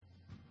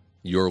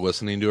You're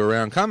listening to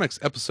Around Comics,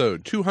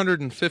 episode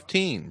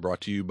 215,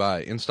 brought to you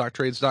by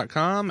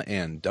InStockTrades.com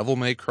and Devil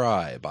May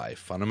Cry by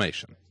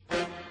Funimation.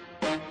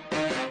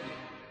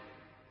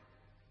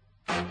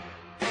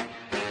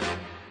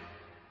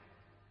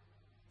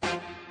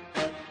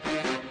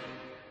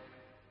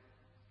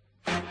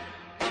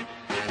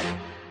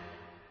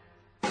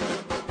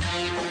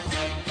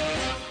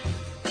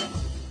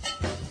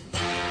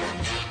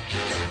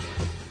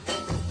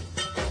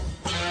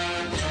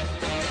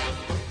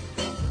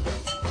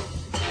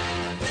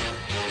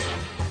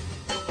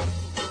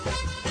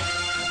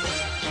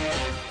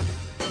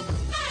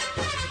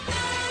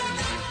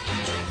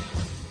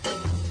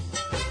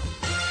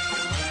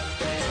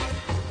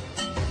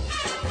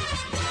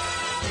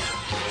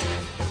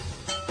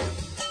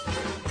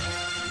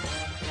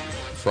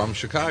 From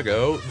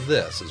Chicago,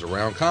 this is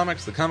Around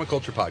Comics, the comic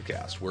culture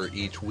podcast, where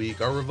each week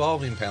our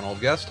revolving panel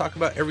of guests talk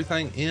about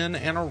everything in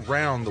and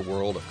around the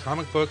world of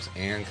comic books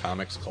and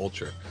comics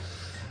culture.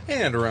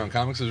 And Around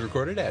Comics is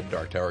recorded at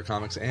Dark Tower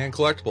Comics and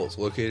Collectibles,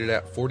 located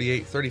at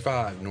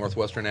 4835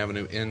 Northwestern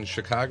Avenue in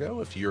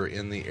Chicago. If you're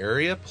in the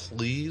area,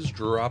 please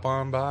drop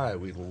on by.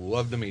 We'd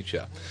love to meet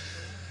you.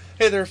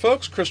 Hey there,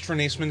 folks. Christopher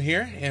Niesman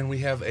here, and we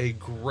have a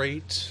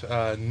great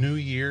New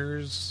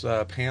Year's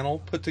panel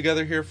put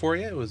together here for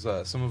you. It was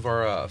some of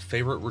our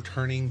favorite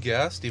returning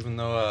guests, even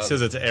though... It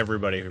says it's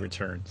everybody who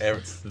returns.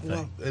 That's the thing.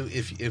 Well,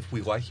 if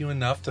we like you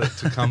enough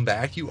to come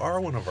back, you are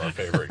one of our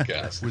favorite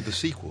guests. We're the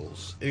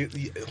sequels.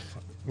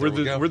 We're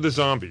the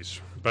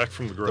zombies, back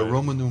from the grave. The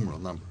Roman numeral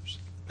numbers.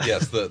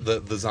 Yes,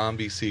 the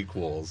zombie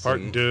sequels.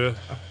 Part 2,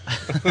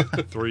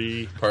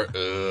 3, Part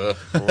 4,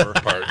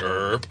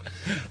 Part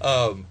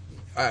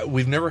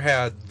we've never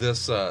had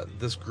this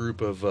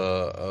group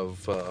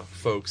of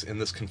folks in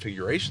this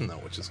configuration though,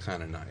 which is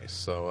kind of nice.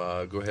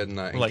 So go ahead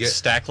and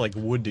stacked like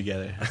wood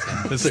together.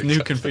 This new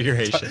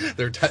configuration.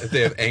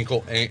 They have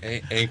ankle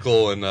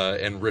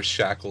and wrist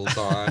shackles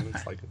on.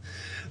 It's like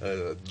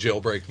a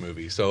jailbreak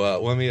movie. So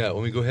let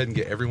me go ahead and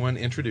get everyone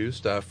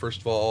introduced.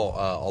 First of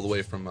all the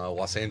way from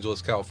Los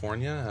Angeles,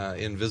 California,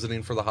 in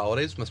visiting for the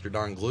holidays, Mr.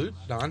 Don Glued.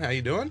 Don, how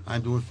you doing?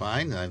 I'm doing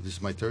fine. This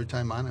is my third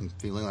time on. I'm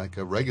feeling like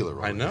a regular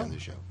already on the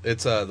show.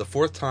 It's the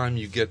fourth time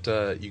you get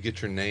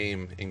your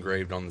name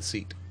engraved on the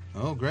seat.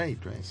 Oh, great.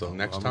 So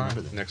next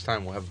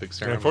time we'll have a big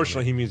ceremony.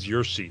 Unfortunately, he means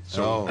your seat,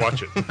 so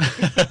watch it.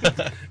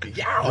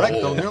 Yeah, correct.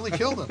 They'll nearly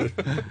kill them.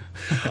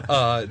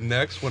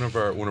 Next, one of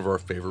our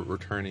favorite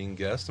returning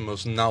guests, the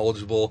most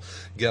knowledgeable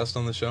guest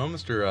on the show,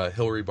 Mr.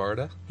 Hilary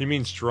Barta. He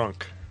means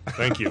drunk.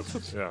 Thank you.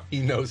 Yeah.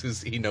 He knows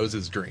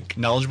his drink.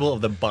 Knowledgeable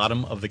of the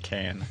bottom of the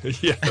can.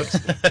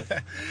 Yes.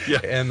 Yeah.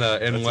 And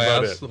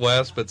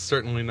last but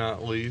certainly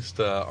not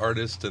least,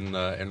 artist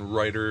and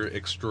writer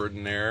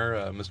extraordinaire,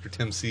 Mr.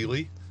 Tim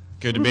Seeley.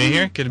 Good to be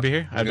here.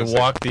 I had to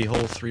walk the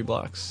whole 3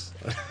 blocks,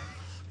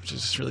 which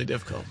is really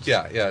difficult.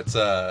 Yeah. It's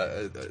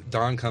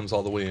Don comes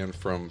all the way in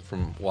from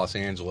Los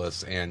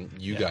Angeles, and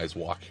you guys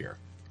walk here.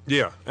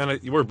 Yeah,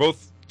 and we're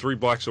both 3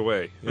 blocks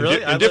away.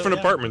 Really? In different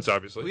apartments,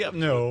 obviously.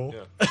 No.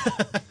 Yeah.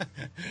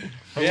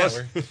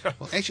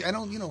 Well, actually, I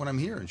don't. When I'm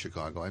here in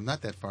Chicago, I'm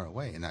not that far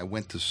away, and I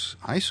went to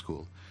high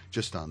school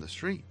just on the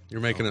street.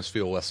 You're making us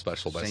feel less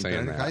special by St. saying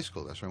Benedict that. High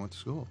School. That's where I went to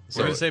school.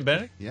 So to St.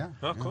 Benedict? Yeah.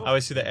 Oh, cool. I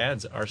always see the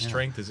ads. Our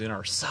strength is in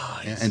our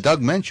size. And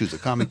Doug Mensch, who's a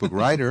comic book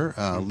writer,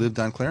 lived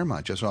on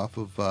Claremont, just off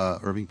of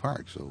Irving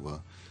Park.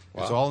 So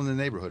it's all in the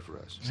neighborhood for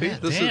us. See,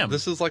 Yeah,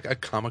 this is like a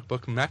comic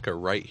book mecca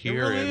right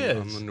here It really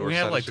on the is. north We side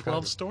have of like Chicago.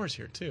 12 stores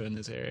here too in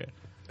this area.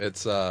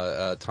 It's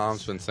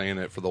Tom's been saying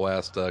it for the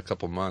last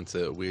couple months.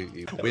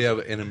 We have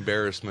an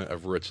embarrassment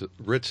of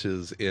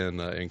riches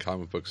in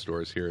comic book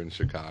stores here in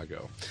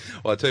Chicago.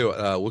 Well, I tell you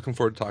what, looking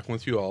forward to talking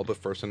with you all. But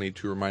first, I need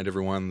to remind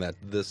everyone that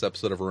this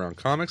episode of Around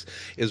Comics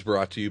is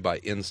brought to you by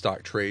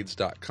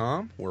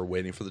InStockTrades.com. Where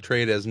waiting for the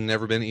trade has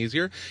never been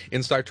easier.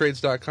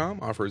 InStockTrades.com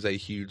offers a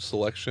huge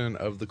selection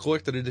of the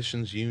collected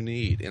editions you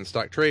need.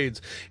 InStock Trades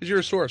is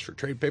your source for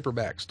trade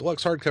paperbacks,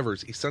 deluxe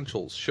hardcovers,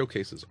 essentials,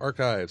 showcases,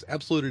 archives,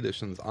 absolute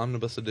editions,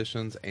 omnibus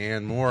editions,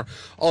 and more,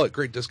 all at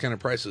great discounted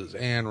prices.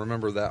 And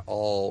remember that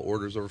all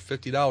orders over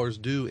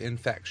 $50 do in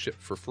fact ship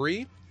for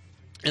free.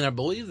 And I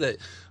believe that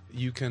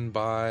you can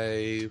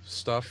buy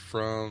stuff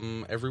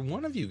from every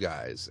one of you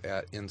guys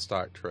at In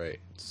Stock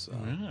Trades.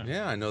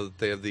 Yeah, I know that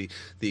they have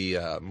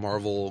the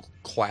Marvel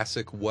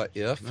Classic What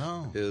If.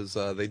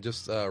 They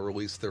just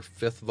released their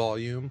 5th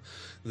volume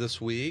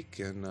this week,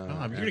 and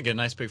you're gonna get a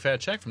nice big fat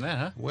check from that,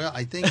 huh? Well,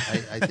 I think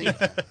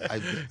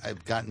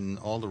I've gotten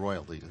all the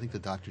royalties. I think the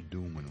Dr.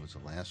 Doom one was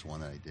the last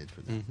one that I did for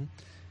them. Mm-hmm.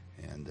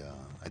 And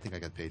I think I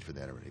got paid for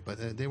that already.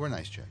 But they were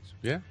nice checks.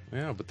 Yeah.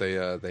 But they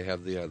have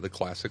the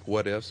classic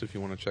What Ifs if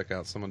you want to check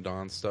out some of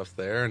Don's stuff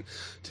there. And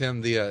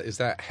Tim, is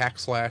that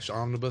Hack/Slash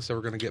Omnibus ever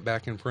going to get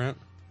back in print?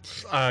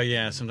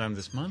 Yeah, sometime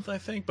this month, I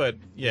think. But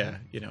yeah,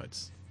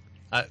 it's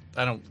I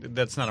don't.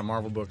 That's not a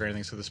Marvel book or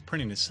anything, so this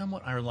printing is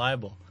somewhat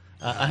unreliable.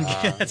 on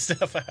getting that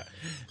stuff out.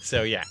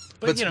 So yeah,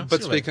 but you know,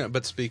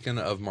 but speaking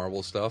of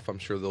Marvel stuff, I'm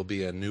sure there'll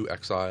be a new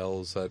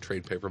Exiles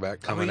trade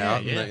paperback coming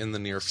out in the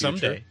near future.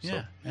 Someday.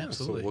 So,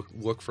 Absolutely. So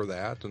look for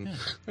that, and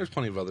there's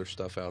plenty of other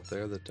stuff out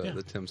there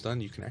that Tim's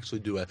done. You can actually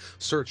do a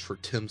search for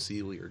Tim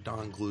Seeley or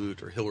Don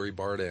Glut or Hilary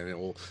Barta, and it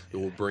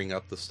will bring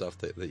up the stuff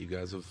that you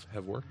guys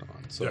have worked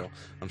on. So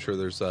I'm sure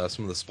there's some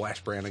of the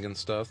Splash Brannigan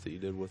stuff that you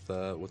did with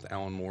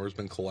Alan Moore has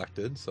been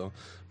collected. So I'm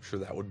sure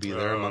that would be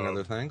there among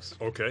other things.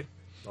 Okay,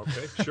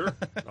 sure.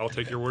 I'll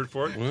take your word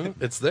for it. Well,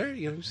 it's there.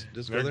 You know,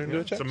 just go there and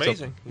do a check. It's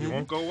amazing. You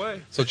won't go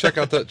away. So check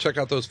out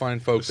those fine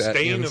folks the at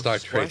stain InStock of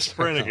Splash Trades.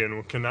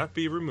 Brannigan cannot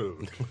be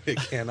removed. It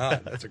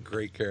cannot. That's a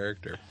great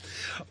character.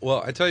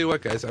 Well, I tell you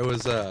what, guys, I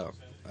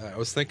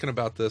was thinking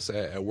about this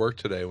at work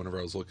today whenever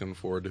I was looking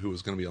forward to who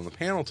was going to be on the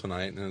panel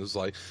tonight, and it was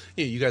like,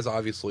 you guys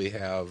obviously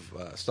have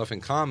stuff in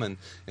common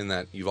in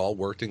that you've all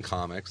worked in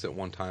comics at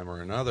one time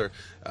or another.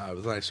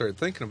 Then I started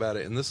thinking about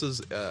it, and this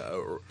is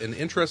an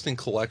interesting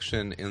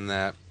collection in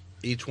that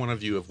each one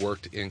of you have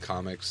worked in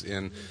comics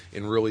in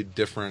really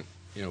different,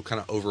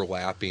 kind of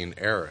overlapping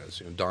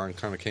eras. Don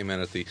kind of came in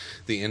at the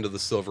end of the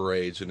Silver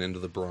Age and into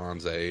the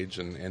Bronze Age,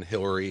 and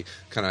Hilary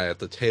kind of at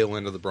the tail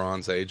end of the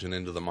Bronze Age and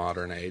into the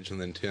Modern Age,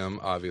 and then Tim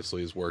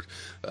obviously has worked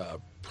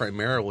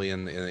primarily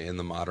in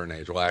the Modern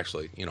Age. Well,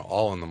 actually,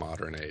 all in the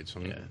Modern Age.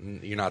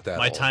 You're not that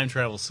My old. time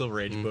travel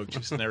Silver Age book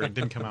just never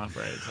didn't come out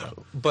right.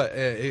 So. But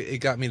it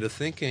got me to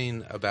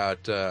thinking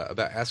about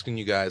asking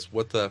you guys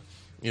what the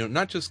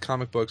not just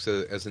comic books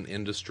as an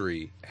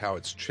industry, how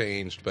it's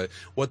changed, but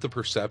what the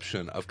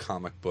perception of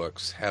comic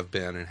books have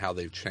been and how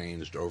they've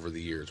changed over the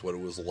years. What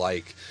it was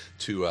like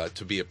to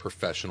be a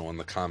professional in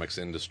the comics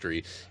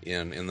industry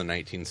in the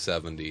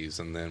 1970s,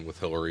 and then with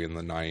Hilary in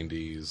the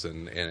 90s,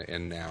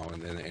 and now,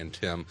 and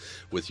Tim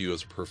with you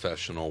as a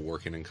professional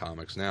working in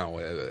comics now,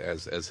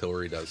 as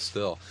Hilary does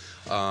still.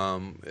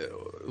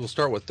 We'll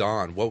start with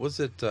Don. What was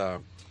it?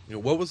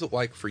 What was it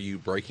like for you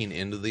breaking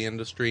into the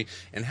industry,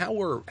 and how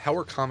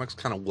were comics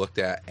kind of looked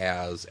at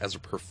as a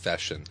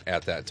profession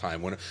at that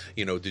time? When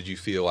did you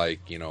feel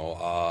like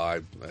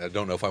I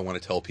don't know if I want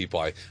to tell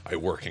people I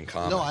work in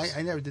comics? No,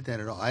 I never did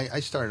that at all. I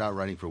started out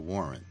writing for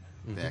Warren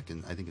back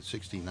in, I think it's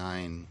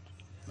 1969.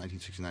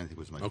 I think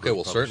was my okay.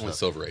 Well, certainly stuff.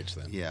 Silver Age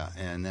then. Yeah,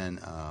 and then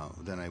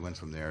I went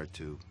from there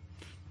to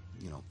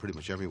pretty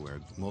much everywhere.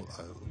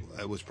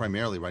 I was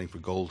primarily writing for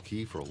Gold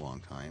Key for a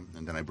long time,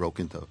 and then I broke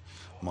into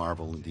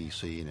Marvel and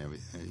DC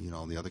and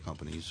all the other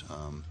companies.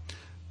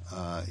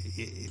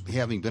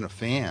 Having been a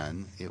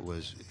fan, it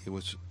was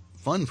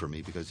fun for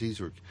me because these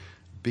were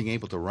being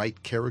able to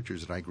write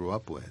characters that I grew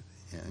up with.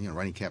 And,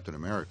 writing Captain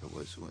America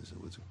was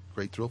a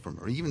great thrill for me.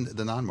 Or even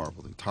the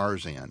non-Marvel thing,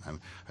 Tarzan.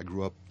 I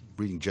grew up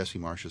reading Jesse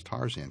Marsh's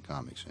Tarzan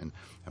comics, and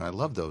I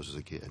loved those as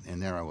a kid.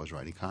 And there I was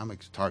writing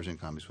Tarzan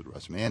comics with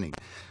Russ Manning.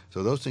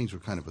 So those things were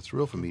kind of a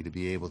thrill for me to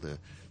be able to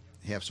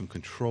have some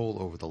control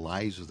over the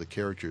lives of the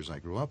characters I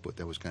grew up with.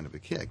 That was kind of a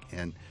kick.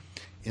 And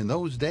in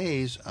those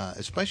days,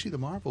 especially the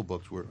Marvel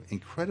books were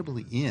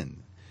incredibly in.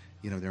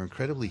 They're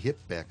incredibly hip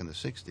back in the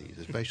 60s,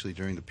 especially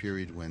during the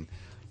period when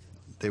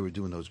they were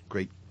doing those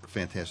great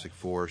Fantastic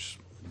Four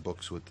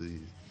books with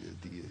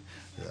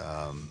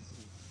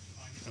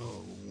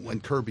when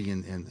Kirby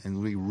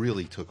and Lee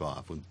really took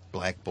off, when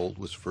Black Bolt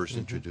was first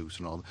introduced,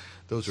 and all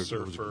those are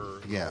Silver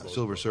Surfer. Yeah.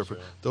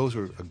 Those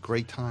were a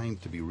great time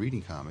to be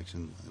reading comics,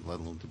 and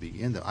let alone to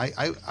be in them.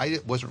 I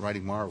wasn't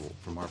writing Marvel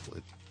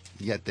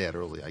yet that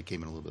early. I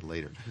came in a little bit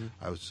later.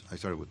 I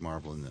started with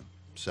Marvel in the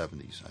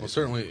 70s. Well,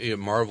 certainly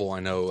Marvel,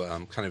 I know,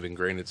 kind of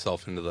ingrained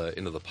itself into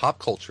the pop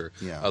culture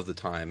of the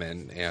time,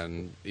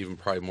 and even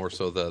probably more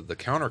so the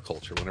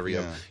counterculture. Whenever you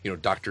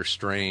have Doctor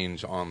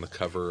Strange on the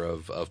cover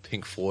of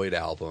Pink Floyd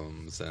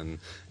albums, and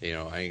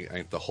I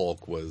think the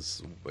Hulk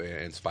was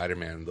and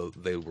Spider-Man,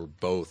 they were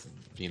both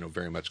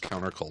very much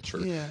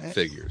counterculture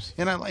figures.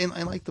 And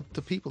I like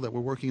the people that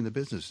were working in the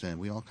business then.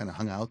 We all kind of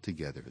hung out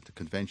together at the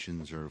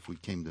conventions, or if we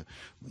came to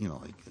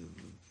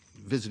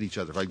visit each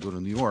other. If I'd go to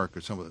New York,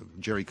 or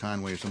Jerry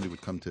Conway or somebody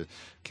would come to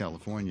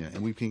California,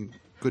 and we became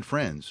good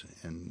friends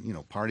and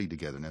party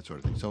together and that sort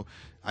of thing. So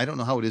I don't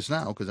know how it is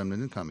now because I'm not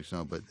in comics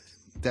now, but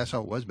that's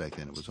how it was back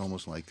then. It was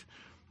almost like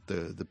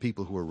the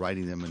people who were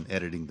writing them and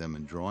editing them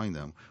and drawing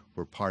them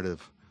were part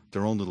of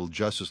their own little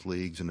Justice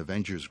Leagues and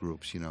Avengers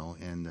groups,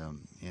 and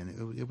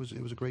it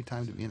was a great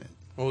time to be in it.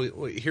 Well,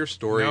 hear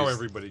stories. Now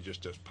everybody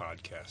just does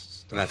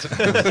podcasts. That's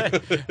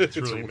It's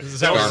really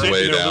gone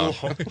way down.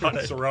 Little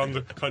huts around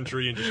the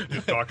country and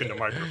just talking to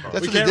microphones.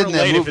 That's We what they can't did in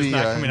that relate if it's movie,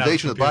 not coming out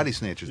Invasion of of the the Body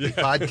Snatchers. They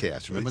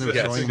podcast. Remember they were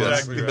Yes, throwing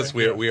exactly them? right. yes,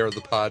 we are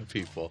the pod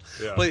people.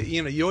 Yeah. But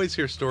you always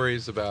hear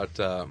stories about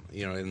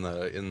in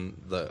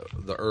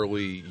the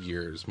early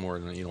years, more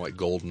than like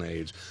Golden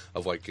Age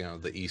of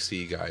the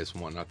EC guys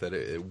and whatnot, that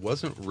it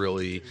wasn't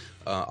really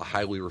a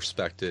highly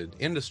respected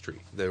industry.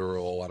 There were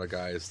a lot of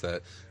guys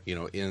that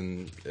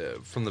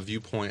from the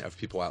viewpoint of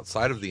people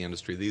outside of the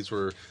industry, these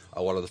were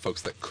a lot of the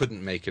folks that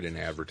couldn't make it in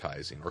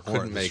advertising or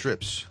couldn't the make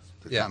strips.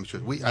 The comic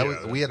strip. We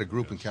had a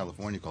group in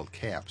California called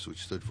CAPS,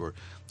 which stood for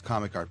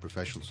Comic Art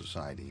Professional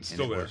Society. It's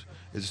still there.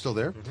 Is it still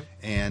there? Mm-hmm.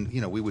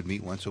 And we would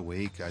meet once a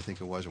week, I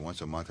think it was, or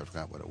once a month. I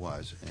forgot what it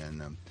was.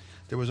 And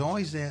there was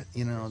always that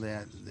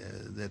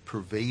that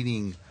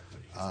pervading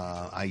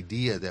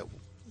idea that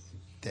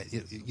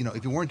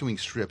if you weren't doing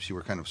strips, you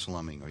were kind of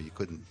slumming, or you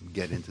couldn't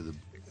get into the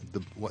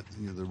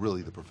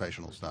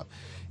professional stuff,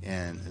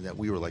 and that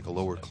we were like a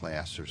lower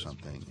class or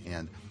something.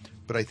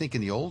 But I think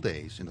in the old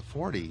days, in the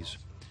 40s,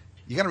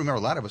 you got to remember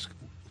a lot of us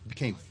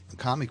became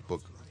comic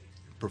book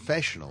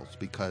professionals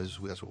because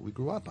that's what we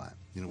grew up on.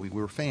 We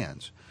were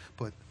fans.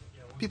 But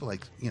people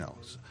like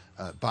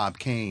Bob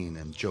Kane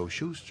and Joe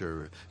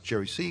Shuster,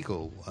 Jerry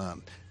Siegel,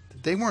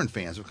 they weren't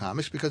fans of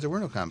comics because there were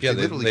no comics. Yeah,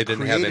 they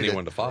didn't have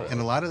anyone to follow. And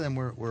a lot of them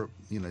were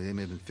they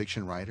may have been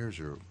fiction writers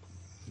or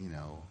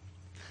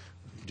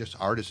just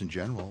artists in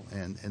general,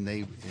 and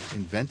they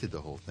invented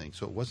the whole thing.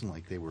 So it wasn't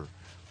like they were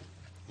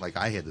like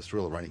I had this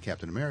thrill of writing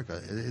Captain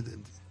America.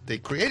 They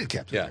created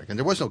Captain America, and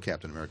there was no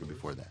Captain America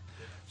before that.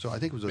 So I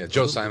think it was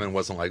Joe Simon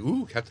wasn't like,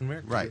 ooh, Captain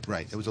America.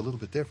 Right. It was a little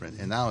bit different.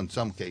 And now in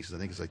some cases, I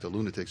think it's like the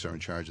lunatics are in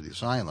charge of the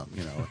asylum,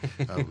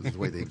 the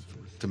way they,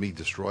 to me,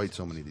 destroyed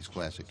so many of these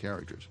classic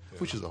characters,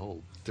 which is a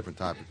whole different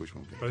topic.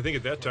 But I think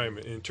at that time,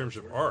 in terms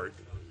of art,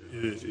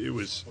 it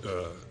was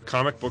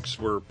comic books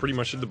were pretty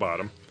much at the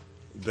bottom.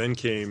 Then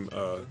came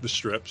the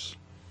strips,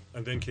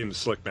 and then came the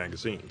slick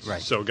magazines.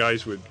 Right. So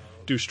guys would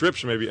do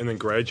strips maybe and then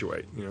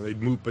graduate.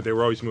 They'd move, but they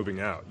were always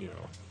moving out.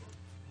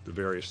 The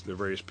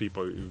various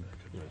people who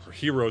were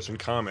heroes in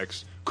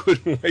comics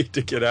couldn't wait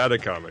to get out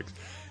of comics.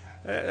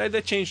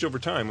 That changed over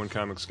time when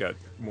comics got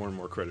more and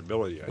more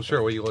credibility. I think.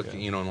 Sure. Well, you look,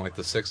 in like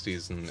the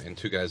 '60s, and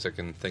two guys I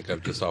can think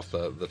of just off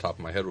the top of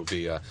my head would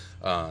be Jim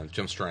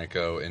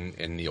Steranko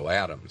and Neil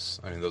Adams.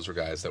 I mean, those were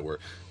guys that were,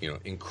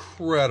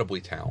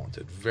 incredibly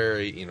talented,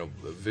 very,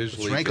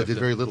 visually. Steranko did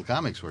very little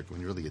comics work when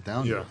you really get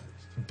down to it,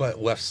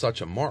 but left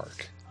such a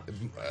mark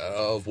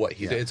of what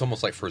he did. It's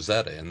almost like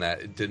Frazetta in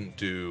that it didn't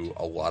do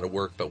a lot of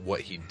work, but what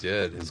he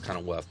did has kind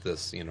of left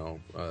this,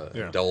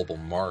 indelible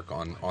mark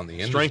on the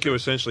industry. Steranko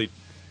essentially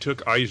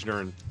took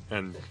Eisner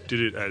and did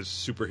it as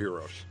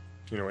superheroes,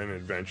 in an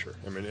adventure.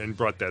 I mean, and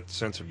brought that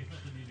sense of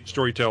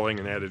storytelling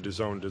and added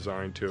his own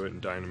design to it and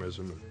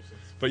dynamism.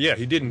 But yeah,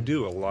 he didn't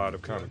do a lot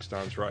of comics.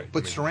 Don's right.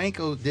 But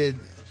Steranko did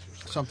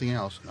something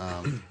else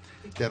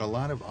that a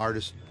lot of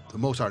artists,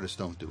 most artists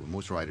don't do,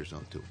 most writers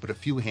don't do, but a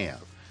few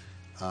have.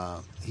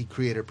 He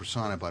created a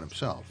persona about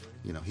himself.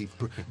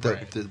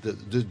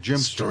 The Jim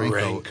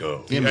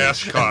Steranko the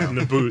ascot and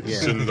the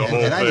boots and the whole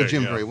thing. And I know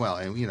Jim very well,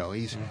 and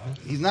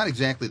he's not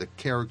exactly the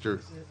character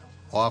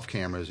off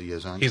camera as he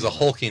is on. He's a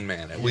hulking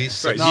man, at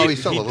least. Right. No, he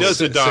does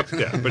adopt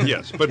that, but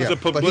yes, but the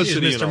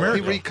publicity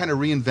and he kind of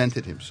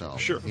reinvented himself.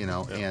 Sure.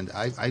 And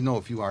I know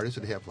a few artists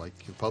that have like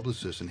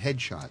publicists and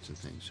headshots and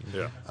things.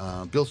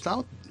 Yeah. Bill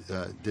Stout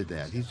did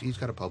that. He's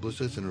got a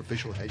publicist and an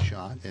official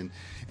headshot, and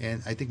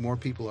I think more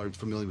people are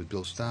familiar with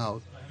Bill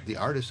Stout, the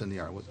artist, and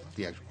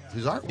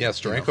his art. Yeah,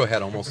 Steranko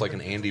had almost like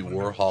an Andy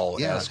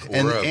Warhol-esque aura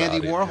and about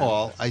Andy it.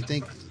 Warhol, I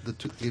think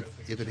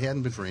if it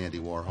hadn't been for Andy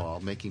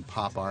Warhol making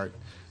pop art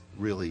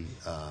really,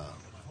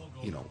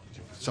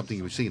 something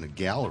you would see in a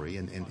gallery,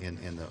 and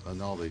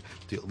all the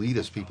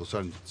elitist people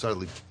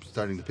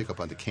starting to pick up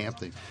on the camp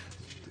thing.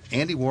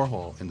 Andy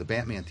Warhol and the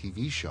Batman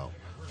TV show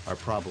are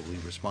probably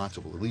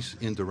responsible, at least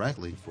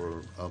indirectly,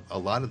 for a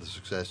lot of the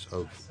success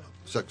of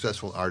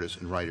successful artists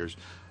and writers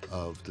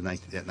of that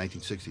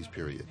 1960s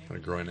period.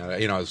 Growing out,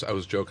 I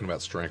was joking about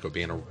Steranko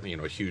being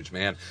a huge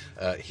man.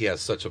 He has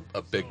such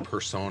a big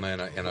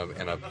persona and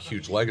a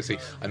huge legacy.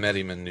 I met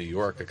him in New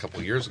York a couple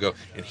of years ago,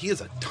 and he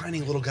is a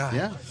tiny little guy.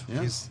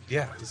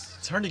 Yeah.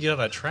 It's hard to get out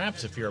of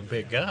traps if you're a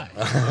big guy.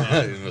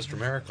 Mr.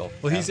 Miracle.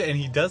 Well,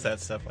 he does that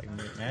stuff like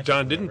magic.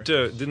 Don, didn't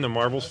the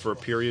Marvels for a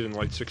period in the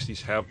late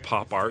 '60s have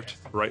pop art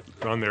right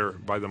on there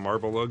by the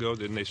Marvel logo?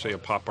 Didn't they say a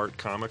pop art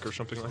comic or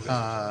something like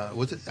that?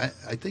 Was it?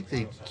 I think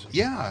they.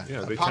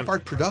 They Pop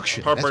Art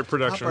Production. Pop Art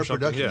Production. Pop Art or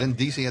something, Production. yeah. Then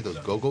DC had those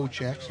go-go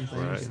checks and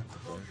things. Right.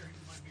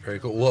 Very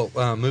cool.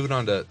 Well, moving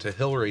on to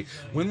Hillary.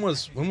 When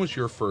was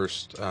your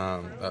first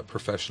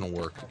professional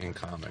work in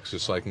comics?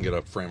 Just so I can get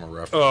a frame of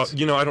reference.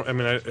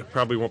 I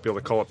probably won't be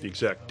able to call up the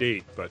exact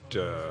date, but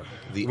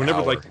whenever,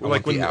 hour.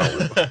 when the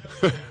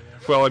hour.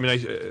 Well,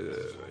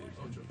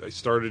 I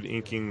started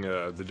inking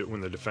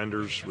when the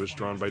Defenders was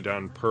drawn by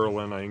Don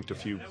Perlin. I inked a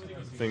few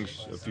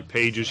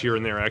pages here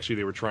and there. Actually,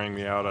 they were trying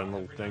me out on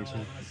little things.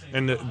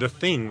 And the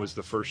Thing was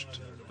the first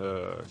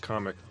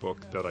comic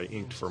book that I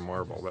inked for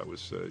Marvel. That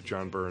was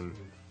John Byrne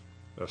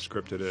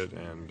scripted it,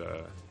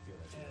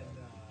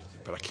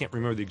 but I can't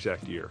remember the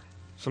exact year.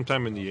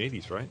 Sometime in the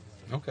 80s, right?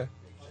 Okay.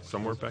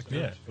 somewhere back then.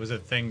 Yeah. Was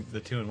it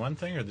the 2-in-1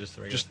 thing or just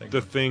the regular Just thing?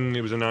 the thing.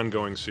 It was an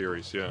ongoing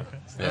series. Yeah. Okay.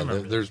 I Yeah,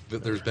 remember.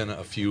 there's been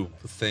a few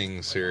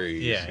Thing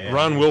series. Yeah.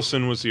 Ron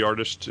Wilson was the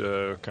artist,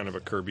 kind of a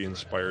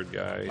Kirby-inspired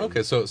guy.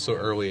 Okay, so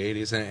early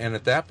 '80s, and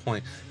at that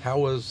point, how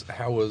was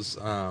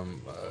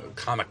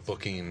comic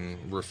booking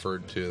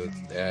referred to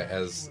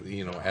as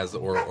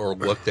or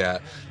looked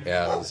at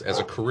as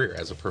a career,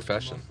 as a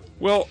profession?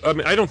 Well, I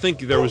mean, I don't think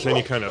there was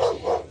any kind of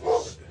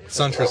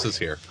Suntress is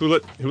here. who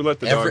let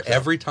the dog out?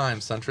 Every time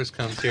Suntress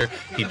comes here,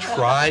 he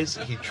tries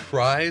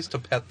to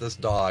pet this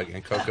dog,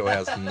 and Coco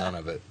has none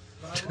of it.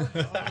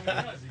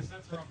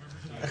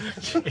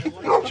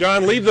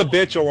 John, leave the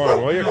bitch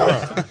alone, will you? Come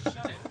on.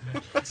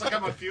 It's like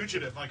I'm a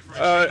fugitive, like for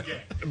a game.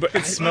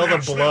 But Smell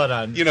the blood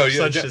on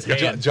Sunch's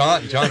hand.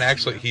 John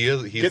actually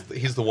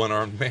he's the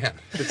one-armed man.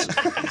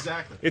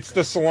 Exactly. it's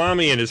the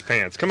salami in his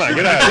pants. Come on,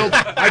 get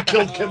out. I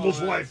killed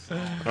Kimball's wife.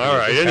 All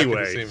right. Happy to see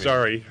Anyway, me.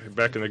 sorry,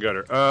 back in the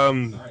gutter.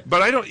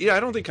 But I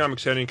don't think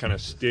comics had any kind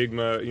of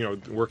stigma.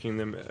 Working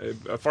them.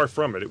 Far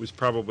from it. It was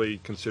probably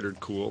considered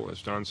cool,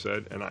 as Don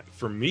said, and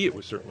for me, it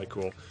was certainly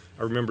cool.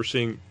 I remember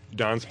seeing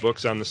Don's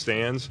books on the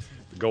stands,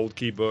 the Gold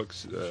Key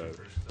books,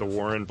 the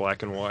Warren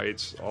black and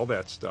whites, all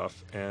that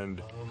stuff,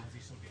 and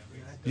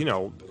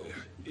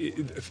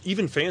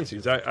even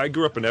fanzines. I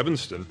grew up in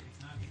Evanston.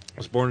 I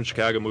was born in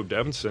Chicago, moved to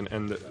Evanston,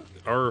 and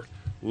our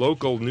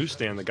local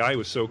newsstand, the guy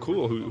was so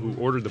cool who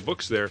ordered the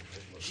books there.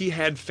 He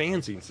had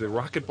fanzines. The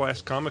Rocket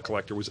Blast Comic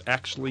Collector was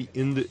actually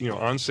in the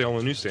on sale on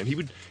the newsstand.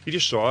 He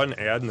just saw an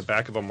ad in the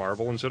back of a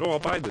Marvel and said, "Oh, I'll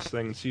buy this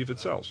thing and see if it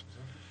sells."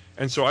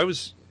 And so I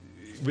was,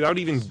 without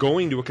even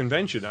going to a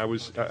convention, I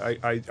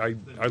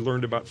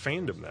learned about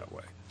fandom that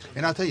way.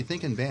 And I'll tell you,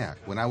 thinking back,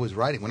 when I was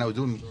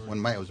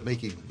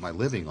making my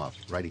living off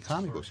writing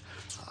comic books,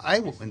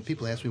 when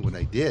people ask me what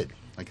I did,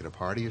 like at a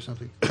party or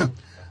something,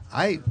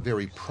 I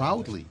very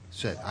proudly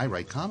said, I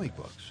write comic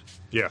books.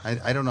 Yeah.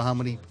 I don't know how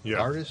many Yeah.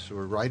 artists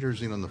or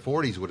writers in the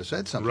 40s would have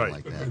said something Right.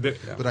 like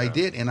that. But I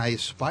did, and I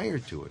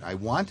aspired to it. I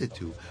wanted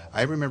to.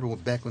 I remember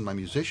back in my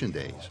musician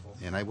days,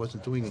 and I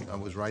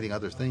was writing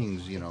other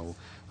things,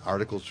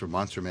 articles for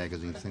Monster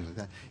magazines, things like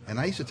that. And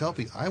I used to tell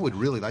people I would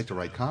really like to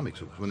write comics.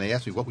 When they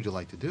asked me, what would you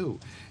like to do?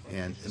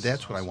 And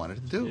that's what I wanted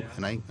to do,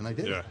 and I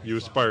did. Yeah, you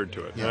aspired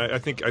to it. Yeah. And I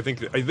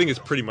think it's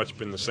pretty much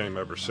been the same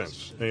ever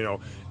since.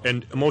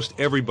 And most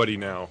everybody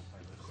now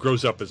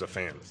grows up as a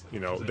fan.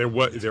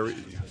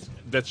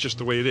 That's just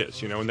the way it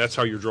is, and that's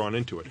how you're drawn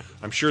into it.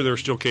 I'm sure there are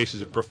still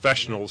cases of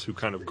professionals who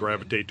kind of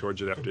gravitate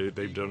towards it after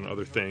they've done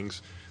other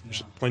things.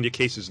 There's plenty of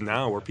cases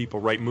now where people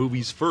write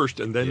movies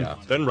first and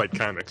then write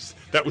comics.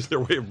 That was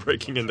their way of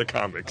breaking into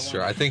comics.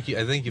 Sure, I think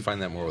you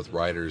find that more with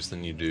writers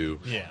than you do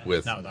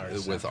with not with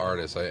artists. with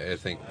artists. I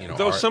think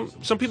Though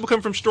some people come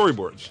from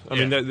storyboards. I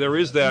mean, there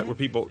is that where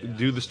people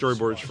do the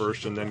storyboards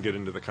first and then get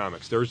into the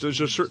comics. There's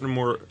a certain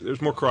more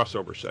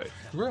crossover. Say,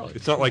 Really?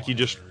 it's not like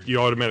you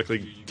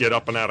automatically get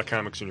up and out of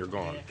comics and you're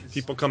gone.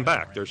 People come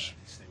back. There's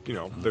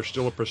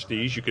still a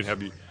prestige. You can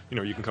have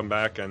you can come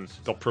back and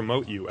they'll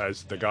promote you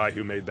as the guy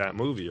who made that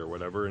movie or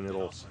whatever, and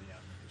it'll.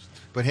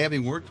 But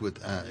having worked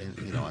with,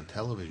 on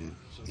television,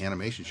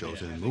 animation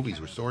shows and in movies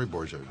where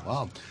storyboards are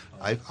involved,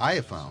 I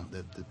have found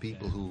that the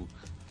people who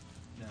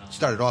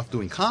started off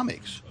doing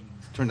comics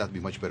turned out to be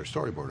much better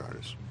storyboard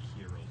artists.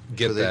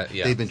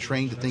 They've been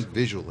trained to think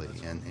visually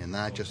and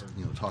not just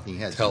talking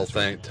heads. Tell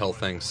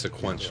things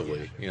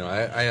sequentially.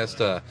 I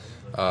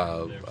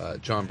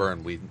asked John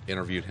Byrne. We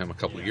interviewed him a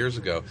couple of years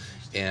ago,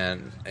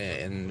 and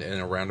in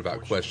a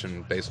roundabout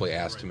question, basically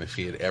asked him if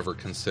he had ever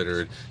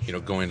considered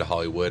going to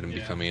Hollywood and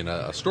becoming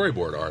a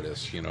storyboard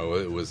artist.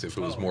 If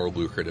it was more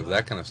lucrative,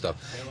 that kind of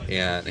stuff.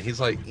 And he's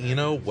like,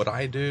 what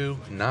I do,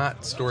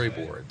 not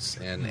storyboards.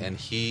 And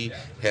he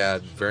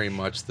had very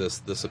much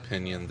this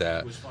opinion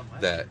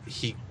that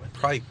he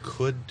probably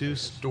could do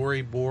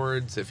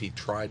storyboards if he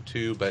tried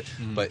to, but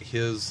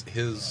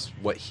his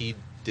what he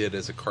did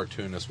as a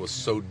cartoonist was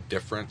so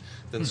different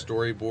than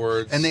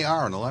storyboards. And they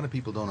are, and a lot of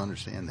people don't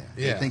understand that.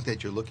 Yeah. They think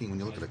that when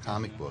you look at a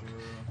comic book,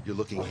 you're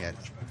looking at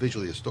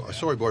visually a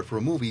storyboard for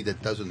a movie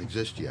that doesn't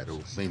exist yet or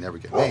may never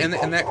get made.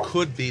 And that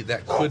could be the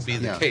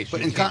case.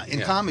 But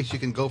in comics, you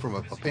can go from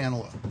a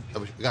panel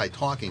of a guy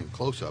talking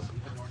close up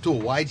to a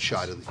wide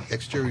shot of the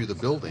exterior of the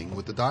building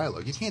with the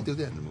dialogue. You can't do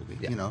that in a movie.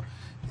 Yeah.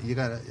 You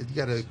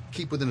gotta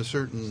keep within a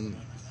certain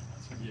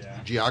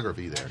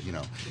geography there.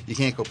 You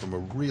can't go from a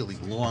really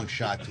long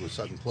shot to a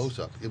sudden close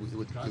up. It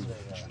would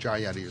jar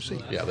you out of your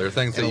seat. Yeah, there are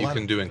things that you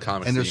can do in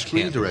comics. And that there's you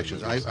screen can't do in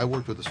directions. movies. I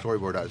worked with a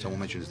storyboard artist. I won't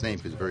mention his name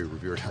because he's a very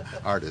revered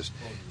artist.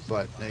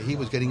 But he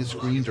was getting his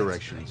screen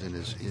directions and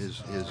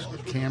his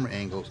camera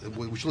angles,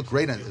 which looked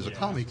great as a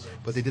comic,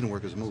 but they didn't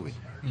work as a movie.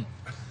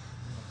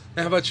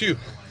 Now, how about you,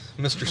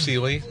 Mr.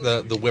 Seeley,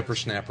 the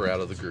whippersnapper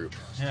out of the group?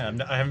 Yeah,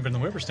 I haven't been the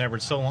whippersnapper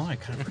in so long. I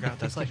kind of forgot what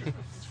that's like.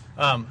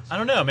 I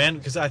don't know, man,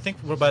 because I think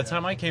by the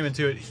time I came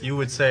into it, you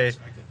would say,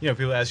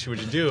 people ask you what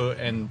you do,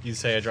 and you'd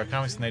say I draw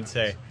comics, and they'd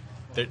say,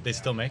 they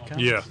still make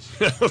comics?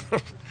 Yeah.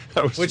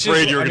 I was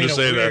afraid you were going to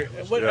say that.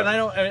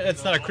 And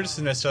it's not a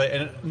criticism necessarily,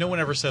 and no one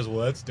ever says,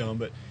 well, that's dumb,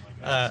 but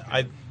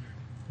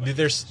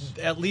there's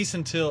at least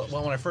until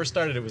when I first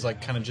started, it was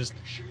like kind of just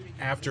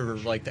after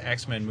like the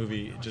X-Men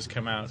movie just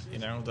come out,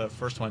 the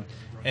first one,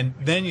 and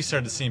then you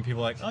started seeing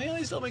people like, oh yeah,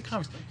 they still make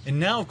comics. And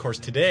now, of course,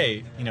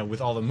 today,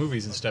 with all the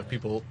movies and stuff,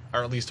 people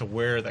are at least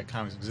aware that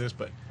comics exist.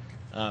 But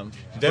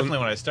definitely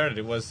when I started,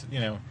 it was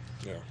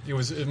it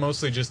was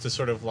mostly just a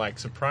sort of like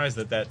surprise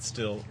that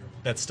still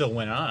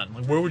went on.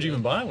 Like, where would you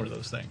even buy one of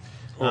those things?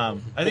 I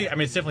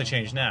mean it's definitely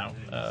changed now.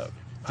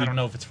 I don't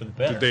know if it's for the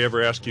better. Did they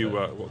ever ask you,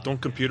 well,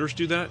 don't computers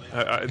do that?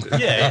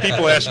 Yeah.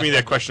 People ask me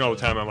that question all the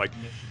time. I'm like,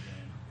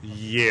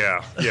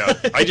 yeah.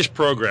 I just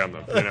program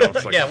them.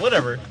 It's like, yeah,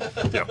 whatever.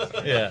 Yeah.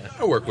 Yeah.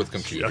 I work with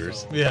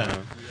computers. Yeah.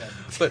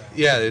 But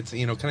yeah, it's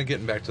kind of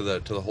getting back to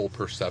the whole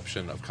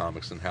perception of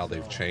comics and how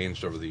they've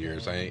changed over the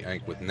years. I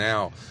think with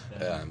now,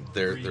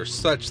 there's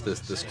such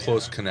this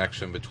close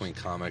connection between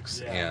comics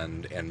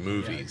and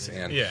movies,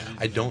 and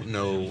I don't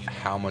know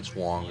how much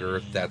longer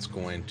that's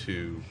going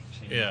to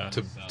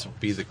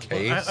be the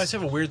case. Well, I just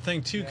have a weird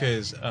thing too,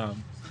 because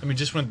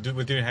just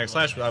with doing Hack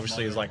Slash,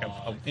 obviously is like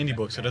a indie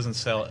book, so it doesn't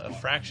sell a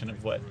fraction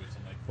of what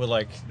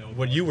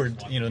you were,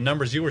 the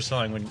numbers you were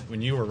selling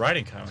when you were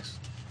writing comics.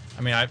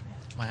 I mean,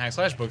 my Hack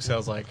Slash book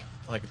sells like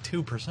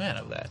 2%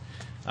 of that.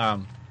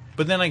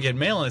 But then I get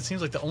mail, and it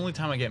seems like the only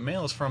time I get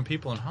mail is from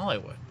people in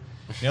Hollywood.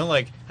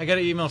 Like I got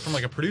an email from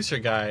like a producer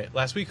guy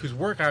last week whose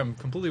work I'm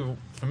completely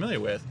familiar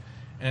with,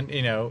 and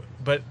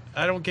but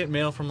I don't get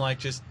mail from like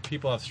just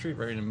people off the street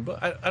writing them.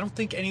 But I don't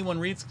think anyone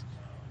reads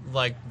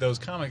like those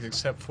comics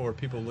except for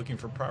people looking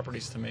for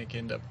properties to make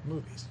into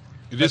movies.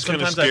 It is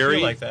kind of Sometimes scary. I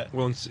feel like that.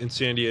 Well, in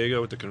San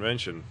Diego at the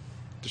convention,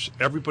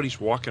 everybody's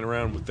walking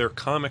around with their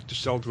comic to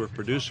sell to a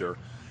producer,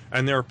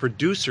 and there are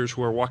producers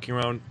who are walking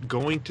around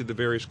going to the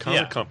various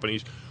comic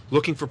companies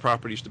looking for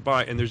properties to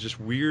buy, and there's this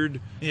weird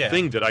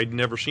thing that I'd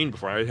never seen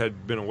before. I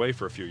had been away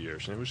for a few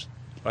years, and it was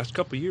last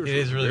couple of years. It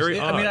is really very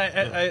odd. I mean,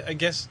 I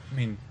guess,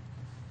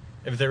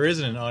 if there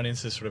isn't an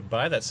audience to sort of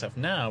buy that stuff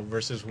now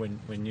versus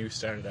when you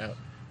started out,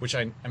 which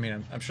I'm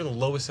sure the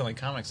lowest selling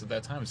comics at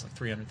that time was like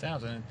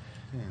 300,000.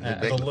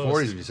 Back in the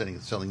 40s, you're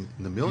selling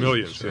in the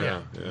millions.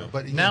 Yeah.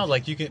 But now,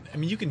 like you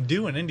can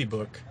do an indie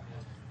book,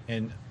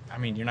 and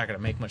you're not going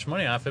to make much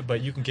money off it,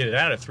 but you can get it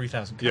out at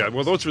 3,000 copies. Yeah,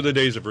 well, those were the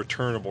days of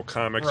returnable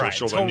comics. Right, They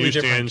sold totally on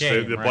newsstands.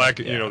 different game, The right,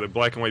 the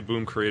black and white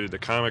boom created the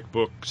comic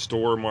book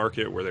store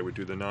market where they would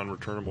do the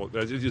non-returnable.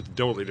 It's a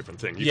totally different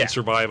thing. You can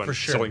survive on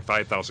selling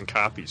 5,000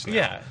 copies now.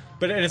 Yeah,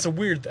 and it's a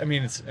weird.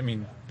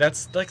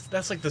 That's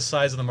like the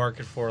size of the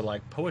market for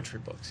like poetry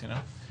books,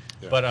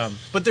 Yeah.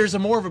 But there's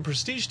more of a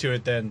prestige to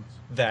it than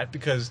that,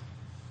 because,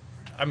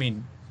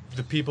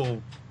 the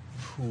people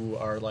who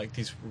are like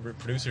these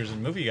producers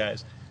and movie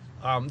guys,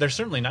 they're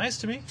certainly nice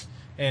to me,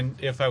 and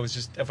if I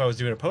was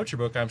doing a poetry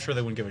book, I'm sure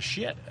they wouldn't give a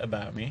shit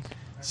about me.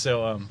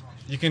 So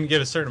you can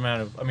get a certain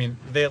amount of.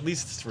 They at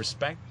least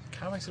respect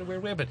comics in a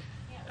weird way, but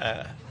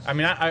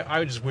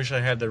I just wish I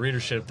had the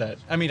readership that.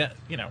 It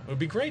would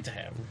be great to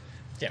have.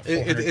 Yeah,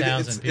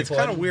 400,000 people. It's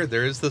kind of weird.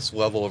 There is this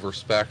level of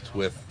respect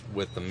with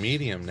the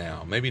medium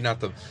now. Maybe not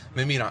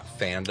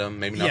fandom.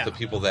 Maybe not the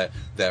people that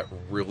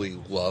really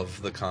love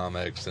the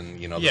comics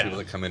and the people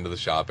that come into the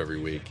shop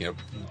every week.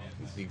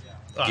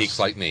 Geeks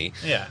like me.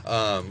 Yeah.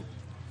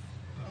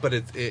 But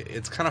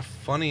it's kind of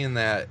funny in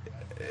that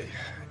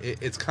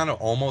it's kind of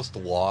almost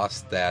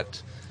lost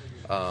that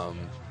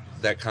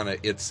kind of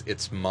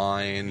it's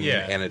mine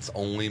and it's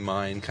only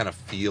mine kind of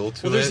feel to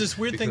it. Well, there's this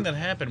weird thing that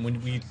happened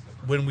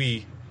when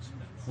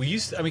we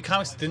used to,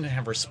 comics didn't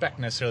have respect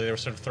necessarily. They were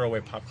sort of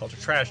throwaway pop culture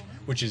trash,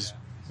 which is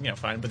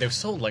fine, but they were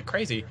sold like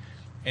crazy.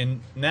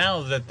 And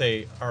now that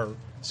they are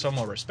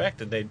somewhat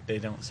respected, they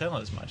don't sell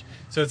as much.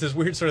 So it's this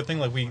weird sort of thing,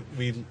 like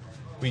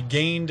we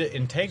gained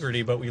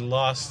integrity, but we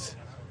lost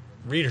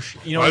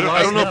readership. I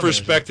don't know if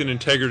respect and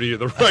integrity are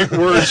the right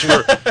words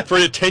for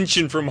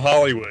attention from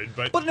Hollywood,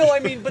 but no,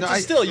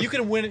 still, you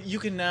can win. You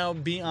can now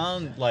be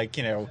on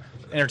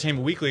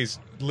Entertainment Weekly's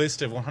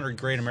list of 100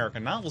 great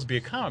American novels, be a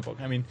comic book.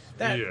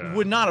 That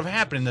would not have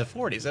happened in the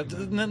 40s.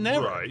 That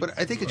never. Right. But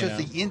I think it's just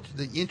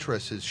the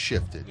interest has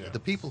shifted. Yeah. The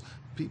people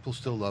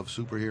still love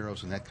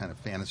superheroes and that kind of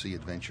fantasy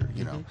adventure,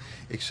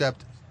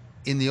 except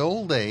in the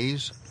old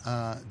days,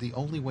 the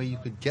only way you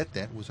could get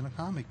that was in a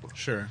comic book.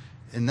 Sure.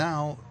 And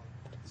now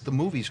the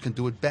movies can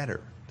do it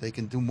better. They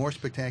can do more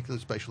spectacular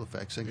special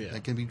effects. They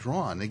can be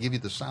drawn. They give you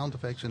the sound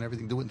effects and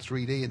everything, do it in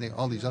 3D and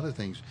all these other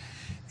things.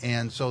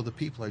 And so the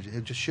people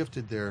have just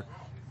shifted their,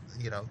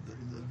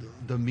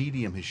 the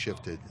medium has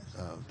shifted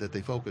that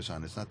they focus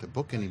on. It's not the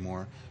book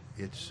anymore.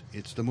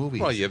 It's the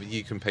movie. Well,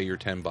 you can pay your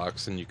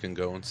 $10 and you can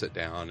go and sit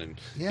down and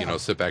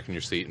sit back in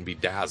your seat and be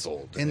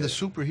dazzled. And the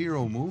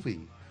superhero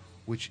movie,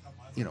 which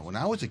when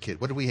I was a kid,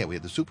 what did we have? We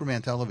had the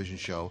Superman television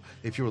show.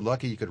 If you were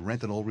lucky, you could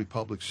rent an Old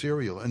Republic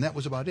serial, and that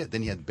was about it.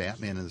 Then you had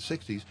Batman in the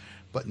 60s.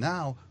 But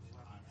now,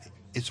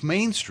 it's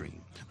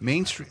mainstream.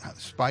 Mainstream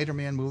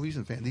Spider-Man movies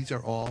and these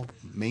are all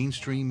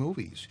mainstream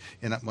movies.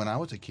 And when I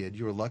was a kid,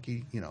 you were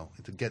lucky,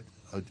 to get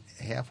a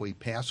halfway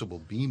passable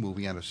B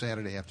movie on a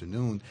Saturday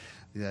afternoon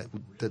that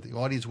the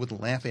audience wouldn't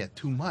laugh at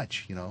too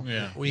much.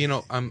 Yeah.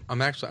 Well,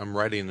 I'm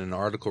writing an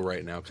article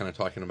right now, kind of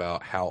talking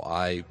about how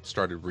I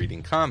started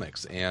reading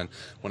comics, and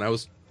when I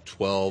was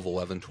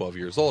 12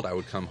 years old, I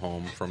would come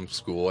home from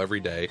school every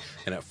day,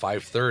 and at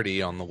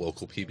 5:30 on the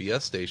local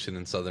PBS station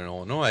in Southern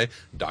Illinois,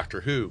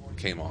 Doctor Who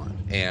came on,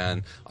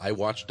 and I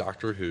watched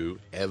Doctor Who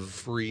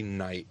every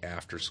night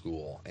after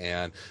school.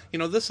 And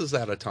this is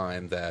at a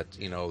time that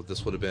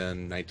this would have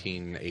been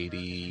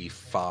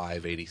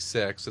 1985,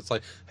 86. It's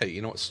like,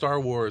 hey, Star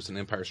Wars and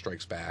Empire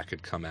Strikes Back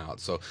had come out,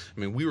 so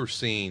we were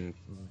seeing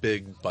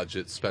big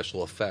budget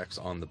special effects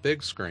on the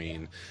big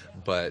screen,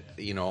 but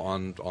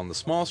on the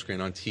small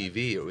screen on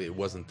TV, it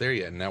wasn't there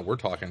yet. And now we're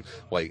talking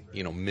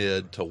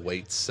mid to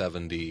late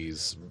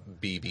 70s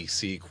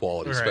BBC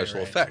quality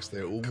special effects.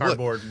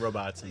 Cardboard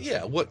robots. And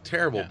stuff. What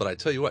terrible. Yeah. But I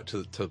tell you what,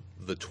 to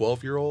the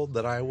 12-year-old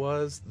that I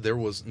was, there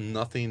was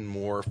nothing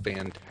more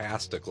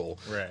fantastical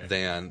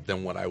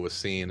than what I was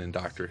seeing in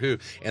Doctor Who.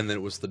 And then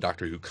it was the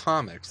Doctor Who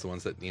comics, the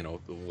ones that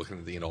looking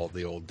at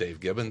the old Dave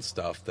Gibbons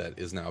stuff that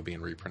is now being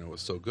reprinted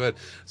was so good.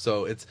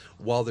 So it's,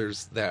 while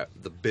there's the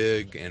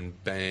big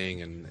and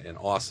bang and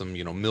awesome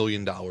 $1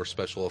 million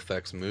special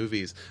effects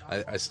movies,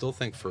 I still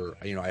think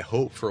I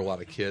hope for a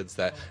lot of kids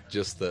that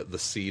just the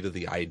seed of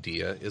the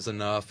idea is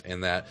enough,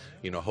 and that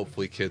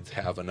hopefully kids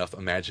have enough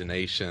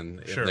imagination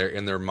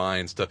in their minds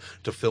to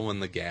fill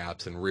in the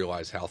gaps and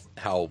realize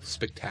how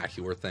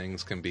spectacular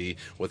things can be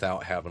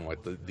without having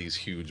these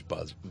huge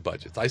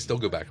budgets. I still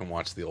go back and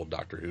watch the old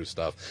Doctor Who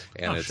stuff,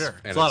 and it's a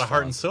lot of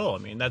heart and soul.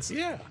 That's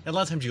and a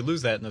lot of times you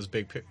lose that in those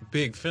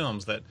big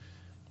films that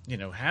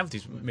have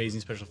these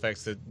amazing special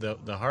effects that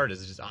the heart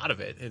is just out of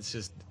it. It's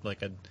just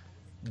like a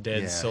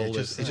dead soul.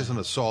 It's just an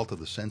assault of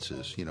the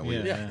senses.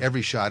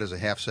 Every shot is a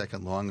half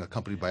second long,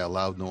 accompanied by a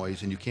loud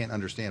noise, and you can't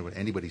understand what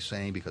anybody's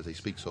saying because they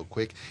speak so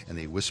quick and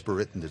they whisper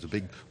it, and there's a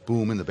big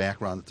boom in the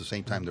background at the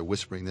same time they're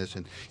whispering this,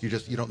 and you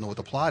don't know what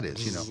the plot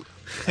is.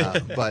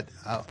 But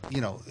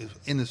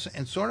in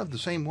sort of the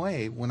same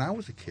way, when I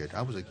was a kid,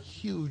 I was a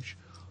huge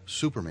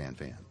Superman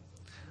fan.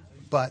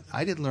 But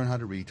I didn't learn how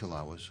to read till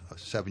I was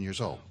 7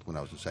 years old, when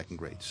I was in second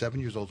grade. 7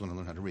 years old is when I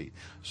learned how to read.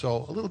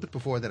 So a little bit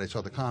before that, I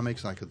saw the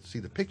comics and I could see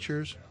the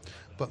pictures.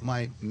 But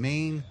my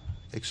main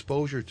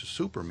exposure to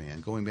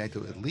Superman, going back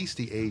to at least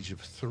the age of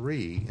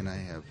 3, and I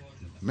have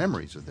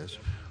memories of this,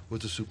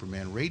 was the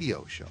Superman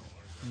radio show.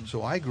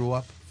 So I grew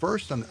up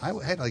first I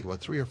had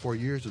about 3 or 4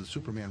 years of the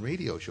Superman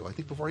radio show, I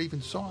think, before I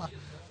even saw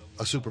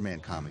a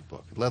Superman comic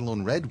book, let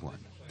alone read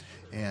one.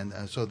 And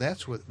so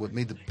that's what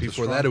made the...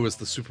 Before that, it was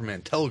the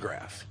Superman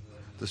telegraph.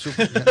 The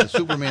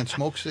Superman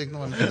smoke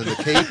signal and the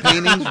cave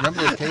paintings.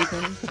 Remember the cave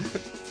paintings?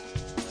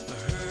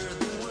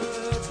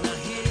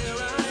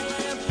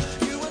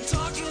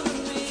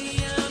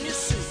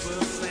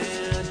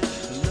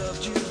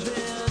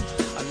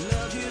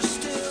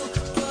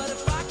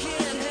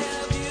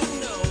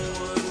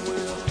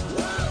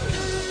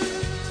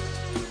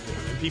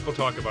 People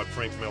talk about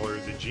Frank Miller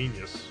as a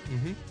genius,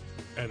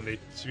 and they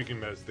speak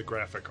him as the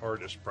graphic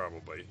artist,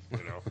 probably,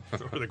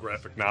 or the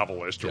graphic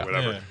novelist, or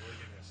whatever. Yeah.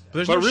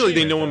 But really,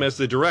 they know him as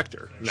the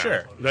director. Now.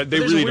 Sure. They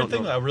there's really a weird don't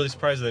thing, know. though. I'm really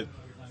surprised that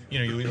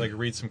you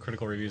read some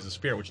critical reviews of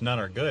Spirit, which none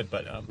are good,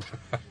 but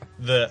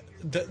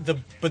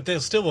but they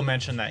still will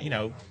mention that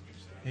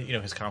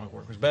his comic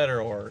work was better,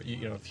 or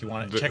if you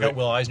want to check out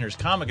Will Eisner's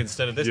comic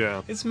instead of this,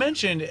 it's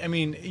mentioned.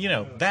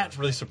 That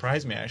really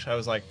surprised me. Actually, I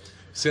was like,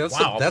 see, that's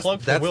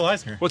plug for Will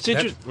Eisner. What's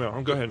interesting?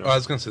 Well, go ahead. I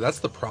was going to say that's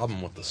the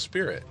problem with the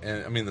Spirit,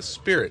 and the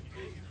Spirit,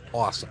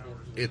 awesome.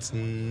 It's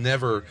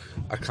never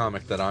a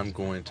comic that I'm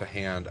going to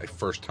hand a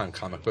first-time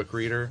comic book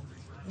reader.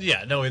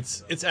 Yeah, no,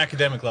 it's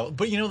academic level.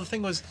 But the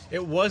thing was,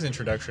 it was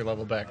introductory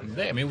level back in the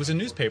day. It was a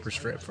newspaper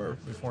strip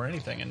before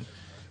anything, and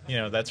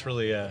that's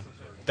really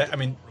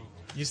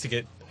used to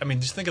get.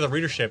 Just think of the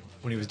readership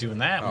when he was doing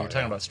that. When you're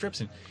talking about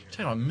strips, and you're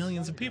talking about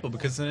millions of people,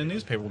 because in a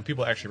newspaper, when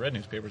people actually read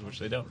newspapers, which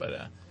they don't,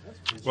 but.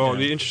 Well,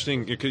 the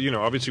interesting,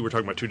 obviously we're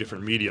talking about two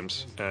different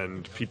mediums,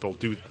 and people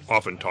do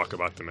often talk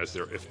about them as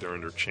if they're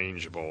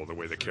interchangeable, the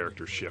way the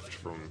characters shift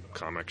from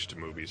comics to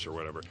movies or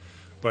whatever.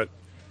 But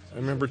I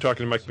remember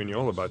talking to Mike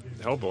Mignola about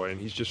Hellboy, and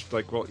he's just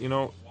like, well,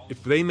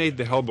 if they made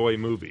the Hellboy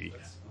movie,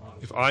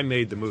 if I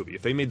made the movie,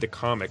 if they made the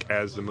comic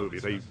as the movie,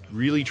 if they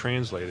really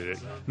translated it,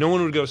 no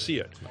one would go see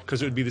it,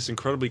 because it would be this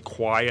incredibly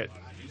quiet,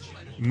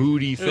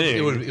 moody thing.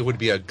 It would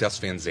be a Gus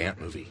Van Sant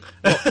movie.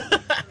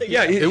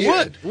 Yeah, it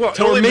would. Well,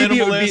 totally maybe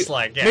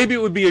minimalist. Maybe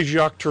it would be a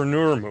Jacques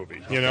Tourneur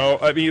movie.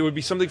 It would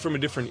be something from a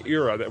different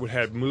era that would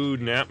have mood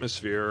and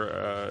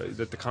atmosphere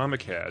that the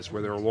comic has,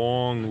 where there are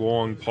long,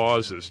 long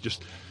pauses.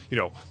 Just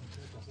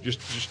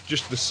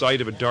the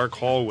sight of a dark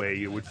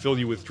hallway would fill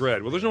you with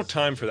dread. Well, there's no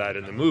time for that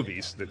in the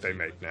movies that they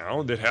make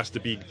now. That has to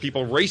be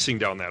people racing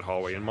down that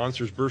hallway and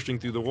monsters bursting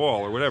through the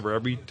wall or whatever.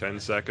 Every 10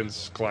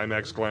 seconds,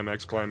 climax,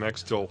 climax,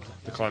 climax, till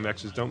the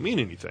climaxes don't mean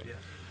anything.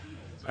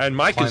 And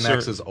my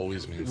Climaxes concern,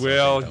 always means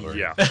well, something,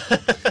 yeah.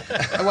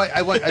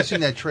 I've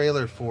seen that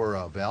trailer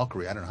for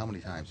Valkyrie. I don't know how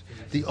many times.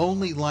 The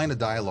only line of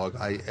dialogue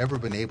I ever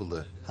been able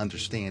to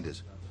understand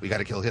is, "We got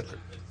to kill Hitler."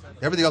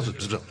 Everything else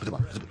is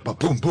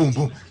boom, boom,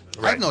 boom.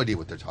 I have no idea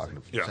what they're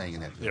saying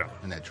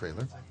in that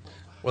trailer.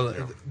 Well,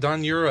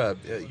 Don, you're a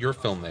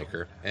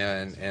filmmaker,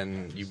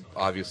 and you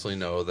obviously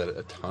know that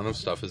a ton of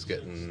stuff is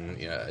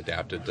getting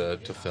adapted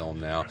to film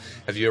now.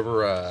 Have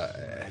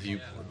you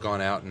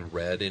gone out and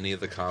read any of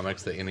the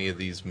comics that any of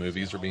these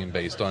movies are being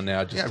based on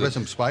now? I read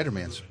some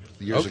Spider-Mans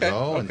years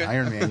ago, and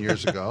Iron Man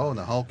years ago, and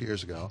the Hulk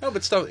years ago. No,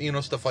 but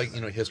stuff like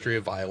History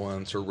of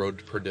Violence or Road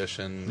to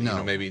Perdition.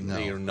 Maybe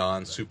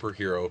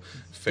non-superhero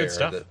fare. Good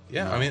stuff.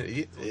 I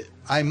mean,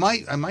 I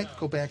might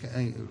go back.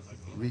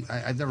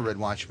 I've never read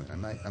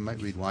Watchmen. I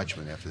might read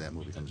Watchmen after that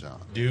movie comes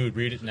out. Dude,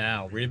 read it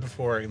now. Read it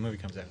before the movie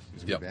comes out.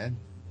 Is it bad?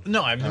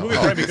 No, I mean, the movie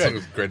will probably be good.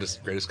 It's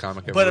the greatest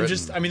comic ever But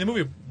written. the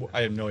movie,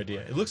 I have no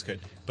idea. It looks good,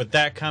 but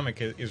that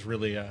comic is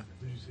really,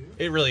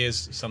 it really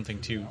is something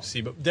to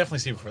see, but definitely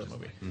see before the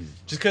movie.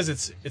 Just because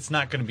it's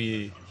not going to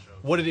be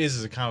what it is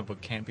as a comic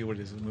book can't be what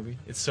it is in the movie.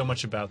 It's so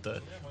much about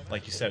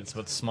like you said, it's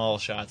about the small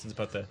shots. It's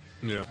about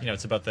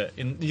it's about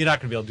you're not going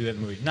to be able to do that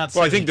in the movie.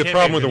 Well, I think the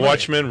problem with the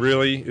Watchmen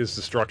really is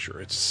the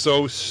structure. It's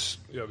so,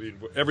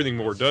 everything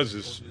Moore does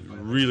is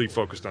really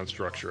focused on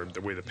structure.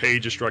 The way the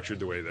page is structured,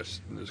 the way the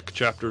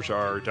chapters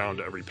are, down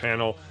to every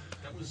panel.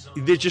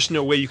 There's just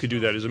no way you could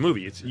do that as a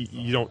movie.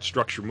 You don't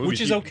structure movies.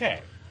 Which is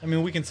okay. I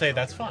mean, we can say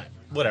that's fine.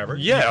 Whatever.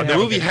 Yeah, the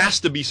movie has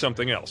to be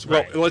something else.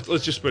 Right. Well,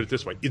 let's just put it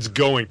this way. It's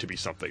going to be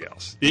something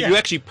else. Yeah. You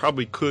actually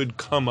probably could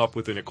come up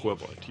with an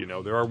equivalent.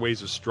 There are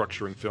ways of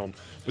structuring film,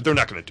 but they're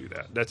not going to do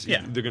that.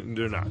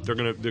 They're not. They're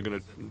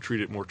going to treat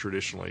it more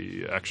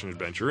traditionally action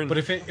adventure. But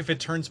if it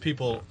turns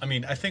people, I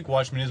mean, I think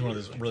Watchmen is one of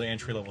those really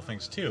entry level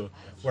things too,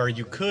 where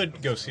you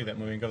could go see that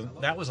movie and go,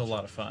 "That was a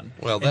lot of fun."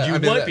 Well, and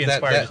you might be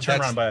inspired to turn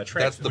around and buy a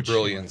trade. That's the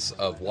brilliance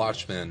of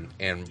Watchmen,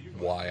 and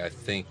why I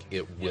think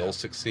it will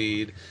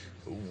succeed.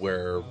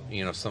 Where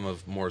some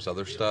of Moore's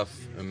other stuff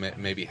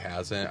maybe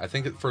hasn't. I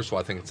think first of all,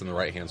 I think it's in the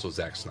right hands with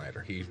Zack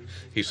Snyder.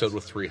 He showed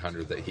with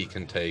 300 that he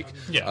can take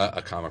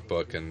a comic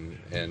book and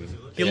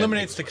he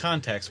eliminates the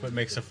context, but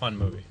makes a fun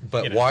movie.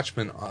 But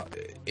Watchmen,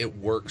 it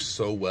works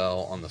so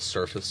well on the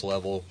surface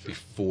level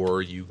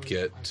before you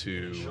get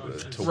to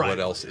what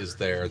else is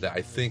there that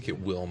I think it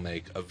will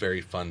make a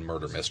very fun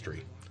murder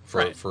mystery.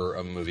 For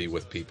a movie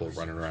with people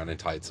running around in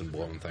tights and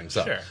blowing things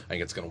up. Sure. I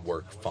think it's going to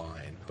work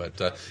fine.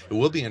 But it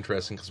will be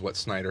interesting because what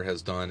Snyder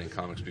has done in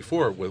comics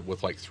before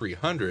with like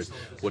 300,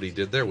 what he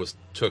did there was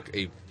took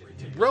a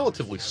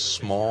relatively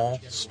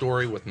small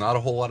story with not a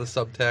whole lot of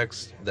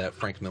subtext that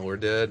Frank Miller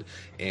did,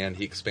 and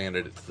he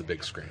expanded it to the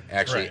big screen.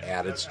 Actually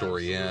added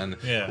story in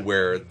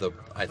where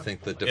I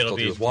think the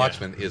difficulty with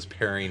Watchmen is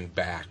paring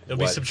back. It'll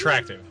be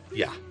subtractive.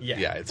 Yeah.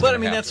 But I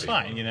mean, that's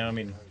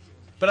fine.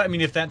 But I mean,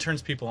 if that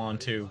turns people on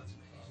to...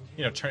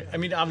 I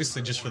mean,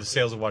 obviously, just for the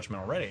sales of Watchmen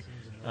already,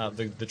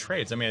 the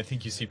trades. I mean, I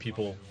think you see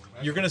people.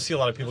 You're going to see a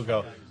lot of people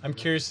go, "I'm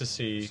curious to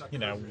see,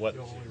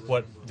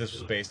 what this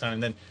was based on,"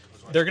 and then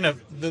they're going to.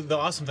 The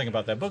awesome thing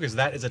about that book is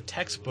that is a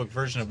textbook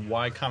version of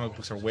why comic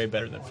books are way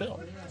better than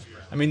film.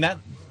 I mean, that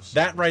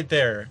right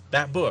there,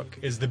 that book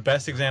is the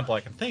best example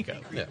I can think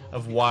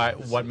of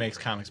what makes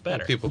comics better.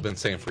 Well, people have been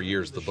saying for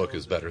years the book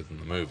is better than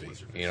the movie.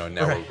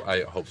 Now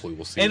I hopefully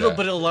we'll see. But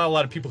it'll allow a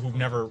lot of people who've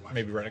never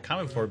maybe read a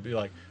comic before to be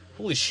like,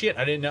 holy shit,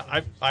 I didn't know.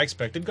 I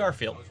expected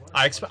Garfield.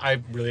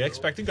 I really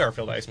expected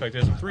Garfield. I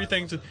expected 3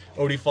 things.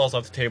 Odie falls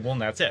off the table and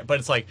that's it. But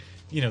it's like,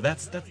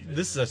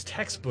 this is a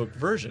textbook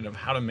version of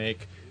how to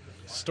make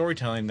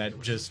storytelling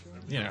that just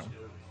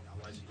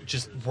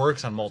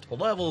works on multiple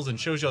levels and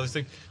shows you all these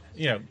things.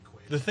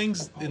 The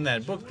things in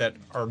that book that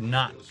are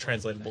not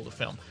translatable to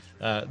film.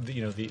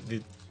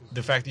 The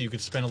fact that you could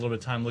spend a little bit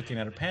of time looking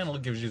at a panel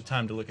gives you the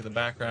time to look at the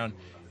background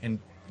and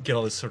get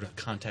all this sort of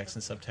context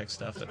and subtext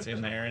stuff that's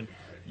in there. And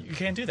you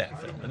can't do that in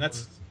film, and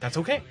that's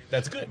okay.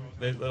 That's good.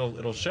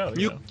 It'll show.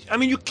 I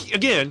mean, you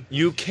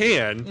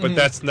can, but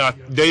that's not.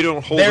 They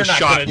don't hold They're a not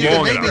shot gonna do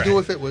long Maybe enough. do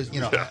if it was,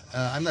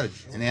 I'm not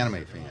an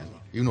anime fan,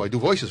 even though I do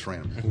voices for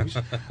anime movies.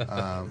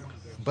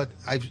 But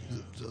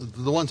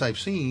the ones I've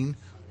seen,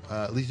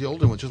 at least the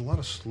older ones, just a lot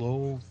of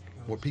slow,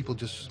 where people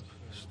just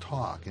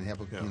talk and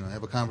have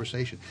a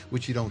conversation,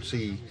 which you don't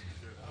see,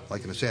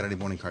 like in a Saturday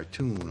morning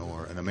cartoon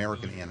or an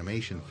American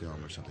animation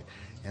film or something.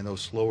 And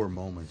those slower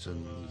moments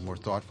and more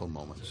thoughtful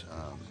moments.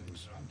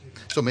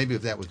 So maybe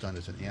if that was done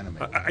as an anime.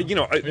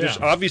 There's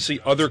obviously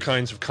other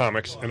kinds of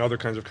comics, and other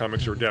kinds of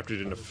comics are adapted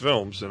into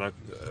films. And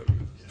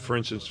for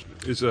instance,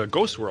 is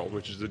Ghost World,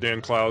 which is the Dan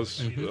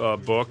Clowes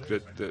book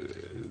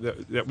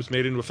that was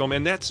made into a film,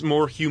 and that's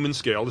more human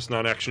scale. It's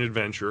not action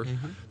adventure.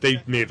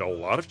 They made a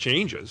lot of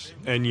changes,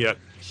 and yet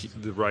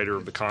the writer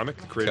of the comic,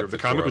 the creator of the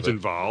comic, was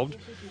involved.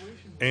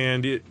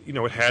 And it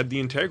had the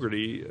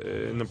integrity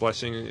and the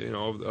blessing,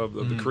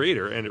 of the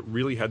creator, and it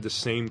really had the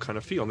same kind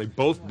of feel. And they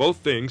both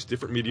things,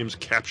 different mediums,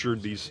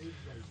 captured these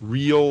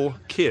real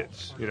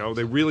kids. You know,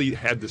 they really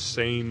had the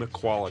same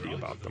quality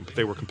about them, but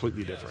they were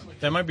completely different.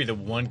 That might be the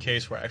one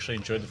case where I actually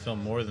enjoyed the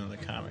film more than the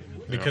comic,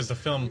 because the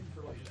film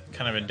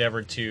kind of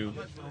endeavored to.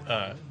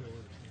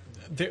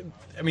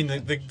 I mean,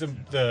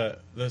 the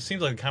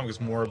seems like the comic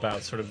was more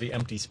about sort of the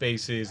empty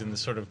spaces and the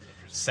sort of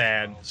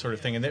sad sort of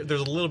thing, and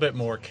there's a little bit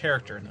more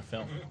character in the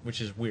film, which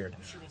is weird.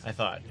 I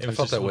thought I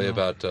felt that way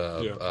about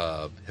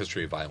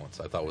History of Violence.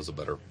 I thought it was a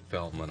better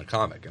film than a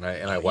comic, and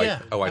I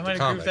liked the might comic.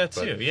 agree with that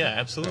but- too. Yeah,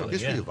 absolutely.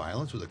 History Yeah. of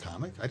Violence was a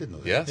comic? I didn't know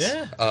that. Yes.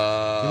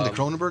 Yeah. In the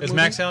Cronenberg It's movie?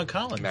 Max Allan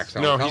Collins. Max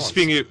No, Allan he's Collins.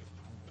 speaking.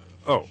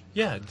 Oh,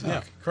 Yeah,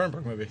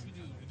 Cronenberg movie.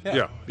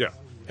 yeah.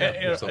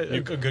 A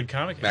good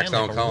comic. Max and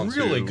like Allan Collins,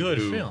 a really who, good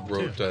who film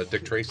wrote too.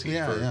 Dick Tracy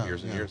Yeah, for yeah,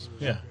 years and yeah. years.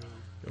 Yeah,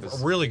 a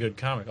really good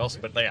comic also.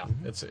 But yeah,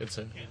 it's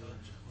a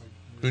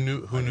Who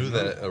knew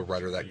that a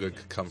writer that good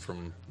could come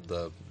from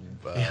the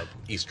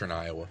eastern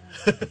Iowa?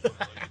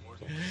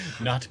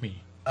 not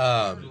me.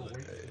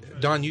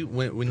 Don, you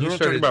when You're you not started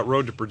talking about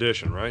Road to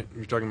Perdition, right?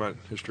 You're talking about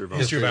History of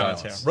Violence. History of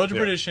Violence. Violence. Yeah. Road to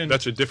Yeah, Perdition.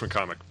 That's a different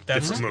comic.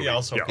 That's different movie.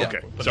 also yeah, a okay.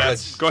 comic, but So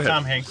that's go ahead.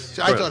 Tom Hanks.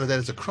 See, I thought of that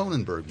as a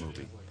Cronenberg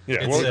movie. Yeah,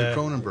 It's, well, David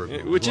Cronenberg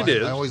movie. which it Well,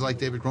 is. I always like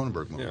David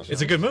Cronenberg movies.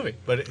 It's a good movie,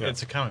 but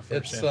it's a comic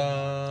first. it's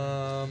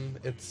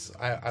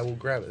yeah. I will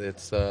grab it.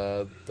 It's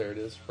there it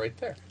is right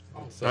there.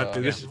 It's,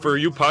 this, for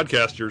you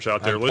podcasters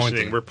out there I'm listening,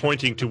 pointing. we're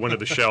pointing to one of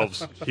the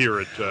shelves here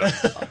at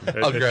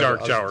I'll grab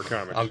Dark it. Tower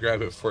Comics. I'll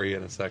grab it for you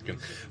in a second.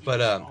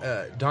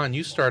 But Don,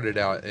 you started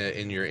out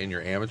in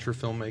your amateur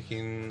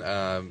filmmaking,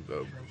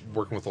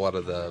 working with a lot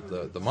of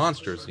the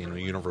monsters,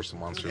 Universal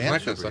monsters And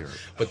that kind of superheroes.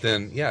 stuff. But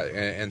then,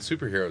 and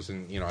superheroes,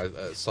 and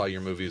I saw your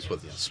movies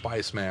with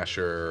Spy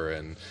Smasher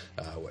and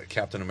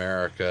Captain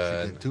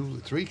America.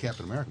 And, Three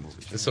Captain America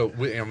movies. and so,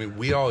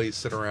 we always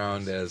sit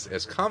around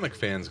as comic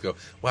fans go,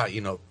 wow,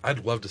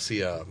 I'd love to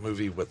see a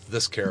movie with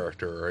this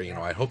character, or,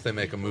 I hope they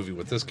make a movie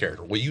with this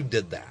character. Well, you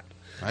did that.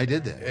 I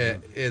did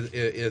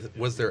that.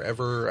 Was there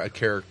ever a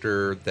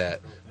character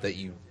that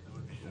you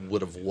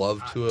would have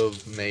loved to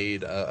have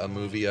made a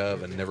movie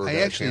of and never got I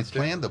a actually chance to?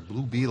 planned the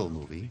Blue Beetle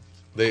movie.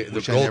 The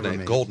which I never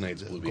made. Golden Age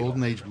Blue The Beetle.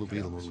 Golden Age Blue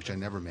Beetle movie, which I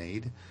never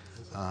made.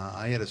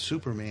 I had a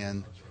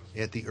Superman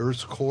at the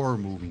Earth's core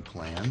movie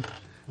planned,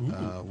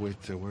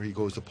 with where he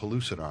goes to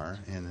Pellucidar,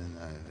 and then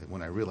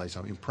when I realized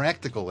how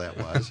impractical that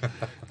was,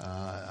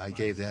 I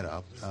gave that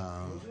up.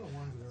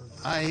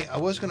 I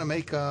was going to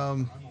make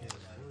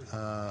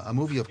a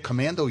movie of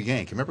Commando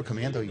Yank. Remember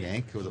Commando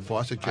Yank, or the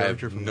Fawcett I have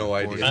character from no the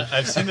idea. 40s?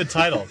 I've seen the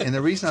title. And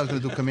the reason I was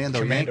going to do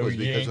Commando Yank was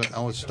because Yank.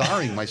 I was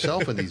starring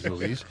myself in these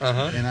movies,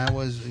 and I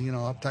was,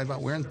 uptight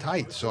about wearing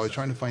tights. So I was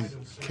trying to find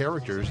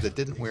characters that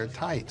didn't wear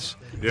tights,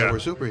 Yeah. that were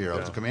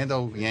superheroes. Yeah.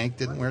 Commando Yank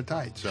didn't wear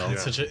tights. So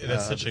That's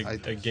such a I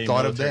gay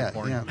thought of military that.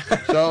 porn. Yeah.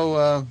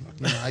 So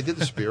I did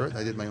the Spirit.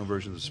 I did my own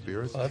version of the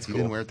Spirit. that's he cool.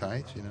 didn't wear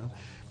tights,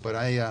 But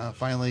I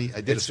finally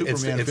did It's- a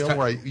Superman it's film ti-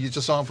 where you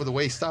just saw him for the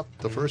waist up,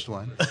 the first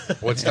one.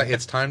 Well,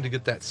 it's time to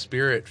get that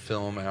Spirit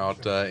film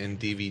out in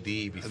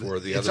DVD before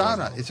the It's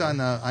other on. one. It's on.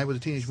 I Was a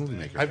Teenage Movie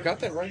Maker. I've got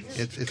that right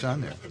here. It's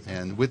on there,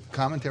 and with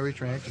commentary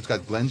tracks. It's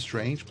got Glenn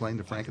Strange playing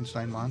the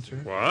Frankenstein monster.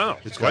 Wow,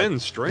 It's Glenn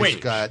got, Strange.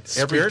 It's got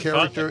every Spirit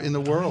character Fuck. in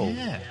the world.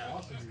 Yeah.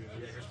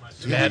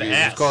 Yeah,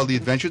 Badass. It's called The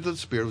Adventures of the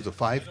Spirit. It was a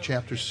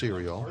 5-chapter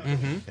serial.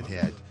 Mm-hmm. It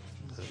had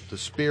the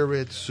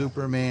Spirit,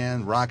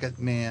 Superman, Rocket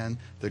Man,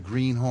 the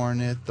Green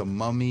Hornet, the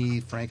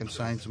Mummy,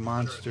 Frankenstein's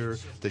monster,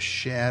 the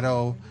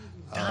Shadow.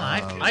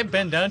 I've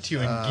been down to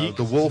you in geek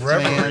The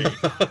Wolfman,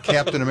 reverie.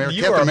 Captain America.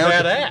 You Captain are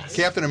America. badass.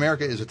 Captain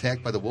America is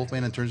attacked by the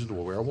Wolfman and turns into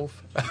a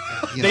werewolf.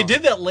 They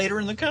did that later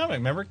in the comic.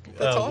 Remember,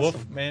 awesome.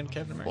 Wolfman,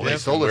 Captain America. Well, they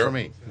stole it from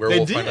me.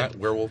 Werewolf They by did. Night.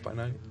 Werewolf by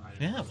Night.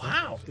 Yeah,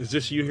 wow. Is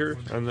this you here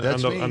on the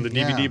That's me, on the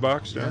DVD yeah.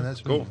 box? Yeah,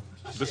 that's me. cool.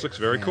 This looks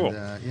very cool.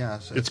 And, yeah,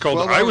 so It's called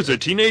 12 I hours- Was a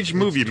Teenage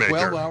Movie it's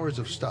Maker. 12 hours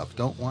of stuff.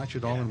 Don't watch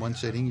it all in one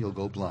sitting. You'll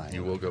go blind.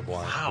 You will go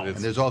blind. Wow. It's-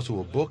 And there's also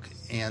a book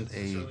and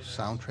a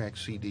soundtrack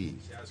CD.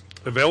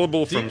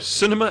 Available from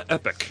Cinema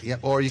Epic. Yep,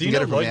 or you Do can you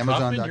get know it from Lloyd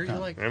Kaufman? Amazon.com. You're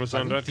like,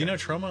 Amazon.com. Do you know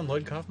Troma and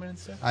Lloyd Kaufman and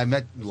stuff? I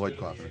met Lloyd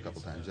Kaufman a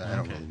couple times. I don't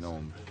Okay. really know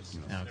him.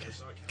 Okay.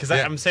 Because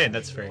Yeah. I'm saying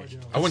that's very.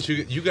 I want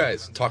you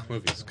guys talk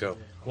movies. Go.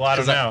 Well, I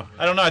don't 'Cause know.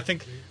 I don't know. I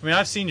mean,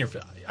 I've seen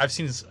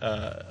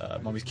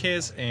Mummy's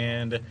Kiss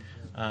and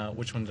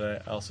which one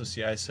did I also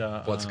see? I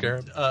saw Blood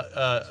Scarab?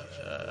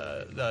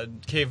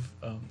 Cave.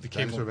 The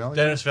Cave. Dinosaur Valley?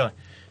 Dinosaur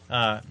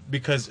Valley.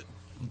 Because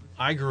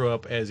I grew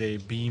up as a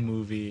B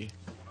movie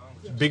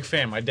big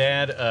fan. My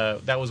dad,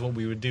 that was what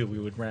we would do. We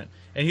would rent,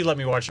 and he let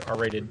me watch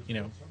R-rated,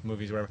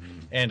 movies or whatever.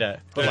 And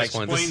but like,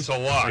 explains a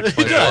lot.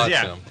 Explains It a does, lot,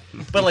 yeah.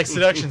 Tim. But like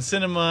Seduction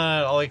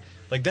Cinema, all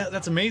like that.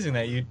 That's amazing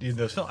that you did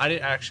those films. I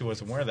actually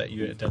wasn't aware that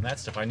you had done that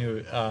stuff. I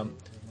knew.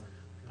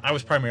 I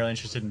was primarily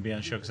interested in being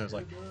on the show because I was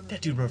like,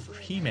 that dude wrote for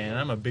He-Man.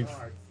 I'm a big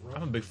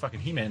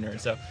fucking He-Man nerd.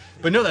 So,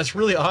 but no, that's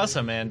really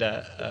awesome. And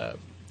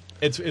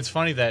it's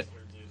funny that,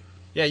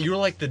 yeah, you were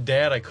like the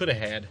dad I could have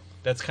had.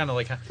 That's kind of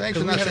like. Thanks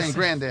for not saying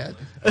granddad.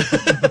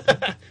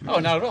 Oh,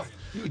 not at all.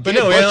 But did,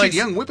 no, we had bunch like of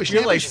young we had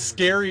whippersnappers. like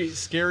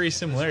scary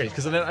similarities.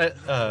 Because then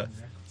I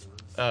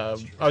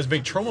was a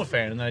big Troma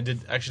fan, and then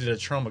I actually did a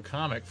Troma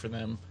comic for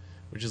them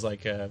which is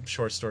like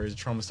short stories,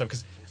 trauma stuff.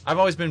 Because I've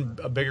always been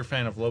a bigger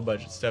fan of low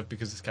budget stuff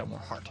because it's got more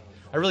heart.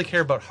 I really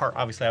care about heart.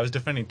 Obviously, I was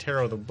defending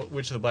Tarot, the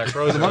Witch of the Black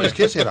Rose. The Monk's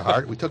Kiss had a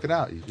heart. We took it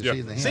out. You can Yeah. see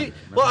it in the hand. See,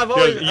 well, I've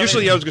always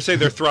Usually, I was going to say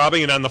they're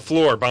throbbing and on the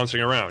floor,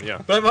 bouncing around.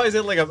 Yeah. But I've always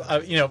had like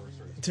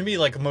to me,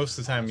 like most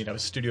of the time,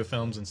 studio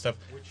films and stuff,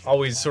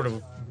 always sort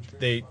of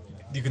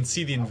you can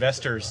see the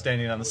investors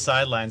standing on the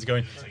sidelines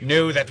going,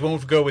 no, that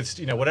won't go with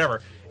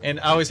whatever. And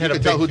I always You had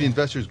can a tell big who the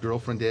investor's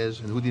girlfriend is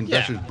and who the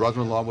investor's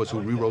brother-in-law was who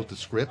rewrote the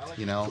script,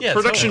 Yeah,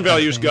 Production totally.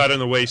 values got in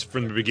the way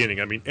from the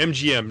beginning. I mean,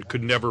 MGM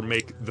could never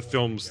make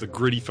the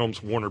gritty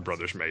films Warner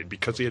Brothers made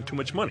because they had too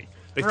much money.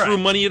 They threw Right.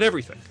 money at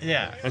everything.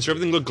 Yeah. And so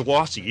everything looked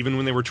glossy, even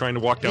when they were trying to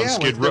walk down Yeah,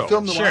 Skid the Row.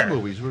 film noir Sure.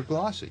 movies were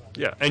glossy.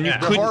 Yeah, and you Yeah.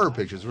 The couldn't. horror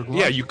pictures were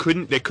glossy.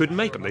 Yeah, they couldn't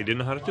make them. They didn't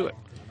know how to do it.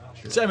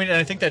 So, and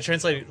I think that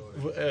translated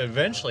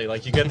eventually.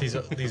 Like you get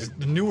these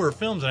newer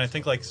films, and I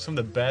think like some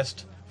of the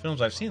best films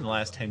I've seen in the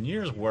last 10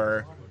 years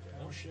were,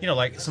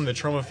 like some of the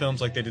trauma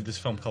films. Like they did this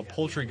film called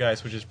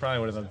Poultrygeist, which is probably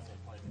one of the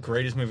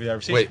greatest movies I've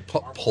ever seen. Wait,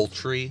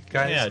 poultry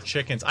guys? Yeah,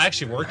 chickens. I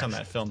actually worked on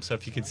that film, so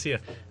if you could see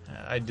it,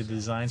 I did the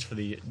designs for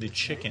the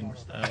chicken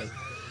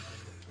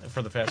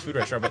for the fast food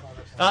restaurant.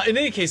 But in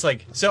any case, I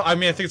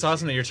think it's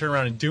awesome that you're turning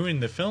around and doing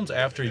the films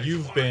after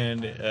you've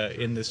been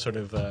in this sort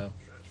of.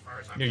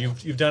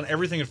 You've done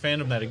everything in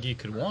fandom that a geek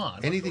could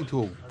want. Anything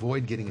to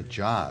avoid getting a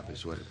job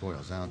is what it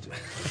boils down to.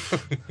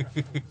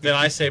 Then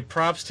I say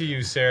props to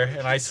you, sir,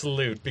 and I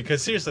salute,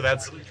 because seriously,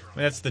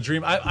 that's the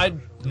dream. I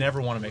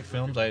never want to make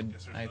films. I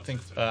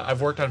think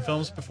I've worked on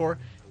films before.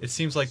 It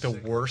seems like the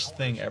worst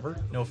thing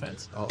ever. No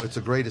offense. Oh, it's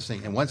the greatest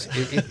thing. And once,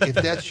 if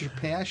that's your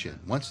passion,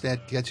 once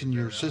that gets in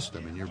your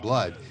system, in your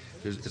blood,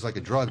 it's like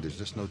a drug. There's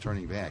just no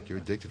turning back. You're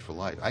addicted for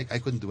life. I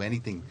couldn't do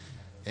anything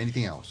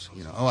else.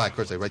 Of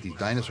course, I write these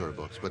dinosaur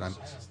books, but I'm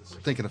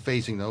thinking of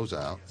phasing those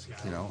out.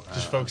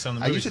 Just focus on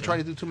the I used movies, to try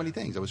to do too many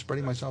things. I was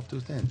spreading myself too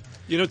thin. It's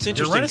You're a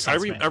interesting.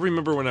 Renaissance man. I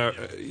remember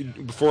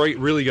when before I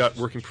really got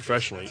working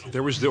professionally,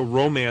 there was the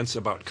romance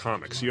about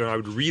comics. I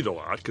would read a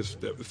lot because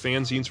the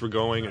fanzines were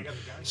going, and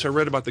so I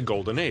read about the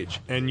Golden Age,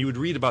 and you would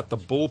read about the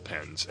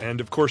bullpens,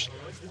 and of course,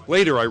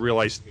 later I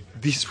realized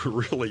these were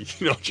really,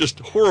 just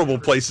horrible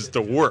places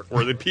to work,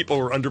 where the people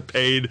were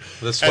underpaid,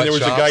 The and there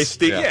was a guy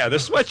sweatshops? Yeah. the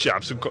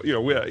sweatshops,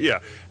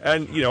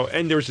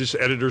 and there was this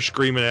editor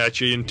screaming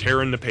at you and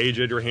tearing the page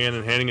out of your hand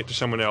and handing it to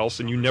someone else,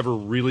 and you never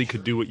really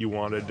could do what you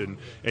wanted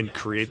and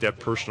create that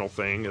personal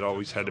thing. It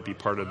always had to be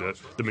part of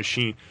the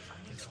machine.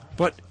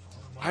 But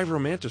I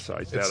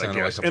romanticized that, I sounded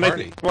guess. like a And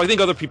party. I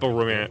think other people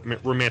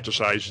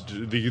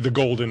romanticized the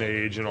Golden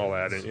Age and all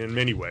that in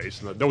many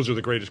ways. And those are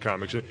the greatest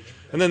comics. And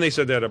then they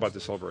said that about the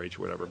Silver Age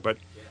or whatever. But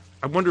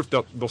I wonder if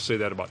they'll say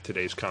that about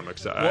today's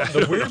comics.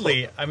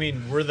 Weirdly, I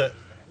mean,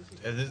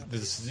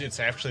 it's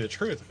actually the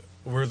truth.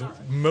 We're the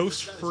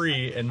most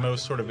free and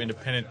most sort of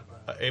independent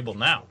able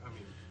now,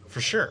 for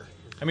sure.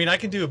 I mean, I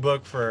can do a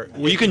book for.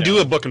 Well, you can do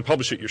a book and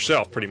publish it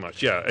yourself, pretty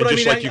much, yeah. But I Just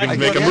mean, like you I can can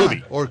make a Yeah,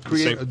 movie. or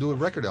Same- do a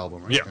record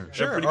album. Right? Yeah. Or-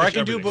 Sure, pretty or I much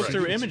can do a book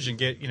everything. through Image and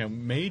get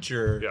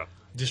major Yeah.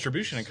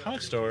 distribution in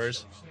comic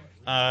stores,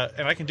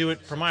 and I can do it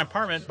from my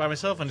apartment by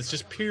myself, and it's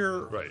just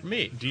pure Right.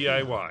 me.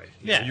 DIY.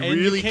 Yeah, You and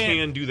you really can't-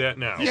 can do that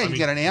now. Yeah, I you mean,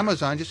 get on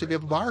Amazon just if you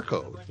have a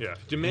barcode. Yeah.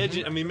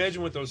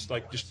 Imagine what those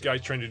just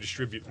guys trying to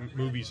distribute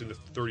movies in the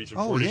 30s and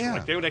Oh, 40s. yeah.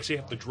 Like they would actually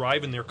have to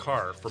drive in their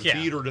car from Yeah.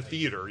 theater to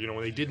theater.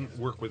 When they didn't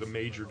work with a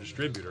major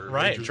distributor.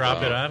 Right, Major-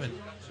 drop it on.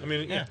 I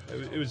mean, Yeah.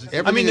 it was.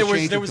 Everything I mean, has there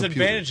changed was with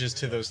computers. advantages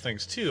to those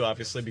things too,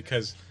 obviously,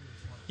 because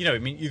I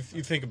mean, you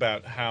think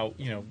about how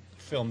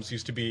films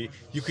used to be.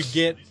 You could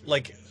get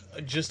like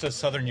just a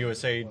Southern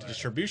USA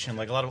distribution.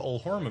 Like a lot of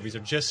old horror movies are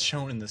just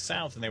shown in the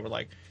South, and they were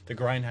like the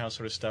grindhouse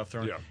sort of stuff.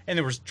 Yeah. And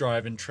there was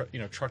driving,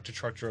 truck to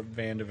truck,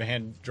 van to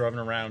van, driving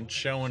around,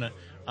 showing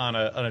on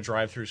a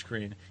drive-through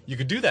screen. You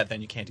could do that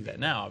then. You can't do that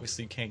now.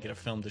 Obviously, you can't get a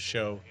film to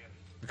show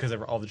because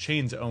all the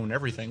chains own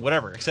everything,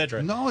 whatever,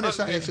 etc. No, that's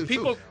not actually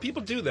true.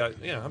 People do that.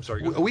 Yeah, I'm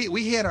sorry.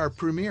 We had our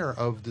premiere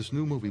of this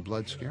new movie,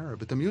 Blood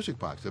Scarab, at the Music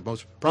Box, the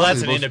most Well, that's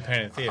probably an the most-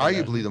 independent theater,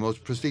 arguably the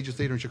most prestigious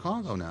theater in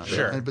Chicago now.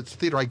 Sure. But it's the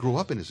theater I grew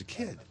up in as a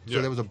kid, so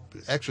Yeah. that was an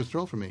extra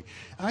thrill for me.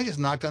 And I just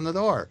knocked on the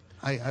door.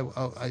 I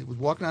was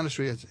walking down the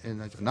street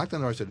and I knocked on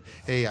the door. I said,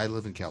 "Hey, I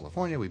live in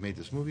California. We made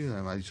this movie.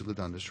 And I used to live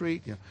down the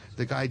street."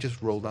 The guy just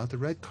rolled out the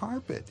red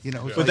carpet. It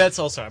was But like- that's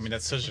also, I mean,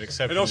 that's such an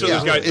exception. And also,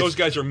 Yeah, those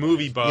guys are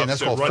movie buffs. yeah, and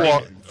that's and called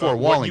running,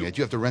 four-walling what it.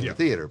 You have to rent yeah. the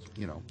theater.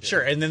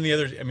 Sure, and then the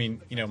other, I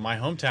mean, my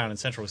hometown in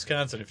central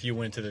Wisconsin, if you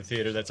went to the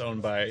theater that's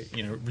owned by,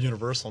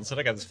 Universal and said,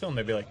 I got this film,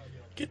 they'd be like,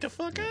 get the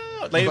fuck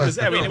out. Like, it was,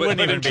 I mean, No, it but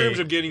wouldn't even in terms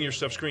be. of getting your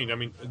stuff screened, I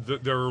mean,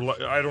 there are,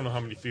 I don't know how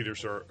many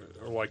theaters are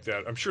like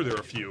that. I'm sure there are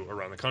a few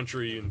around the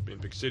country, in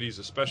big cities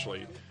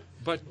especially.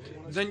 But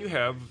then you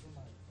have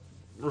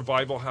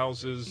revival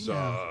houses,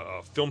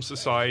 film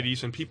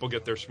societies, and people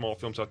get their small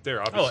films out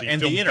there. Obviously,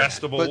 and film the internet.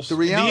 festivals. But the The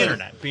reality,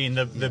 internet being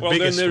the Well, then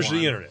biggest there's one.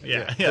 the internet.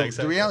 Yeah, The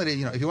exactly.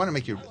 reality, if you want to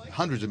make your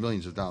hundreds of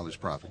millions of dollars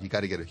profit, you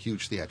got to get a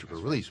huge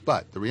theatrical release.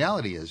 But the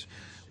reality is,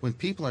 when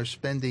people are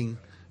spending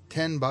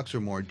 $10 or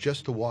more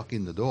just to walk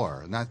in the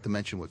door. Not to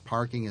mention what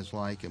parking is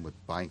like and what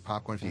buying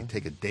popcorn. If you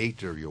take a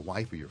date or your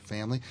wife or your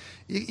family,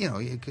 you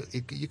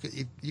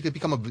could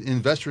become an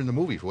investor in the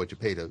movie for what you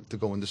pay to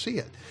go in to see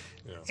it.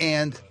 Yeah.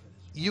 And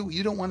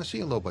you don't want to see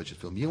a low budget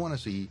film. You want to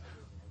see,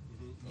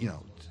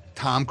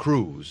 Tom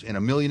Cruise and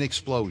a million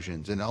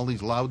explosions and all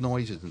these loud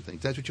noises and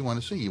things. That's what you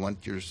want to see. You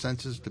want your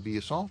senses to be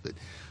assaulted.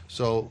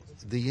 So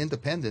the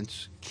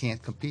independents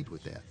can't compete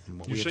with that. And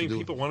what You're we have to saying do-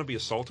 people want to be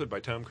assaulted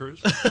by Tom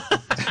Cruise?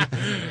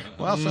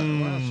 Well,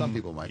 some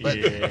people might.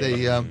 But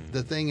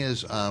the thing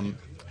is,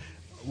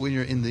 when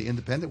you're in the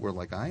independent world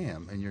like I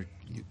am, and you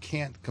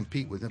can't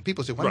compete with them.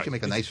 People say, "Why don't you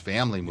make a nice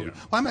family movie?"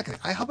 Yeah. Well,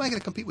 how am I going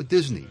to compete with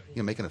Disney?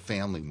 Making a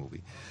family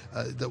movie.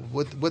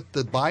 What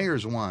the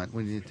buyers want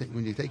when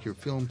you take your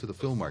film to the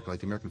film market, like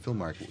the American Film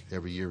Market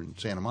every year in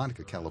Santa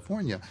Monica,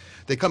 California,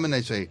 they come in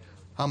and they say,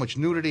 how much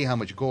nudity, how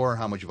much gore,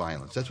 how much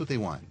violence. That's what they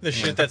want. The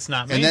shit that's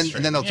not and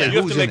mainstream. then they'll say, You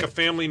have who's to make in a it?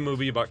 family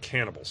movie about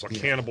cannibals, a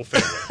cannibal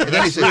family. then he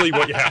That's said- really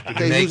what you have to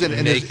do. Okay, who's in it?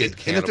 And Naked if there's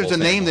cannibal a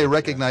name they family.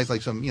 recognize,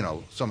 like some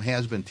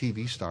has-been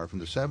TV star from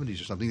the '70s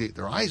or something,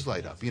 their eyes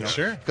light up,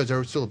 Sure. because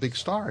they're still a big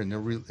star in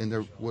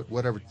their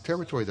whatever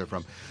territory they're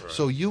from.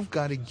 So you've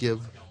got to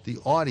give the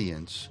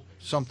audience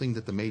something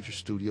that the major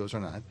studios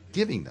are not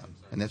giving them,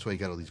 and that's why you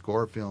got all these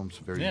gore films,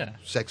 very Yeah.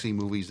 sexy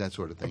movies, that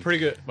sort of thing. Pretty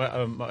good.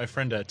 My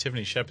friend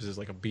Tiffany Shepard is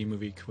like a B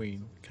movie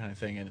queen kind of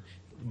thing, and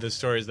the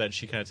stories that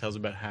she kind of tells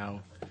about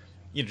how,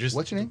 just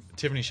What's your name?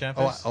 Tiffany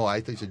Shepard. I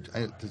think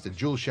it's a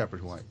Jules Shepard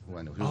who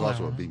I know. Who's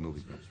also a B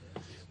movie.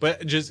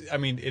 But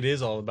it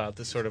is all about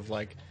this sort of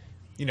like,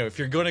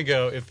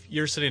 if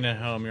you're sitting at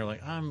home, you're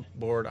like, I'm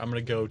bored, I'm going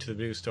to go to the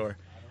video store.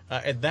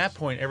 At that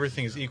point,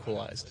 everything is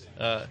equalized.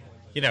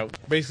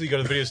 Basically you go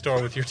to the video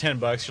store with your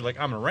 $10, you're like,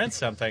 I'm going to rent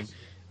something.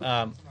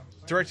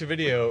 Direct to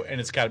video, and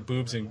it's got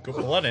boobs and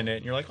blood in it,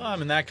 and you're like, oh,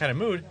 I'm in that kind of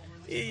mood.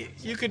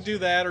 You could do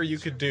that, or you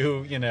could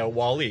do,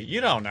 Wall-E. You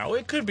don't know.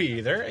 It could be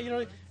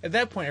either. At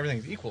that point,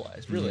 everything's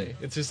equalized, really.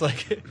 It's just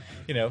like,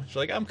 it's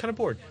like, I'm kind of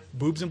bored.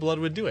 Boobs and blood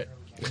would do it.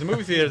 In the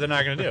movie theater, they're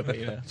not going to do it,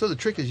 but, So the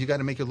trick is you got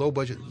to make a low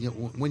budget.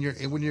 When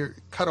you're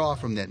cut off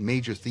from that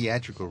major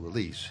theatrical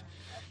release,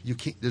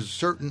 there's a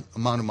certain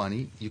amount of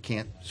money you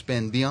can't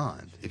spend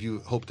beyond if you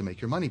hope to make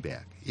your money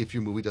back. If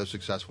your movie does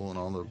successful in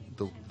all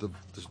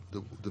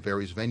the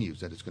various venues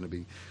that it's going to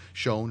be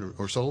shown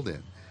or sold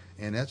in,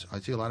 and I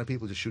see a lot of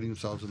people just shooting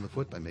themselves in the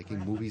foot by making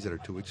movies that are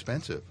too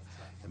expensive,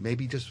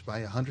 maybe just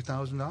by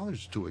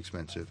 $100,000 too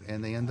expensive,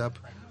 and they end up,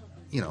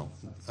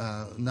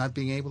 not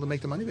being able to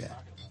make the money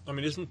back. I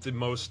mean, isn't the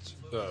most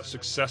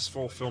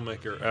successful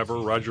filmmaker ever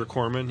Roger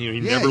Corman? He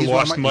Yeah, never he's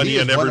one of lost my- money he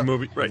is on every one of-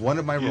 movie. Right. One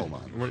of my role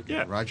models.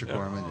 Yeah. Roger Yeah.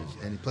 Corman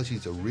is, and plus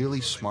he's a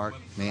really smart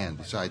man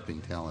besides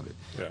being talented.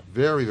 Yeah.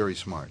 Very, very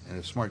smart, and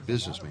a smart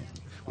businessman,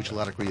 which a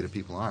lot of creative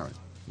people aren't.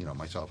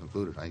 Myself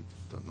included. I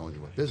don't know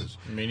anything about business.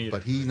 Me neither.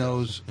 But he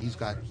knows he's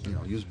got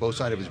used both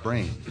sides of his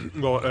brain.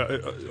 Well,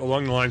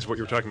 along the lines of what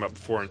you were talking about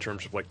before, in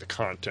terms of like the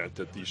content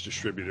that these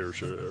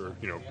distributors or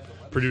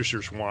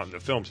producers want in the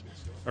films.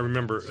 I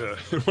remember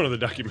one of the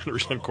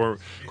documentaries on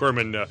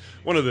Corman.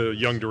 One of the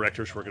young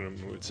directors working on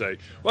him would say,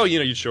 "Well,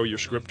 you'd show your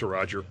script to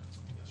Roger."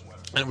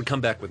 And it would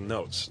come back with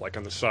notes, like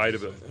on the side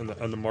of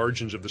on the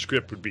margins of the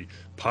script would be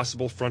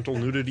possible frontal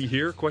nudity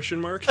here?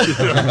 Question mark.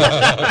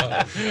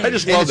 I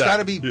just And love it's that. got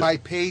to be by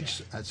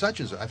page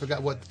such and such. I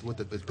forgot what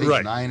the page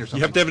right. 9 or something.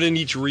 You have to have it in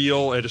each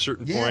reel at a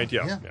certain point.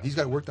 Yeah. He's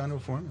got it worked onto a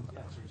formula.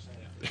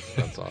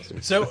 That's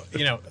awesome. So,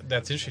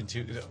 that's interesting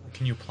too.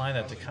 Can you apply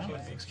that to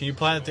comic books? Can you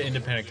apply that to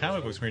independent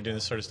comic books when you're doing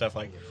this sort of stuff?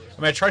 Like,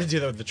 I tried to do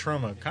that with the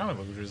Troma comic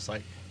book, which was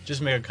like, just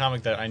make a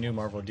comic that I knew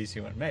Marvel or DC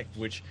wouldn't make,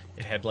 which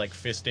it had like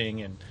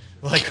fisting and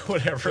like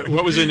whatever.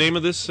 What was the name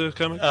of this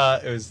comic?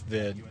 It was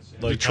the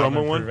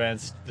Troma one?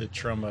 Prevents the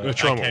Troma. The I Troma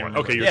can't one. remember.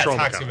 Okay, your yeah, Troma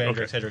Toxic comic.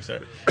 Avenger, Okay. et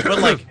cetera. But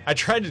like, I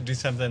tried to do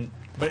something,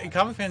 but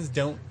comic fans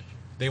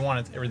they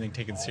want everything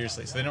taken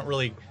seriously, so they don't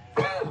really.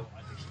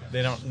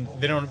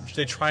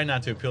 They try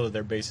not to appeal to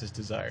their basest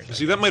desires.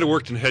 See, that might have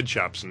worked in head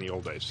shops in the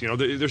old days.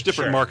 There's different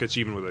Sure. markets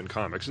even within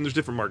comics, and there's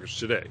different markets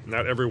today.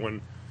 Not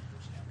everyone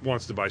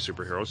wants to buy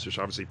superheroes. There's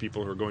obviously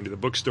people who are going to the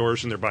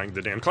bookstores and they're buying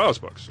the Dan Clowes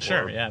books.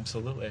 Sure, or yeah,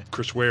 absolutely.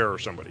 Chris Ware or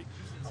somebody.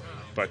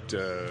 But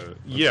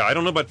yeah, I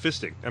don't know about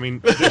fisting. I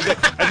mean,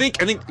 I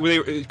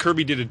think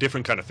Kirby did a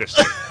different kind of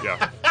fisting.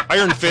 Yeah,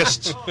 Iron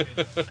Fist,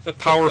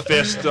 Power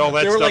Fist, all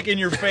that They were stuff. like in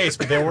your face,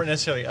 but they weren't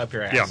necessarily up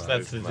your ass. Yeah.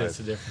 That's the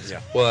difference.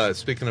 Yeah. Well,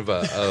 speaking of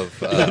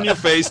in your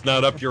face,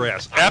 not up your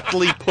ass.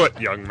 Aptly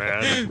put, young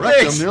man.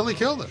 Rectum nearly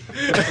killed him.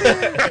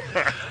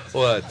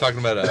 Well, talking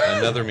about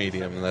another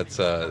medium, and that's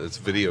it's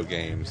video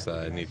games.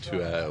 I need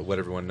to let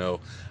everyone know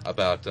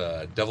about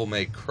Devil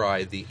May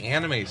Cry, the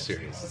anime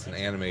series. It's an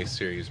anime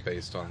series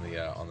based on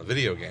the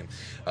video game.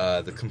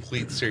 The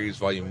complete series,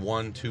 Volume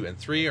 1, 2, and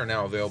 3, are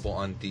now available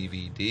on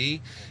DVD.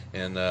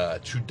 And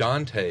to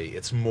Dante,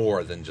 it's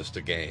more than just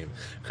a game.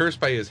 Cursed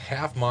by his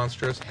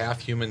half-monstrous,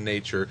 half-human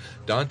nature,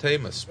 Dante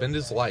must spend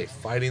his life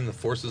fighting the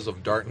forces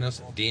of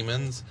darkness,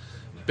 demons,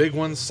 big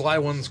ones, sly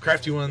ones,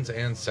 crafty ones,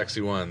 and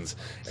sexy ones.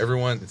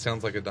 Everyone, it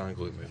sounds like a Don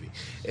Bluth movie.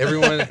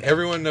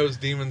 Everyone knows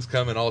demons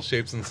come in all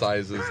shapes and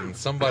sizes, and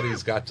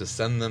somebody's got to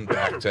send them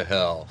back to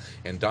hell.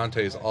 And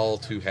Dante's all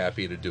too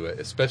happy to do it,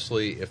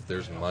 especially if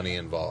there's money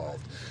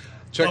involved.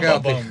 Check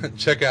out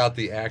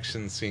the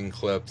action scene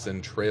clips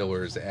and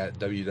trailers at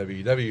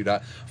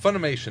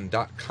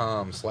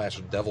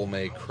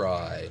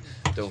www.funimation.com/devilmaycry.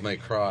 Devil May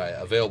Cry,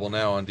 available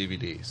now on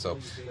DVD. So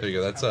there you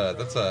go. That's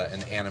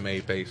an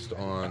anime based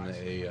on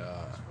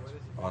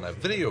a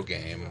video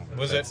game.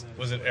 Was it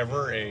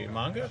ever a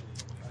manga?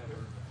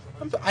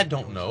 I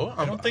don't know.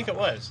 I don't think it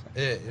was.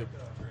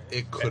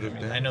 It could have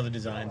been. I know the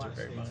designs are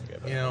very manga.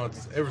 But You know,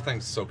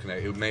 everything's so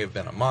connected. It may have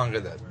been a manga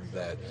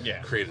that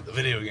created the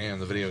video game.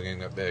 The video game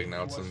got big.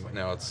 Now it's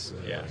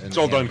It's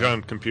all done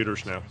on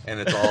computers now. and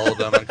it's all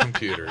done on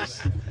computers.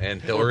 And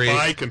Hillary, Or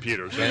by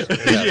computers. yeah.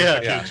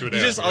 Kids would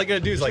You just have. all you gotta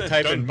do is like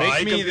type Done in by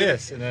 "make me computer.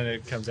 this" and then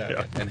it comes out.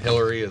 Yeah. and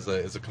Hillary is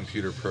a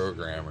computer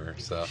programmer.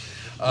 So,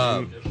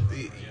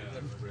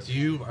 do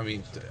you? I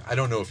mean, I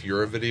don't know if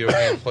you're a video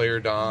game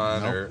player,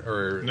 Don,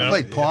 or No. I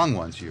played Pong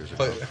once years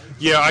ago.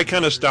 Yeah, I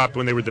kind of stopped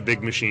when they were the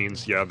big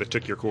machines. Yeah, that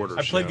took your quarters.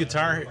 I played yeah.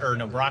 guitar or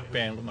no rock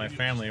band with my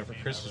family over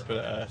Christmas,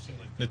 but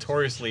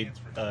notoriously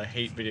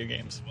hate video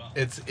games.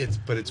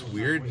 But it's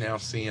weird now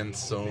seeing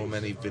so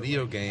many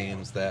video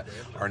games that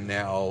are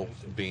now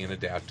being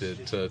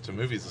adapted to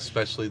movies,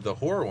 especially the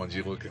horror ones.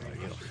 You look at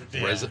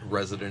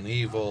Resident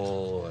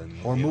Evil and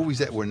Or movies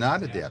that were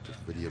not adapted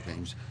for video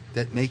games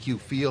that make you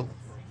feel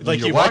Like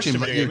you're you watched watching, a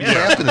video you're game, yeah.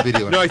 trapped in a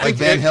video game. No, I like think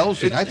Van it-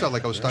 Helsing. it- I felt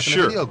like I was stuck in a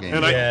Sure, video game.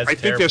 and Yeah, I it's think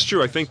terrible. that's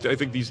true. I think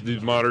the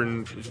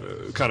modern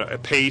kind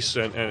of pace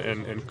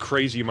and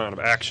crazy amount of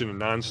action and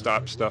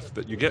nonstop stuff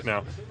that you get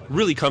now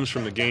really comes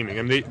from the gaming.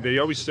 And they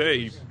always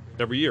say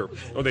every year,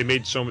 oh, they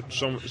made so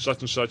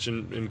such and such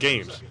in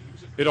games.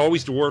 It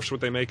always dwarfs what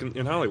they make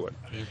in Hollywood.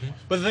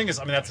 But the thing is,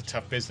 I mean, that's a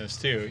tough business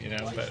too, you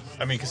know. But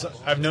I mean, because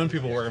I've known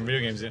people who work in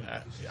video games, and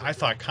I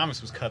thought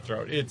comics was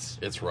cutthroat. It's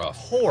rough.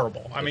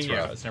 horrible. I mean, It's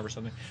rough. it's never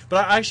something.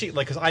 But I actually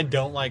like, because I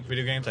don't like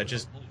video games.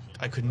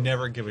 I could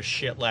never give a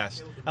shit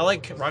less. I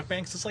like Rock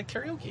Band because it's like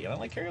karaoke, and I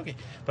like karaoke.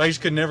 But I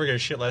just could never give a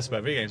shit less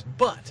about video games.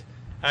 But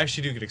I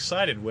actually do get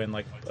excited when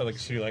like a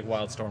studio like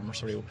Wildstorm or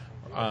somebody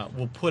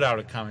will put out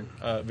a comic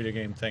video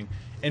game thing,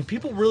 and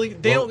people really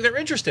they're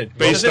interested Based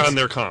because it's- on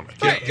their comic.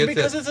 Right, Get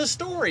because this. it's a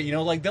story, you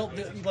know, like they'll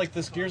like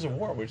this Gears of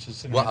War, which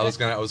is Well, I was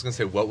gonna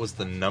say, what was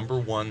the number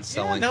one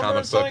selling number one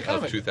comic selling book of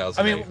comic.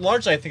 2008? I mean,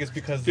 largely I think it's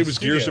because It was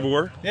Gears of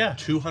War? Yeah,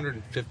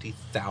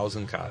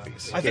 250,000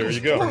 copies. I think There it was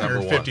you go. Number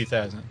one.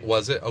 450,000.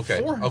 Was it? Okay.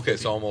 450. Okay,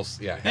 so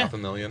almost half a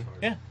million.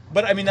 Yeah,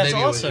 but I mean that's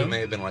Maybe awesome. it may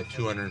have been like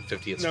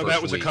 250 its No, first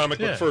that was week. a comic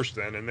book Yeah. first,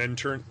 then, and then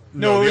turned.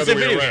 No, it the was other a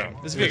way video around. game. It's a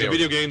It was video a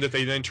video game that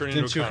they then turned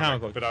into into a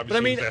comic book. But But I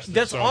obviously mean, invested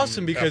that's some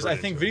awesome because I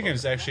effort think into video it.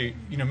 games actually,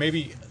 you know,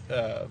 maybe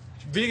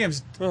video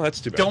games Well, that's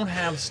too bad. don't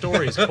have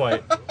stories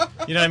quite.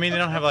 You know what I mean? They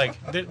don't have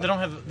like they don't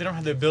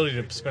have the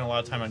ability to spend a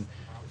lot of time on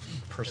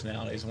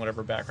personalities and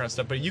whatever background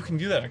stuff. But you can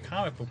do that in a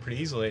comic book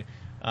pretty easily.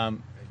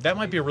 That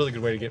might be a really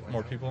good way to get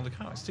more people into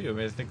comics too. I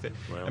mean, I think that.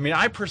 Well. I mean,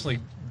 I personally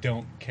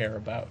don't care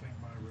about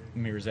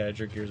Mirror's Edge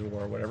or Gears of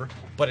War or whatever,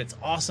 but it's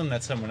awesome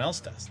that someone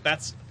else does.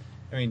 That's,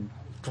 I mean,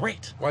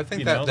 great. Well, I think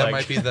You that know, that like-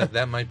 might be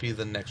that might be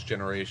the next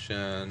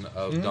generation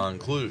of Don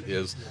Clute,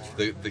 is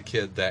the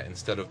kid that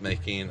instead of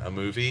making a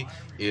movie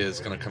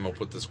is going to come up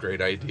with this great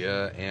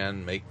idea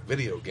and make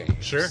video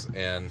games. Sure.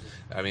 And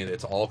I mean,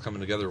 it's all coming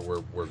together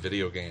where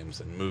video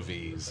games and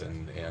movies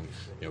and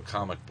you know,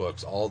 comic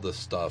books, all this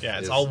stuff. Yeah,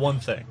 it's is- all one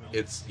thing.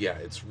 It's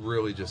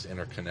really just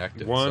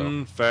interconnected.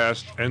 One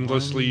fast,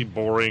 endlessly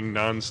boring,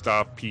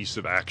 nonstop piece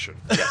of action.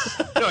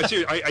 No,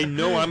 seriously, I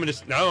know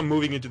I'm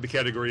moving into the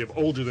category of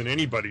older than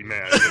anybody,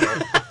 man. You know?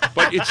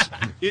 But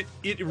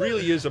it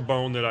really is a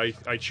bone that I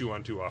chew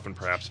on too often,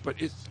 perhaps. But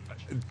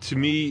to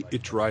me,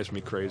 it drives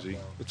me crazy.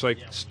 It's like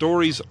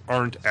stories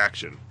aren't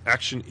action.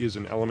 Action is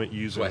an element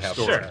used in So I a have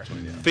story. Sure.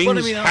 Things But,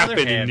 I mean, on the happen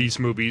other in hand- these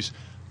movies,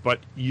 but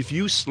if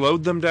you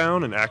slowed them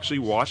down and actually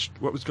watched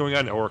what was going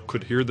on or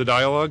could hear the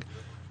dialogue,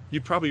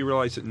 you'd probably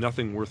realize that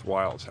nothing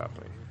worthwhile is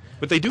happening.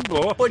 But they do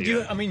blow up. But at the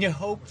end. I mean, you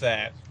hope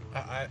that.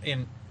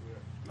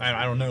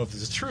 I don't know if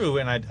this is true,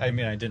 and I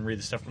mean, I didn't read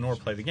the stuff nor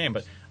play the game,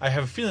 but I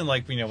have a feeling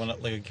like, you know, when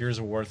like a Gears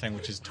of War thing,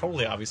 which is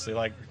totally obviously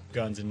like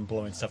guns and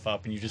blowing stuff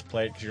up, and you just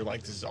play it because you're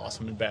like, this is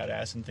awesome and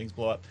badass, and things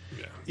blow up.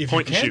 Yeah. If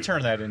Point you and can shoot.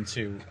 turn that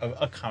into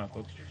a comic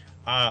book,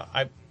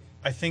 I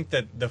think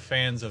that the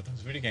fans of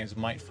those video games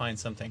might find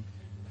something,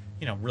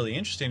 you know, really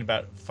interesting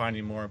about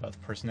finding more about the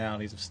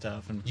personalities of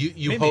stuff, and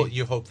You maybe-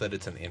 hope that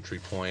it's an entry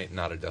point,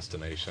 not a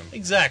destination.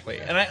 Exactly,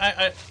 and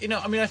I you know,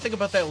 I mean, I think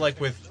about that like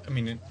with, I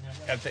mean,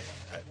 at the.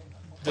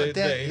 But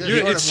that- You-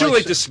 Sort of it's too like-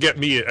 late to get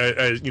me,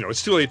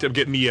 it's too late to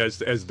get me as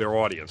their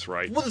audience,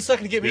 right? Well, it's not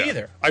going to get me Yeah.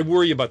 either. I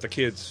worry about the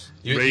kids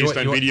You raised want-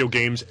 on you want- video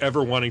games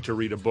ever wanting to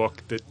read a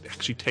book that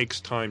actually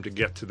takes time to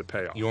get to the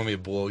payoff. You want me to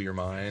blow your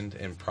mind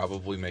and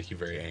probably make you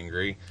very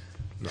angry?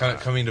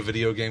 Coming to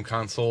video game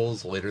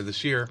consoles later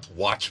this year,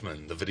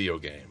 Watchmen, the video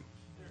game.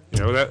 You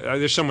know,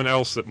 there's someone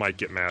else that might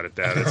get mad at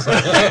that. It's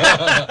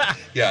like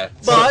Yeah,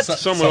 But-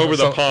 someone over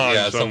the pond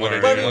Yeah, somewhere.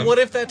 someone. But I mean, what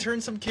if that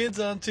turns some kids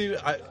onto?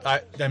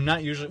 I'm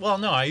not usually. Well,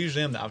 no, I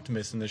usually am the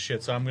optimist in this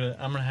shit. So I'm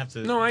gonna have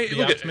to No, be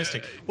look at-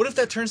 optimistic. What if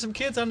that turns some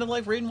kids onto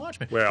like reading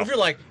Watchmen? Well- If you're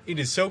like, it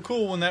is so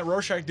cool when that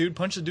Rorschach dude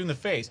punches the dude in the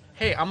face.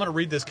 Hey, I'm gonna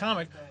read this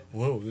comic.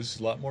 Whoa, there's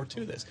a lot more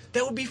to this.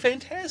 That would be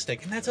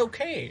fantastic, and that's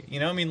okay. You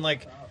know, I mean,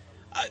 like,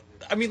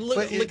 I mean, look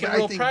at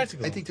real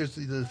practical. I think there's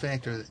the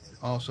factor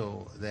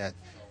also that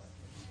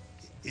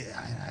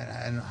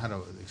I don't know how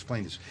to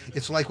explain this.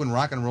 It's like when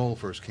rock and roll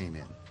first came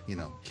in. You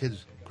know,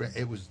 kids,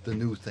 it was the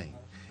new thing.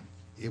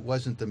 It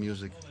wasn't the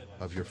music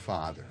of your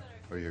father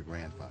or your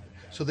grandfather.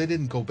 So they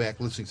didn't go back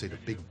listening, say, to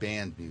big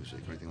band music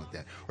or anything like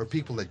that. Or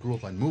people that grew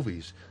up on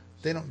movies,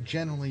 they don't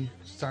generally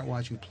start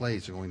watching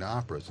plays or going to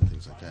operas and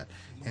things like that.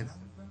 And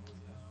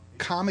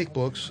comic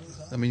books,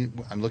 I mean,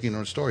 I'm looking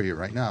at a store here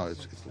right now.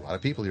 It's a lot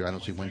of people here. I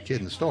don't see one kid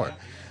in the store.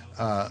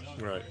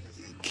 Right.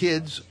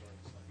 Kids,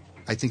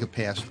 I think, have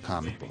passed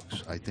comic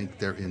books. I think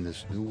they're in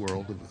this new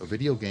world of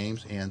video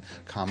games, and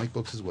comic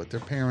books is what their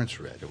parents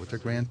read or what their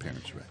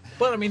grandparents read.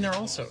 But I mean, they're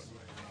also.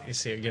 You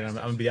see, again, I'm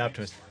gonna be the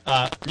optimist.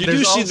 You there's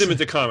do see also- them at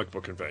the comic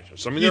book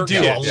conventions. I mean, You there are do,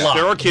 kids. a lot.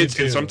 There are kids,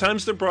 You and do.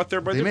 sometimes they're brought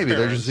there by They their may be.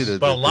 They're parents. just see the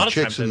But a lot of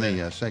chicks times in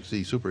they're the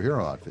sexy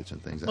superhero outfits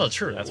and things. Well,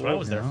 true. That's what I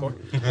was there for. Or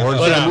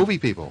But, the movie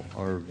people.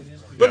 Or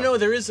But no,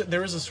 there is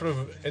a sort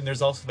of, and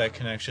there's also that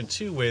connection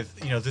too with,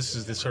 you know, this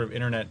is this sort of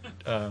internet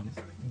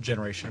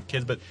generation of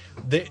kids, but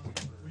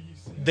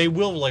they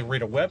will like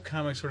read a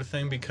webcomic sort of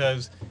thing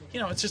because, you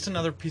know, it's just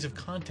another piece of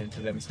content to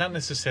them. It's not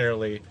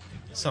necessarily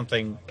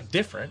something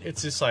different.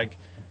 It's just like,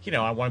 you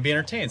know, I want to be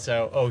entertained,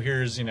 so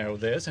here's, you know,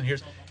 this and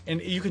here's,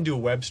 and you can do a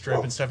web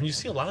strip and stuff, and you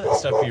see a lot of that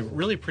stuff be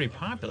really pretty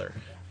popular.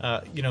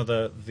 You know,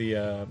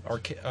 the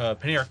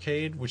Penny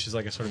Arcade, which is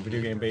like a sort of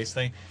video game based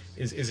thing,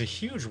 is a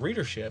huge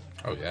readership.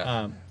 Oh,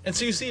 yeah. And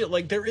so you see it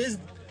like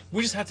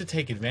we just have to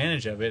take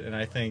advantage of it, and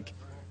I think,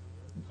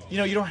 you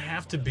know, you don't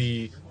have to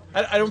be.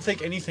 I don't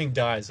think anything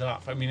dies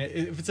off. I mean,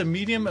 if it's a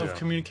medium of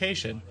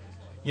communication,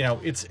 you know,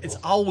 it's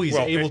always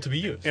able to be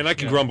used. And I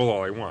can you know? grumble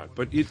all I want,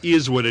 but it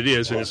is what it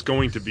is, and it's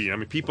going to be. I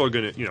mean, people are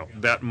going to, you know,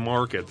 that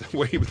market, the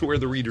way where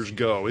the readers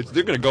go,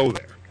 they're going to go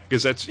there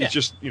because that's Yeah. it's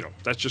just, you know,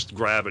 that's just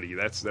gravity.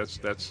 That's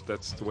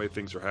the way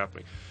things are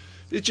happening.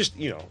 It's just,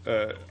 you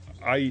know,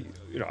 I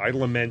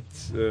lament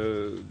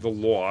the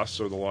loss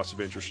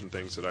of interest in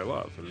things that I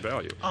love and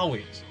value.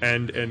 Always.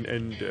 And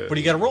But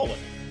you got to roll with it.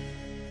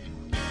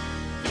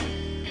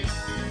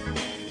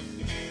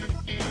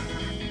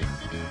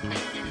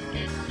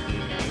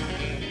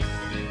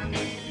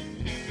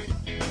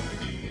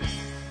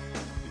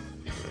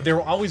 There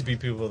will always be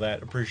people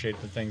that appreciate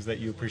the things that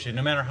you appreciate,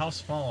 no matter how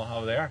small or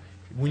how they are.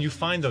 When you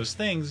find those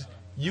things,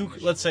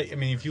 let's say, I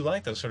mean, if you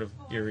like those sort of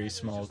eerie,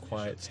 small,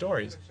 quiet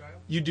stories,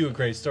 you do a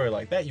great story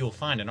like that, you'll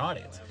find an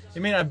audience.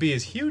 It may not be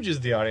as huge as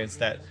the audience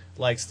that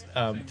likes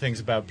things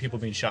about people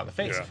being shot in the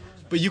face, Yeah.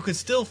 but you can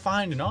still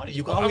find an audience.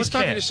 You I was always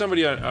talking can. to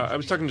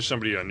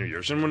somebody on New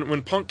Year's, and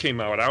when punk came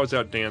out, I was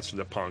out dancing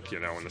to punk, you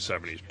know, in the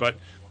 '70s. But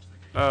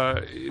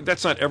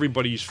that's not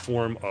everybody's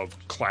form of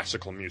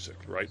classical music,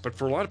 right? But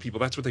for a lot of people,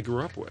 that's what they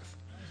grew up with.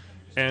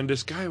 And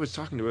this guy I was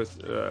talking to,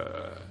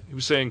 he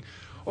was saying,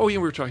 "Oh, yeah, he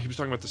was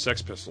talking about the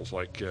Sex Pistols,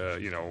 like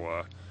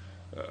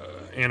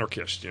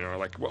anarchist, you know,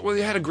 like well,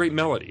 they had a great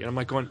melody." And I'm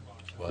like going,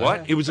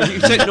 "What?" He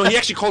said, no, he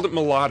actually called it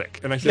melodic.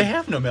 And I said, They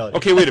have no melody.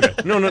 Okay, wait a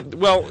minute. No.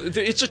 Well,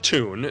 it's a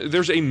tune.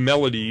 There's a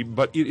melody,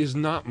 but it is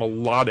not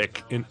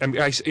melodic. I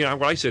mean,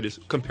 what I said is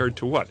compared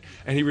to what?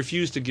 And he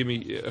refused to give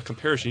me a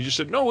comparison. He just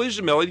said, "No, there's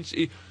a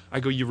melody." I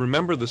go, "You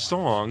remember the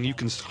song? You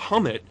can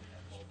hum it,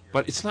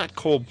 but it's not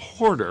Cole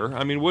Porter.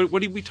 I mean, what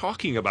are we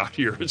talking about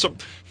here?" It's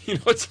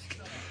it's like.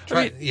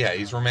 I mean, Yeah,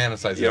 he's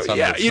romanticizing yeah, something.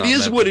 yeah, that's it not is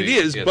meant what to it be-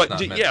 is, it's but not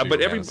meant yeah, to be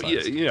but everybody,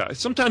 romanticized. yeah.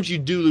 Sometimes you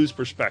do lose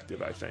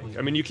perspective. I think.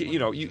 I mean, you can,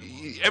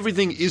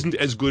 everything isn't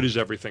as good as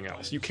everything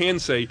else. You can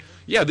say,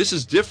 yeah, this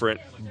is different,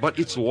 but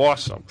it's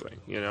lost something.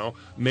 You know,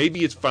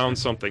 maybe it's found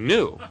something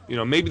new. You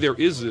know, maybe there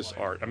is this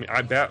art. I mean,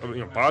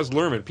 Baz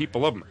Luhrmann,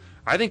 people love him.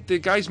 I think the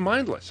guy's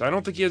mindless. I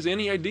don't think he has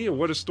any idea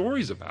what a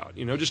story's about.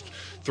 You know, just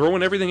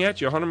throwing everything at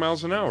you 100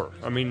 miles an hour.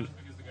 I mean,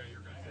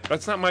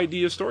 that's not my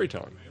idea of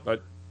storytelling.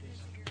 But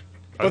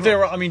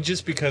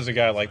Just because a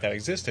guy like that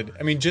existed,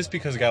 just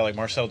because a guy like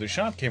Marcel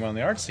Duchamp came on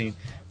the art scene,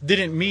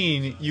 didn't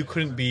mean you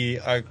couldn't be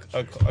a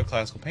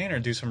classical painter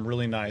and do some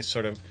really nice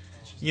sort of,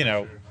 you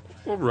know.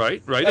 Well,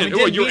 right. I mean, And,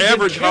 well, didn't your mean didn't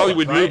average kill it,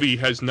 Hollywood right? movie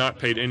has not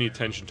paid any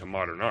attention to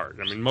modern art.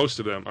 I mean, most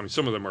of them.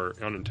 Some of them are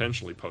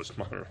unintentionally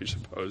postmodern, I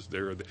suppose.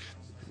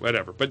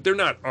 Whatever, but they're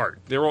not art.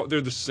 They're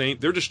the same.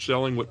 They're just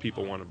selling what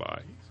people want to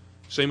buy.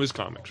 Same as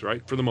comics,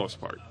 right? For the most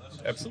part.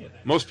 Absolutely.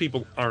 Most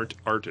people aren't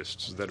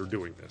artists that are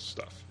doing this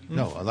stuff.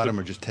 no, a lot of them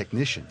are just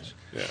technicians.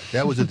 Yeah.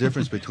 That was the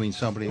difference between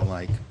somebody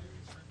like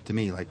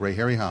Ray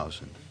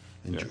Harryhausen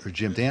and Yeah. or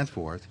Jim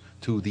Danforth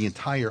to the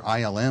entire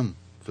ILM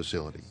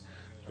facility.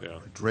 Yeah.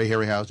 Ray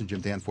Harryhausen and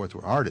Jim Danforth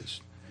were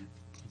artists.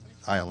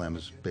 ILM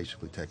is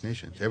basically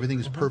technicians. Everything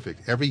is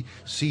perfect. Every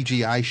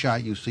CGI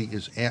shot you see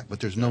is but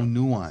there's no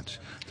nuance.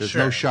 There's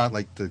no shot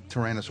like the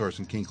Tyrannosaurus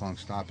and King Kong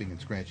stopping and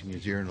scratching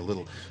his ear and a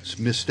little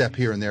misstep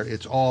here and there.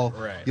 It's all,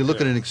 you look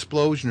at an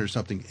explosion or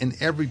something, and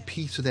every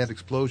piece of that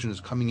explosion is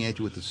coming at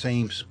you with the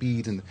same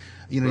speed. And,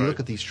 you look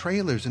at these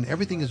trailers, and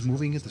everything is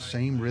moving at the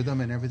same rhythm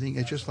and everything.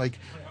 It's just like,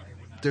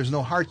 there's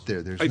no heart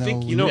there. There's I no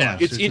think, nuance.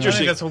 it's There's I interesting.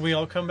 think that's when we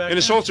all come back. And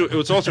it's now. also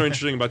what's also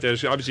interesting about that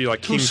is obviously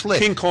like Too slick.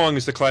 King Kong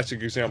is the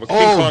classic example. Oh,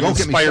 King Kong don't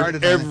get me inspired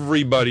started on it.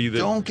 everybody.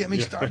 Don't get me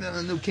started on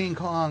the new King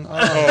Kong.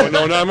 Oh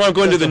no, I'm not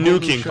going to That's the a new whole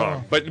new King show.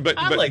 Kong, but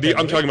I like that I'm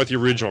movie. talking about the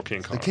original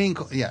King Kong. The King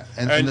Kong, yeah.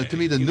 And And to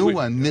me, the new we-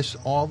 one missed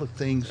all the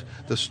things,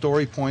 the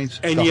story points,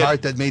 And the yet-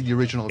 heart that made the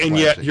original And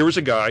classic. yet, here was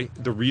a guy.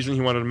 The reason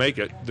he wanted to make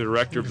it, the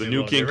director of the Because he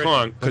new loved the King original.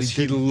 Kong, But he because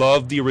he didn't-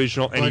 loved the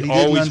original, and but he he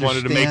didn't always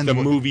wanted to make understand the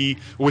what- movie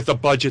with a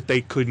budget they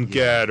couldn't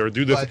get, or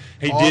do the. But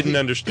He all didn't he-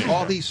 understand.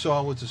 All that. he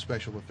saw was the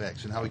special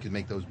effects and how he could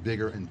make those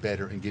bigger and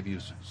better and give you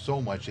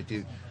so much that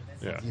you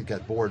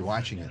got bored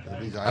watching it.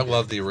 At least I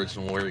love the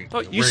original.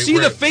 You see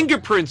the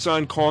fingerprints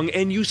on Kong,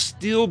 and you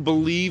still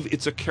believe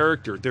it's a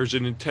character. There's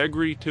an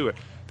integrity to it.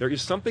 There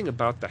is something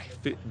about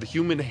the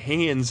human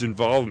hand's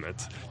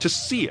involvement to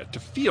see it,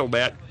 to feel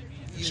that.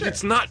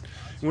 It's not.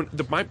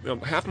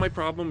 Half my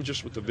problem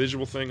just with the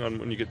visual thing on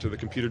when you get to the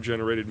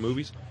computer-generated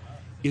movies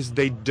is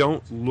they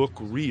don't look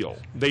real.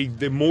 The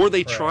more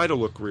they try to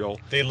look real,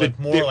 They look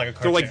more like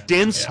a They're like cartoon.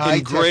 dense Yeah.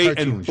 and gray High-tech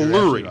and cartoons, you're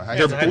blurry. absolutely right.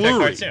 They're It's a high-tech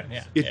blurry. cartoon,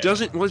 yeah. It Yeah.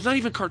 doesn't. Well, it's not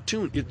even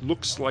cartoon. It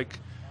looks like.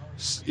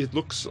 It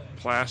looks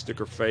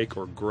plastic or fake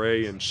or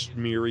gray and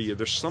smeary.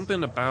 There's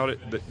something about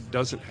it that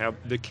doesn't have.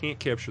 They can't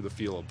capture the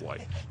feel of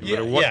light. No Yeah,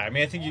 matter what- I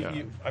mean, I think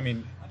I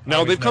mean, Now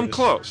always they've come noticed-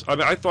 close. I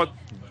mean, I thought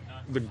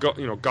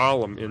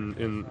Gollum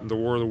in the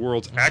War of the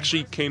Worlds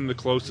actually came the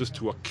closest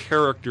to a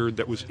character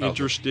that was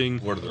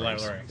interesting. Lord of the Lord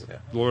Rings. of the Rings. Yeah.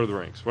 Lord of the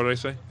Rings. What did I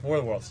say? War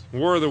of the Worlds.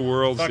 War of the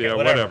Worlds. Fuck it, Yeah,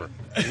 whatever.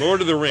 Lord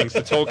of the Rings,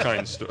 the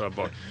Tolkien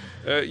book.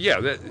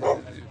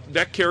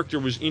 That character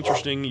was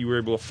interesting. You were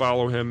able to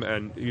follow him,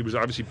 and he was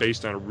obviously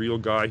based on a real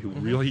guy who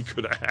really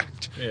could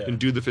act and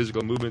do the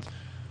physical movements.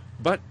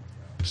 But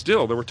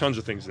still, there were tons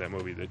of things in that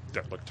movie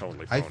that looked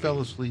totally I phony.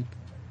 fell asleep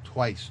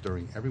twice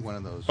during every one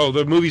of those. Oh,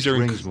 the movies are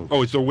Rings movies.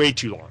 Oh, they're way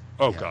too long.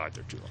 Oh Yeah. God,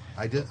 they're too long.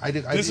 I This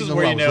didn't is know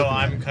where what I you was know looking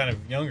at. I'm kind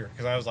of younger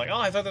because I was like, oh,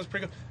 I thought that was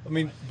pretty good. I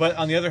mean, but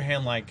on the other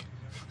hand, like,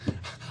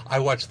 I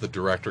watch the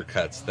director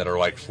cuts that are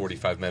like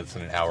 45 minutes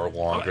and an hour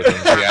longer than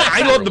the I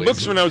actual loved the releases.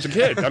 books when I was a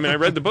kid. I mean, I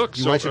read the books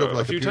You watch it over a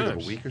like a few period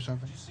times. of a week or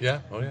something? Yeah,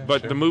 oh yeah.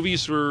 But sure. the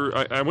movies were.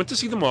 I went to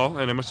see them all,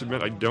 and I must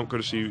admit, I don't go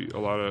to see a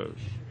lot of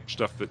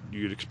stuff that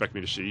you'd expect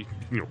me to see.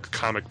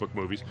 Comic book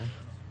movies.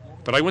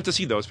 But I went to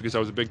see those because I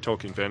was a big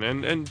Tolkien fan,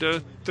 and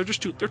they're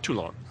just too. They're too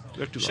long.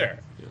 They're too sure. long.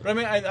 But I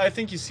mean, I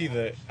think you see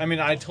I mean,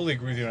 I totally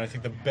agree with you, and I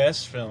think the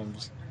best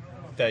films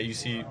that you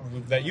see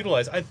that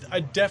utilize, I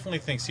definitely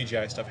think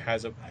CGI stuff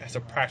has a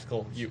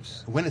practical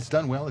use. When it's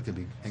done well, it can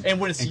be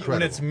And when it's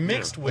incredible.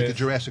 mixed Like the with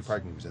Jurassic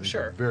Park movies, I think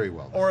sure they're very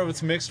well done. or if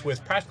it's mixed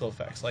with practical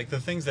effects, like the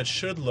things that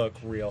should look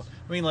real.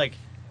 I mean, like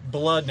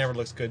blood never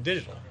looks good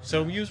digital,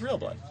 so we use real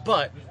blood.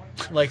 But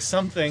like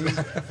some things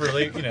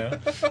really,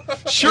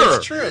 Sure.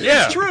 it's true.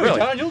 Yeah. It's true. Really.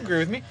 John, you'll agree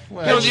with me.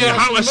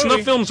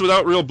 Snuff films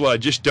without real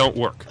blood just don't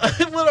work.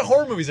 A lot of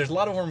horror movies. There's a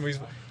lot of horror movies.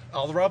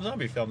 All the Rob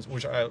Zombie films,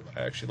 which I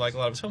actually like a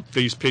lot of his films.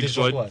 They use pig's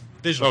Digital blood.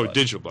 Digital blood.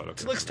 Digital blood.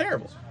 Okay. It looks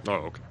terrible. Oh,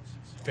 okay.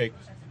 Fake.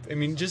 I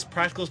mean, just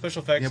practical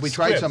special effects. Yeah, we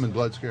tried Squibs. some in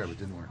Blood Scare, but it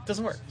didn't work.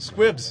 Doesn't work.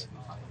 Squibs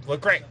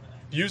look great.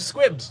 Use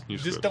squibs.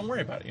 Use Just squibs. don't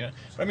worry about it.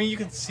 But I mean, you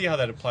can see how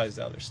that applies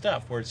to other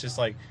stuff, where it's just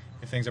like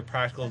if things are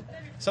practical,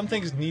 some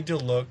things need to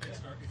look.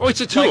 Oh, it's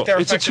a tool. Like they're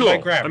It's a affected by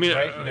tool. gravity,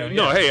 I mean, right?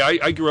 no. Hey,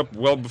 I grew up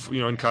well before,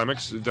 in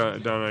comics.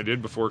 Down I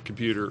did before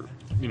computer,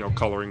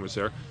 coloring was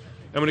there.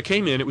 And when it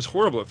came in, it was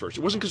horrible at first.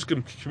 It wasn't because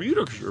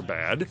computers were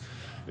bad.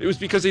 It was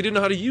because they didn't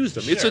know how to use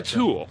them. It's a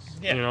Sure. tool.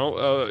 Yeah.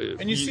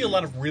 And you see a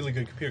lot of really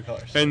good computer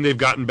colors. And they've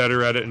gotten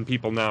better at it, and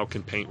people now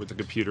can paint with the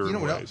computer. You know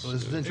in what ways. else?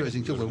 This is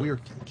interesting too. When we were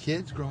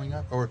kids growing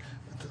up, or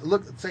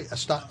look, say the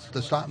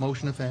stop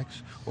motion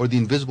effects or the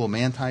Invisible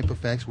Man type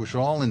effects, which were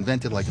all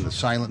invented like in the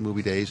silent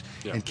movie days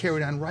Yeah. and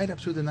carried on right up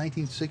through the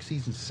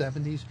 1960s and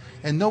 70s,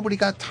 and nobody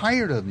got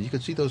tired of them. You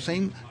could see those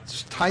same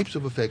types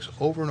of effects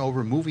over and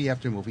over, movie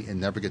after movie, and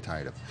never get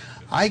tired of them.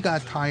 I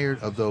got tired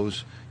of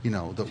those.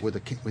 Where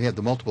we had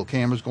the multiple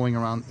cameras going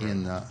around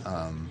in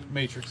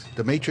Matrix.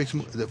 the Matrix,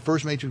 the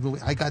first Matrix movie.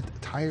 I got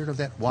tired of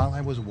that while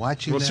I was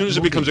watching. Well, that as soon as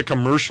it movie. becomes a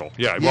commercial,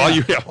 Yeah.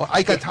 Well,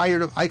 I got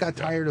tired of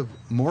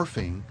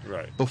morphing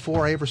Right.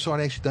 before I ever saw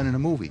it actually done in a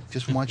movie.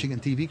 Just from watching it in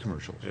TV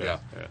commercials. Yeah.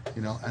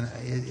 And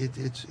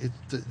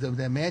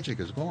that magic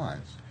is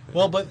gone.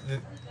 Well, but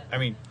I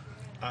mean,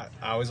 I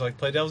always like to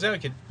play devil's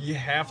advocate. You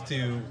have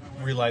to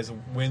realize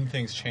when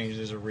things change,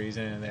 there's a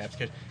reason, and they have to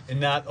catch. And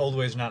not old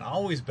ways are not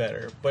always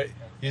better, but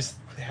you just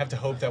have to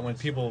hope that when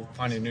people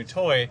find a new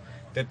toy,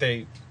 that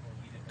they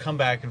come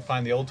back and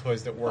find the old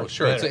toys that work. Oh,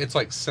 sure. better. It's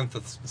like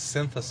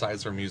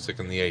synthesizer music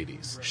in the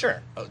 80s.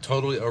 Sure.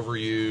 Totally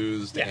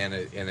overused, Yeah. and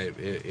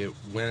it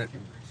went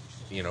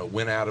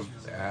went out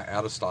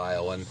of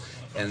style,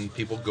 and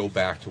people go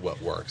back to what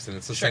works. And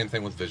it's the same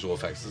thing with visual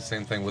effects. It's the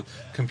same thing with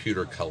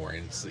computer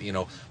coloring. It's,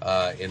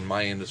 in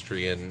my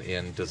industry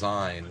in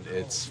design,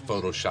 it's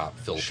Photoshop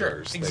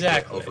filters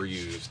exactly. that get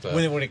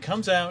overused. When it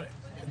comes out,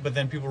 but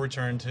then people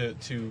return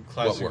to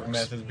classic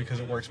methods because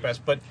it works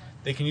best. But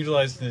they can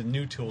utilize the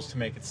new tools to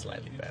make it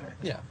slightly better.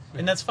 Yeah.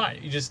 And that's fine.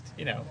 You just,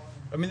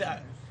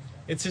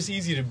 it's just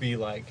easy to be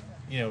like,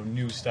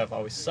 new stuff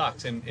always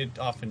sucks, and it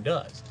often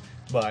does.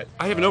 But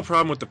I have no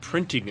problem with the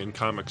printing in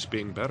comics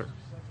being better.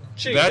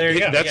 gee, there you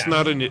go. That's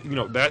Yeah. not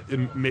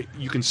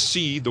you can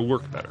see the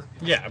work better.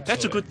 Yeah, absolutely.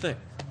 That's a good thing.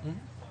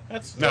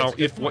 That's Now, a good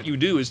if what point. you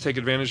do is take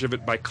advantage of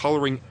it by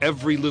coloring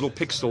every little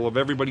pixel of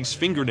everybody's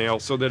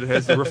fingernail so that it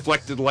has the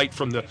reflected light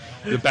from the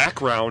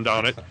background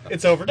on it,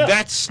 It's overdone.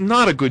 that's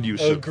not a good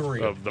use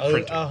Agree. of the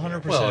printing.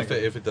 100%. well, agree.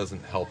 if it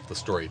doesn't help the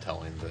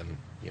storytelling, then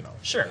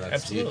Sure,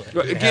 that's- absolutely.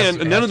 But it again, has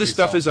to none of this be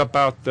stuff solved. is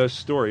about the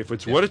story. If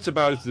it's what it's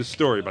about, it's the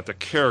story, about the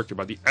character,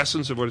 about the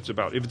essence of what it's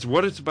about. If it's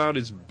what it's about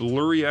is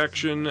blurry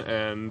action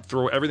and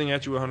throw everything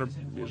at you 100,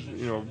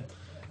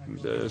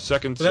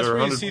 seconds But that's or where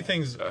you 100. see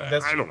things. I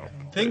don't know.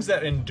 Things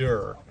that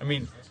endure. I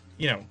mean,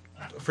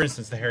 for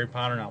instance, the Harry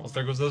Potter novels.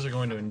 Those are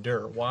going to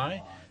endure.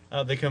 Why?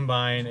 They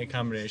combine a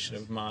combination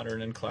of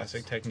modern and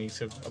classic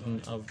techniques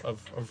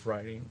of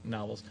writing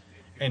novels,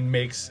 and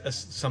makes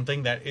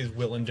something that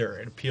will endure.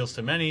 It appeals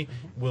to many,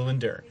 will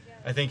endure.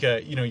 I think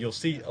you'll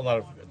see a lot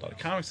of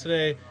comics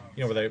today.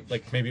 Where they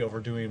like maybe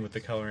overdoing with the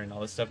coloring and all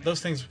this stuff. Those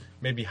things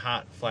may be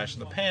hot, flash in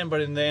the pan, but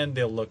in the end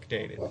they'll look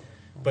dated.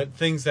 But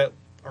things that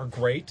are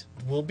great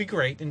will be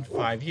great in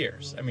 5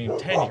 years. I mean,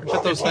 10 years.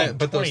 But those 15, things,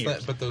 but 20 those,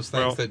 years. but those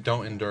things Well- that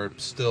don't endure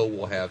still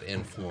will have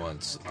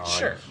influence on,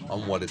 Sure.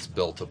 on what it's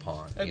built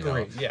upon.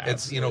 Agreed. Yeah,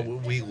 it's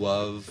we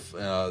love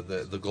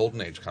the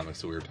Golden Age comics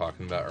that we were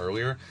talking about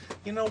earlier.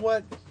 You know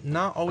what?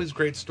 Not always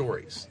great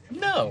stories.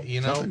 No.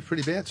 Sometimes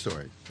pretty bad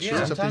story.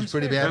 Yeah, something's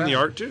pretty sometimes bad. And the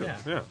out. art too. Yeah.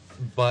 Yeah.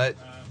 But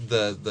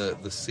the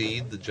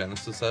seed, the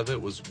genesis of it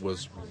was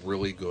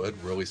really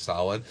good, really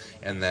solid,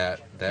 and that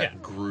Yeah.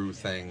 grew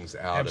things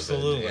out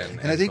Absolutely. of it.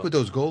 And I think with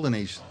those Golden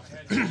Age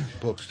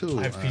books too,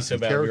 I have to pee so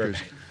and bad, I'll be right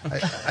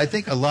characters, I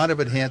think a lot of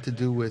it had to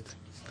do with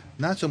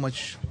not so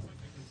much,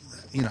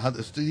 how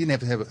you didn't have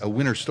to have a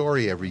winner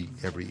story every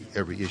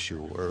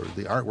issue, or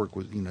the artwork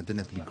was didn't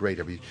have to be great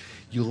every.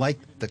 You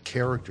liked the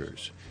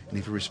characters, and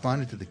if you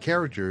responded to the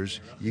characters,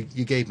 you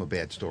gave them a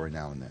bad story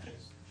now and then.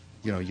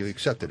 You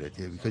accepted it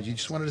because you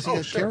just wanted to see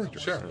that character.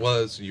 Sure.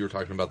 Well, as you were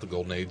talking about the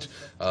Golden Age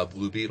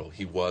Blue Beetle,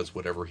 he was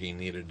whatever he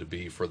needed to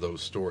be for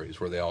those stories.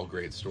 Were they all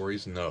great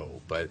stories?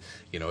 No, but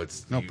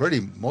it's No,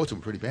 most of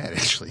them pretty bad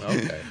actually.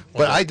 Okay. But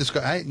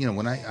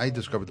when I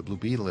discovered the Blue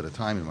Beetle at a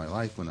time in my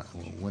life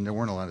when there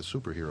weren't a lot of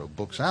superhero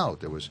books out,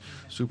 there was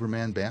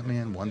Superman,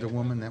 Batman, Wonder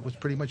Woman. That was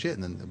pretty much it.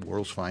 And then the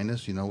World's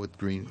Finest, with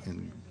Green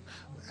and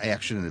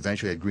action and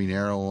adventure. You had Green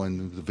Arrow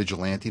and the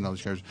Vigilante and all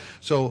those characters.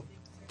 So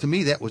to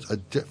me, that was a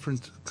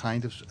different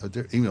kind of,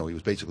 even though he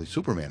was basically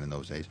Superman in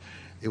those days,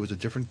 it was a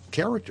different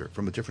character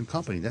from a different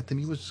company. That to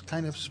me was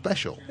kind of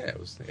special. Yeah,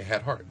 it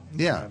had heart.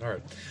 Yeah. It had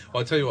heart.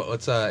 Well, I'll tell you what.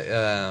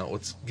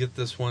 Let's get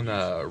this one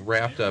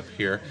wrapped up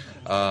here.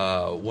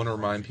 Want to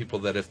remind people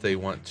that if they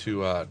want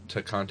to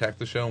contact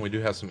the show, and we do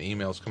have some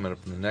emails coming up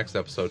in the next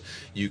episode,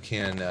 you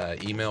can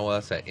email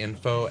us at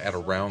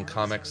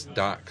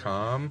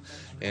info@aroundcomics.com,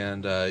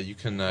 and you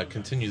can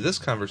continue this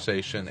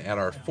conversation at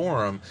our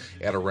forum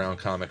at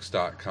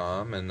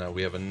aroundcomics.com, and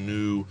we have a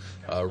new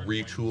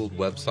retooled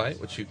website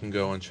which you can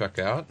go and check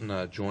out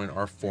and join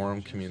our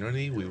forum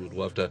community. We would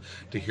love to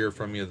hear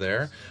from you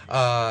there.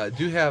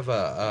 Do have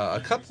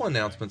a couple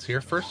announcements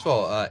here. First of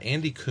all,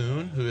 Andy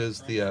Kuhn, who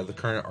is the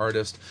current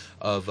artist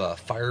of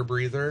Fire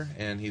Breather,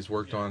 and he's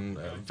worked on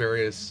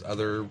various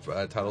other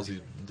titles.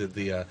 He did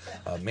the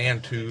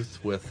Man-Tooth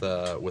with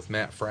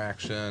Matt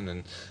Fraction,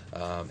 and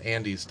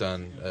Andy's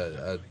done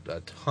a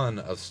ton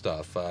of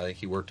stuff. I think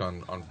he worked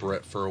on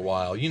Brett for a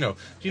while. Do you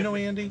know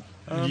Andy?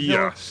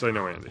 Yes, I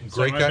know Andy.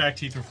 Sorry, Great my guy. back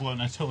teeth were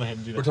floating. I totally had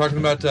to do that. We're talking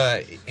about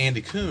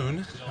Andy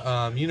Kuhn.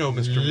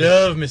 Mr.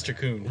 Love Mr.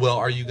 Coon. Well,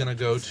 are you going to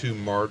go to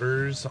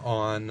Martyrs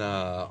on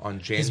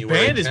His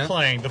January band is 10th?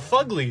 playing. The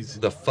Fuglies.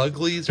 The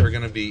Fuglies are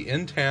going to be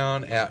in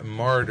town at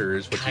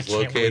Martyrs, which I is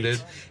can't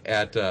located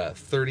at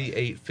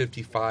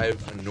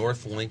 3855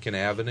 North Lincoln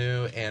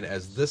Avenue. And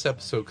as this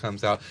episode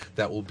comes out,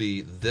 that will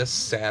be this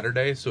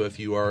Saturday. So if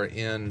you are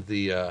in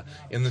the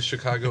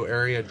Chicago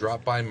area,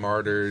 drop by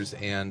Martyrs,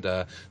 and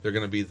they're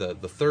going to be the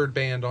third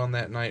band on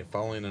that night,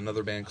 following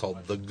another band called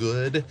The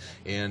Good.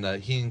 And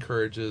he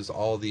encourages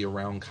all the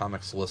Around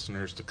Comics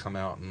listeners to come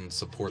out and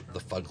support the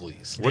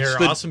Fuglies. What's They're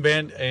the- an awesome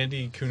band.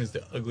 Andy Kuhn is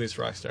the ugliest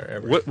rock star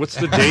ever. What's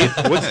the date?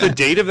 What's the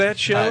date of that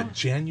show?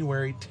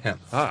 January 10th.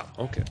 Ah,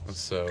 okay.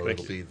 So Thank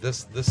it'll you. be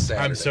this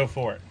Saturday. I'm so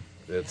for it.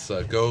 It's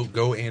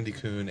go Andy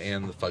Kuhn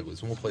and the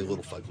Fuglies, and we'll play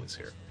Little Fuglies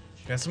here.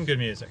 Got some good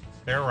music.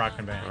 They're a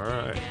rockin' band. All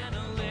right. And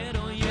a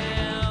little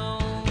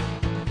yell.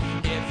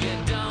 If you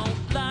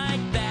don't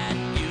like that,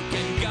 you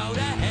can go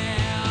to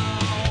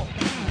hell.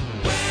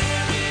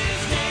 Where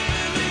is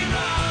Henry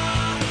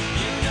Rock?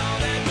 You know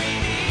that we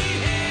need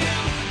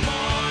him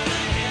more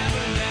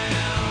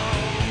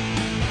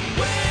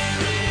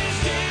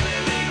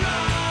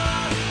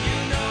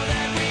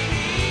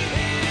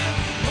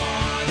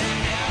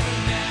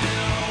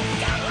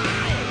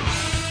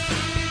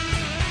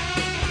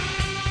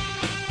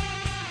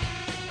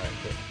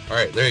All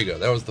right, there you go.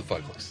 That was the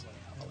Fugless.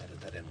 I'll edit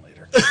that in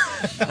later.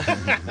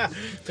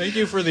 Thank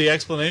you for the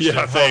explanation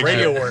Yeah, of how thanks.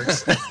 radio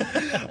works. All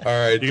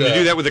right. You gonna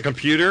do that with a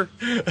computer?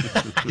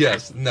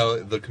 Yes. No,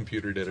 the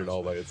computer did it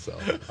all by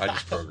itself. I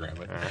just program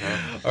it.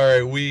 All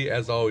right. We,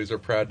 as always, are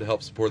proud to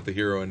help support the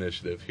HERO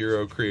Initiative.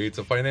 HERO creates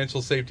a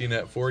financial safety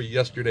net for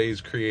yesterday's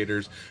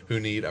creators who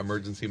need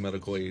emergency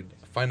medical aid,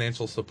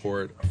 financial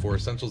support for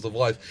essentials of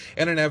life,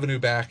 and an avenue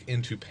back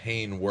into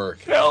paying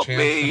work. Help Chance-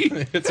 me!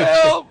 It's a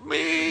Help It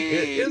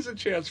me! is a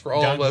chance for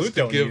all Don of us Bluth to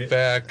don't need give it.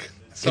 back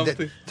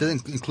something.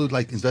 Does it include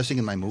like investing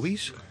in my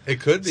movies? It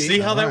could be. See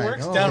how that All right.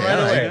 works? Oh, Down right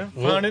yeah. away.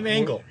 Yeah. Found an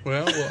angle.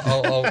 Well,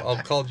 I'll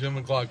call Jim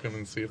McLaughlin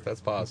and see if that's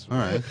possible.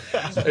 All right.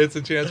 It's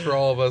a chance for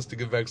all of us to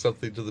give back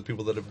something to the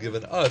people that have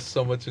given us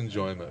so much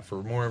enjoyment.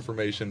 For more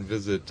information,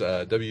 visit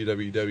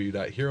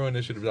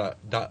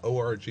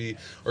www.heroinitiative.org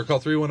or call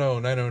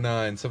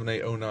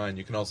 310-909-7809.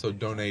 You can also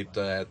donate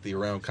at the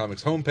Around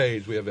Comics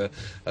homepage. We have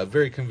a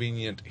very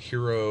convenient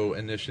Hero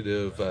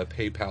Initiative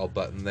PayPal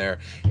button there.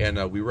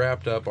 And we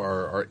wrapped up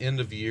our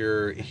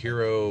end-of-year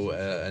Hero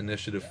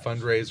Initiative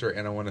fundraiser,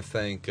 and I want to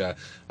thank,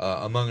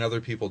 among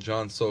other people,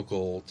 John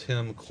Sokol,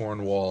 Tim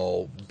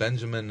Cornwall,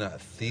 Benjamin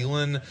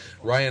Thielen,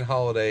 Ryan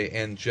Holiday,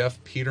 and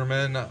Jeff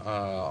Peterman.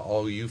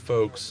 All you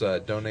folks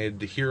donated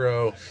to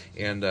Hero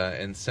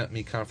and sent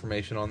me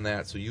confirmation on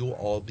that, so you'll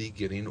all be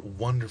getting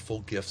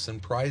wonderful gifts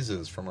and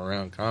prizes from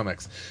Around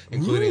Comics,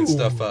 including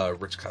stuff,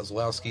 Rich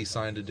Kozlowski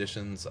signed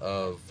editions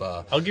of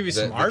I'll give you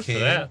some The art for King.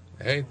 that.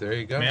 Hey, there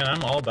you go. Man,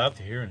 I'm all about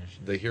the Hero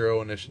Initiative. The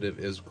Hero Initiative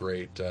is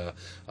great.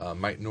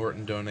 Mike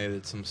Norton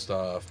donated some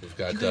stuff. We've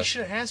got You guys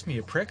should have asked me,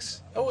 you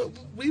pricks.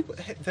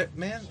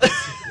 man.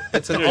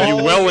 It's an Yeah, you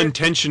all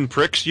well-intentioned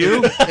pricks,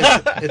 you.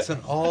 it's an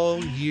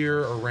all year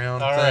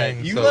around All right,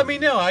 thing. you so- let me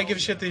know. I give a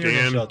shit to Hero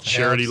Damn Initiative.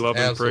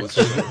 charity-loving Absolutely.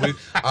 pricks.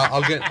 So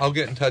I'll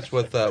get in touch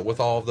with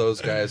all of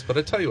those guys. But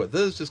I tell you what,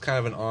 this is just kind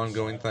of an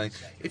ongoing thing.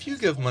 If you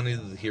give money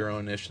to the Hero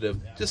Initiative,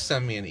 just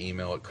send me an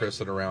email at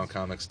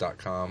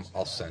chris@aroundcomics.com.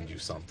 I'll send you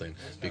something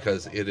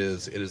because it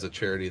is a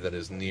charity that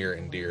is near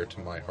and dear to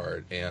my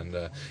heart, and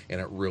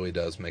it really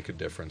does make a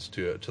difference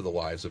to the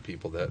lives of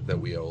people that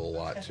we owe a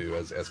lot to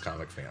as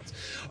comic fans.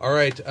 All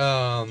right.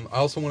 I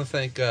also want to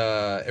thank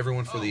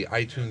everyone for the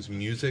iTunes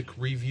music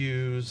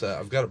reviews.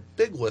 I've got a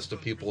big list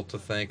of people to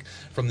thank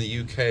from the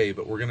UK,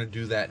 but we're going to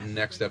do that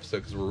next episode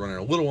because we're running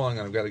a little long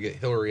and I've got to get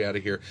Hillary out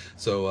of here.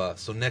 So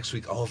next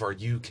week, all of our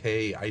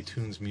UK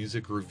iTunes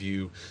music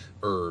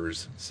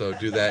reviewers. So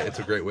do that. It's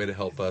a great way to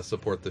help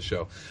support the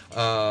show.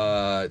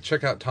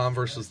 Check out Tom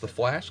versus the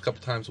Flash a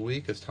couple times a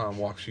week as Tom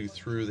walks you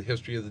through the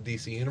history of the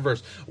DC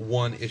Universe,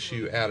 one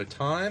issue at a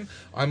time.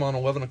 I'm on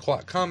 11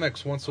 o'clock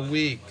comics once a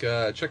week.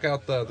 Check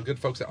out the good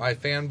folks at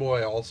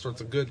iFanboy, all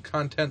sorts of good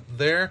content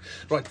there.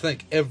 I'd like to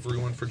thank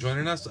everyone for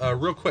joining us.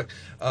 Real quick,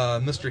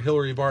 Mr.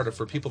 Hillary Barta,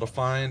 for people to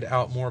find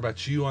out more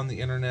about you on the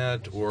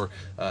internet or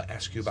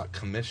ask you about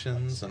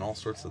commissions and all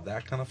sorts of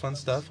that kind of fun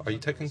stuff. Are you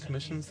taking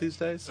commissions these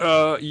days?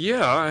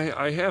 Yeah,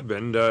 I have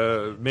been.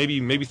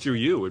 Maybe through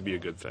you would be a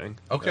good thing.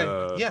 Okay.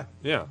 Yeah.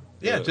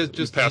 Yeah,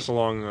 just pass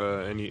along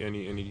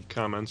any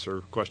comments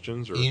or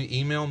questions or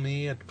email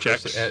me at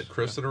Checks.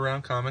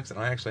 Chris@Around Comics, and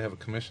I actually have a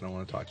commission I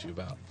want to talk to you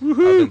about. I've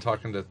been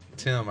talking to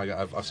Tim.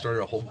 I've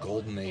started a whole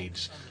Golden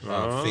Age theme.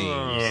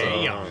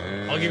 So,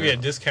 Yeah. I'll give you a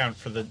discount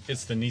for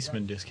it's the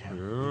Niesman discount.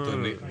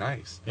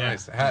 Nice, Yeah.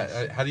 nice.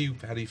 How do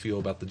you feel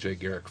about the Jay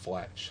Garrick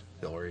Flash,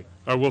 Hillary?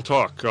 We'll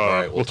talk. All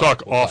right, we'll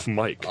talk off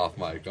mic. Off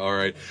mic. All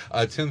right.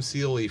 Tim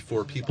Seeley,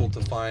 for people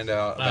to find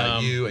out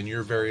about you and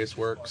your various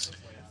works.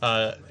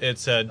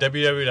 It's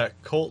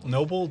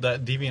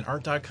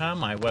www.coltnoble.deviantart.com.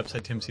 My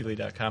website,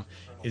 timseeley.com,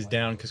 is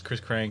down because Chris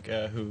Crank,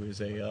 who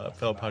is a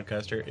fellow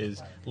podcaster,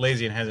 is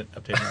lazy and hasn't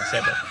updated my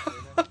site.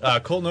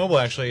 But Colt Noble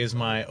actually is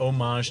my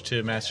homage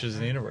to Masters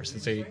of the Universe.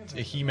 It's a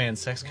He-Man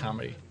sex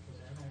comedy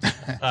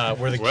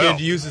where the Well.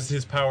 kid uses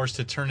his powers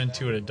to turn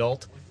into an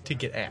adult to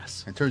get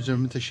ass. It turns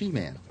him into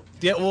She-Man.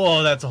 Yeah,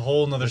 well, that's a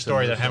whole nother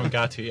story that I haven't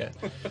got to yet.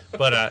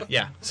 But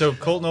yeah, so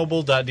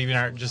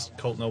coltnoble.deviantart, just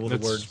Colt Noble, the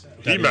word.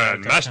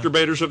 He-Man,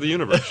 masturbators of the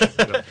universe.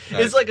 Yeah.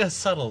 It's like a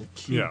subtle,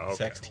 cute Yeah, okay.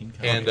 sex teen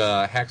comedy. And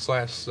Hack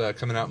Slash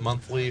coming out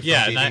monthly from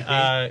yeah,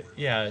 DDP.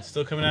 yeah, it's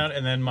still coming out.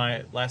 And then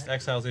my last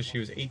Exiles issue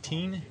is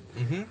 18.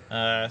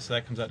 Mm-hmm. So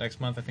that comes out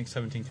next month. I think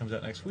 17 comes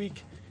out next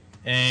week.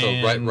 So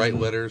And write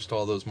letters to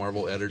all those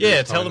Marvel editors. Yeah,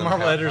 tell telling the them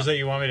Marvel how- editors that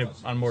you want me to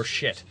on more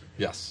shit.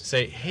 Yes.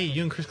 Say, hey,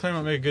 you and Chris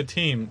Claremont make a good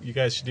team. You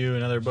guys should do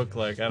another book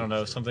like, I don't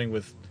know, something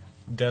with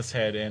Death's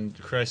Head and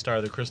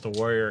Crystar the Crystal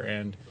Warrior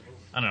and,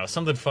 I don't know,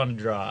 something fun to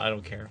draw. I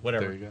don't care.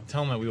 Whatever. There you go.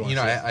 Tell them that we want You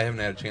to know, see it. I haven't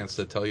had a chance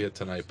to tell you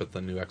tonight, but the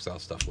new Exile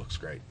stuff looks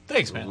great.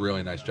 Thanks, man.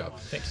 Really nice job.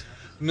 Thanks.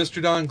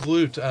 Mr. Don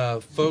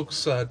Glut,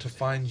 folks, to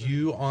find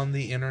you on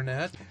the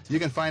internet. You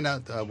can find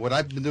out what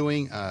I've been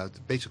doing.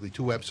 Basically,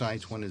 two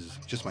websites. One is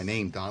just my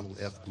name,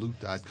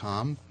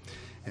 donaldfglut.com,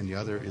 and the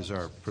other is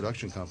our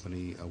production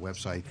company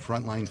website,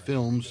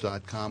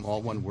 frontlinefilms.com,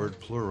 all one word,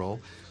 plural,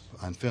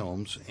 on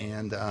films.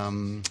 And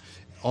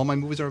all my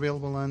movies are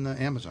available on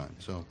Amazon.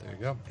 So. There you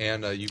go.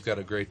 And you've got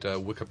a great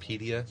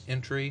Wikipedia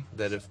entry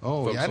that if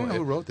Oh, folks yeah, I don't know who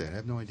want- wrote that. I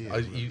have no idea.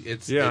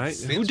 Yeah, it who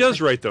seems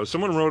does write those?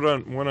 Someone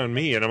wrote one on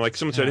me, and I'm like,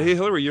 someone said, "Hey,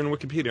 Hillary, you're in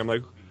Wikipedia." I'm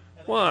like,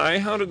 "Why?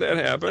 How did that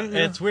happen?"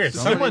 It's weird.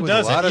 Somebody Someone with a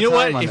does lot it. of You know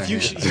time what? on If you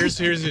their here's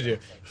what you do.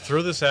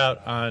 Throw this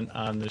out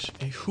on the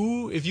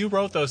if you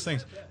wrote those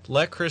things,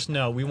 let Chris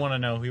know. We want to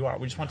know who you are.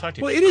 We just want to talk to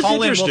you. Well, it is Call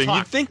in, interesting. we'll talk.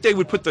 You'd think they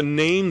would put the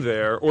name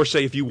there, or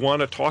say if you want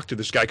to talk to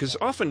this guy, because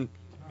often,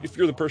 if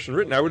you're the person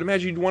written, I would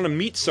imagine you'd want to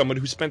meet someone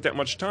who spent that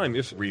much time.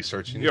 If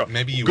researching. Yeah.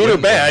 Maybe you Good or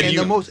wouldn't bad, want- and you-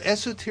 the most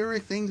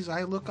esoteric things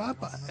I look up,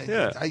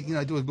 Yeah. I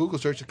do a Google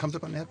search. It comes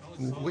up on that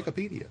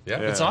Wikipedia. Yeah,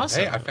 It's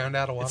awesome. Hey, I found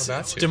out a lot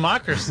about It's you.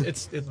 democracy.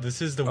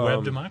 This is the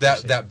web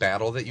democracy. That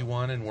battle that you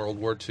won in World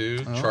War II,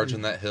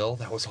 charging that hill,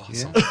 that was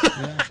awesome.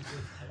 Yeah.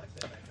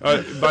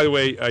 by the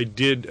way, I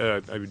did.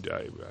 The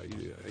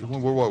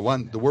World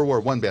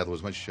War I battle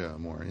was much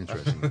more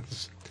interesting.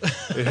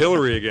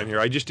 Hillary again here.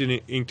 I just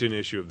inked an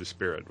issue of The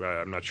Spirit.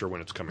 I'm not sure when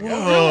it's coming out.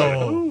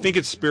 Whoa. I think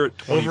it's Spirit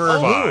Over-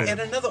 25. And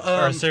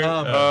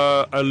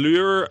another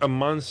Allure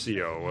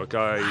Amancio, a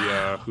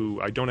guy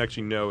who I don't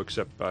actually know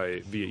except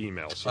via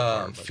email. So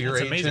far, but- Fear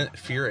That's amazing.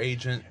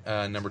 Agent,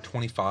 number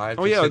 25.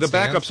 Oh just yeah, hit the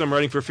stands. backups I'm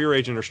writing for Fear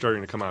Agent are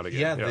starting to come out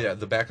again. Yeah,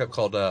 the backup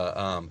called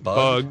Bugged,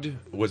 Bugged.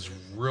 was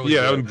really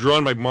Yeah, good.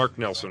 drawn by Mark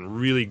Nelson,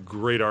 really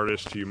great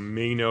artist you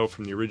may know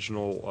from the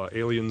original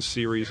Alien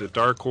series at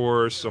Dark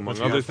Horse,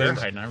 among other things.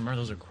 Fahrenheit, and I remember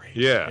those are great.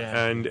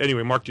 Yeah, and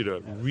anyway, Mark did a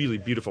really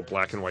beautiful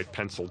black and white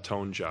pencil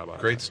tone job on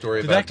it. Great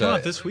story Did about that come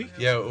out this week?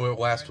 Yeah,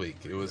 last week.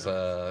 It was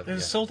It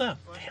was sold out.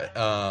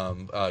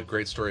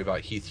 great story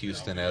about Heath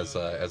Houston as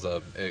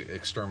a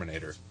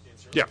exterminator.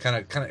 Yeah. Kind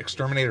of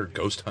exterminator,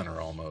 ghost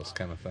hunter almost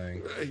kind of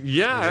thing.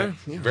 Yeah,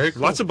 Very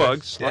cool. Lots of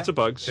bugs. Yeah. Lots of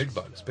bugs. Big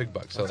bugs.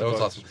 So Lots that of was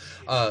bugs. awesome.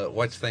 I'd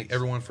like to thank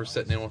everyone for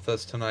sitting in with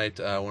us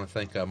tonight. I want to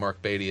thank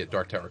Mark Beatty at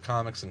Dark Tower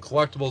Comics and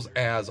Collectibles,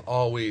 as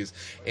always.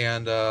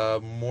 And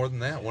more than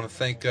that, I want to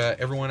thank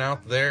everyone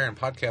out there in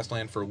podcast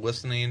land for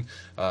listening,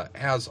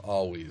 as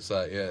always.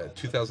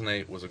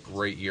 2008 was a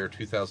great year.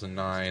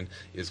 2009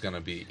 is going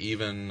to be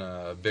even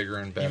bigger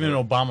and better. Even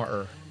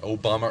Obama.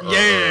 Obama.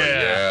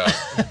 Yeah.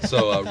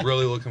 So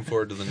really looking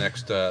forward to the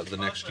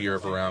next year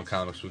of Around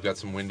Comics. We've got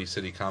some Windy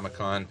City Comic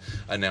Con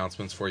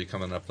announcements for you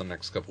coming up the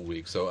next couple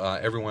weeks. So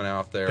everyone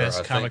out there, Best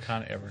thank- Comic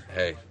Con ever.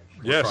 Hey,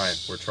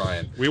 Yes. we're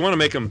trying. We want to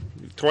make them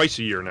twice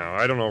a year now.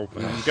 I don't know.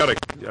 You got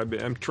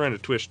to. I'm trying to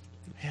twist.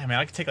 Yeah, man,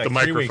 I could take like The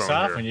 3 weeks microphone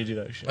off here. when you do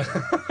that shit.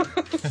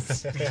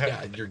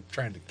 Yeah, you're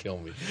trying to kill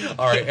me.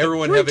 All right,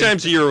 everyone. 3 have a-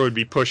 times a year would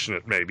be pushing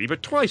it, maybe,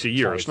 but twice a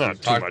year is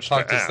not too much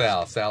Talk to to ask.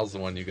 Sal. Sal's the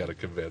one you got to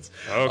convince.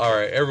 Okay. All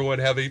right, everyone,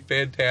 have a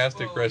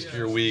fantastic rest of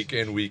your week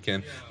and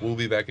weekend. We'll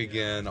be back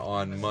again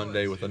on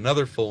Monday with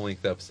another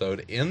full-length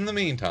episode. In the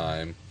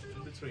meantime,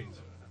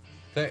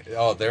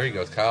 there he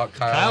goes.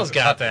 Kyle's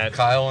got that.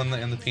 Kyle in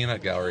the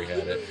peanut gallery had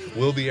it.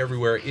 We'll be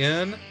everywhere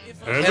in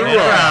And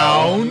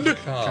around.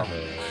 comics.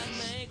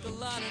 Make a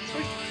lot of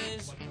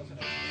noise.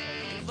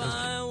 If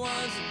I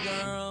was a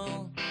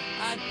girl,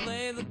 I'd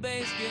play the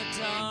bass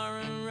guitar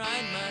and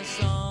write my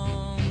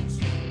songs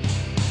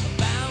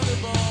about a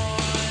boy.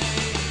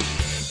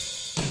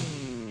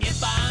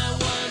 If I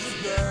was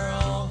a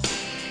girl,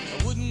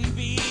 I wouldn't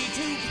be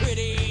too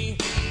pretty.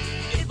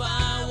 If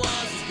I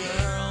was a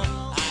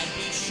girl, I'd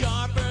be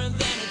sharper than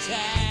a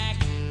tack.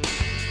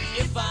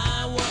 If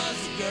I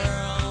was a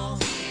girl,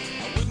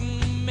 I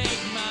wouldn't make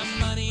my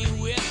money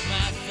with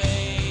my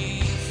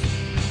face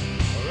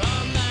or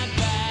on my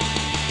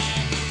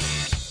back.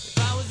 If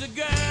I was a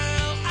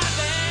girl, I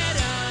bet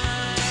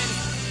I'd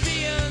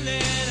be a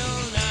little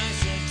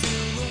nicer to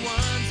the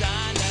ones I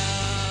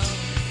love.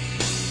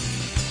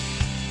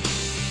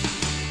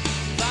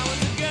 If I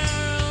was a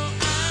girl,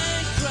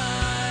 I'd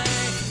cry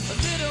a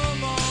little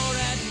more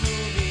at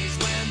movies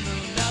when the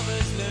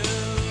lovers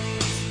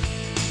lose,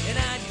 and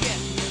I'd get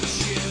new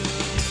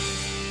shoes.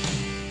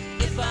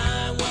 If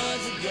I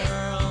was a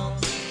girl,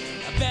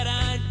 I bet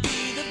I'd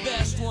be the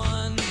best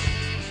one.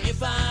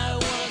 If I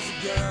was a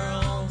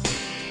girl,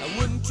 I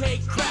wouldn't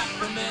take crap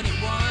from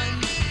anyone.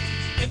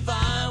 If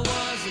I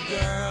was a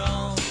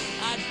girl,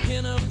 I'd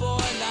pin a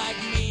boy like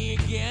me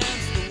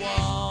against the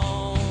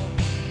wall,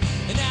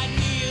 and I'd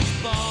knee his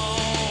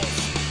balls.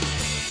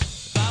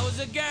 If I was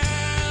a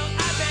girl,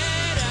 I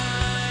bet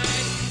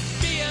I'd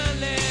be a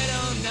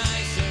little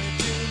nicer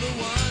to the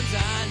ones I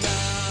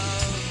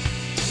love.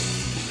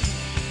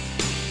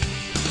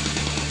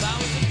 If I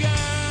was a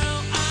girl,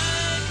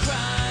 I'd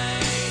cry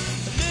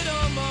a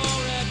little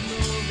more at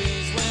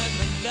movies when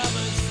the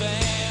lovers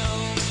fail,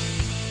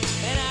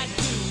 and I'd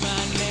do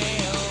my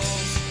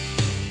nails.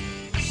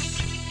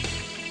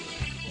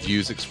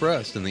 Views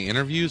expressed in the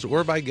interviews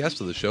or by guests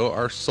of the show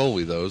are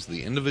solely those of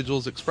the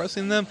individuals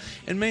expressing them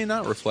and may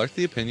not reflect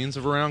the opinions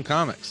of Around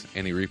Comics.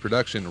 Any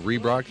reproduction,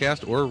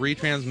 rebroadcast, or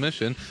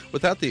retransmission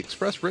without the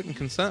express written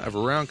consent of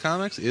Around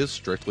Comics is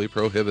strictly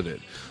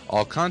prohibited.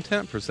 All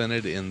content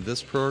presented in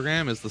this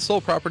program is the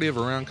sole property of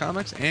Around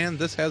Comics, and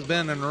this has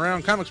been an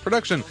Around Comics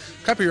production.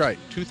 Copyright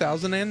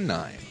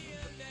 2009. Nicer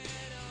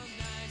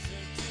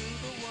to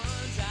the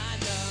ones I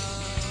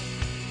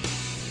love.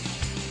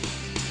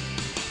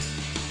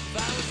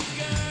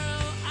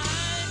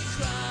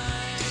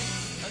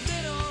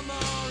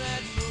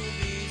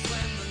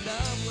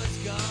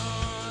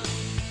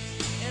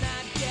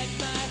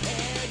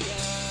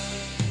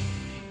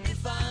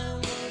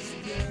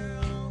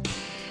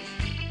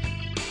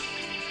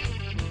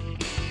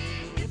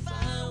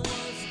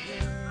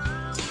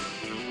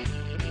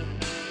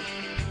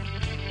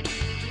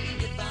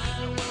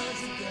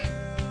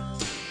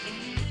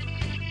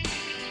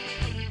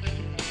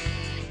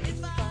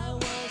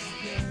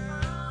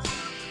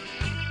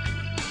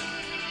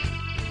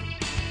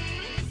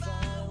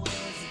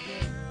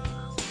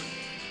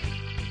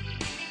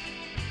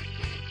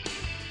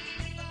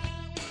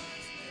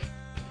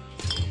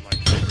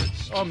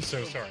 Oh, I'm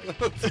so sorry.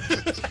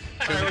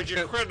 Would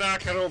you quit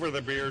knocking over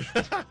the beers?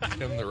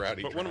 Tim the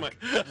Rowdy But one of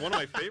Drunk.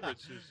 my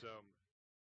favorites is.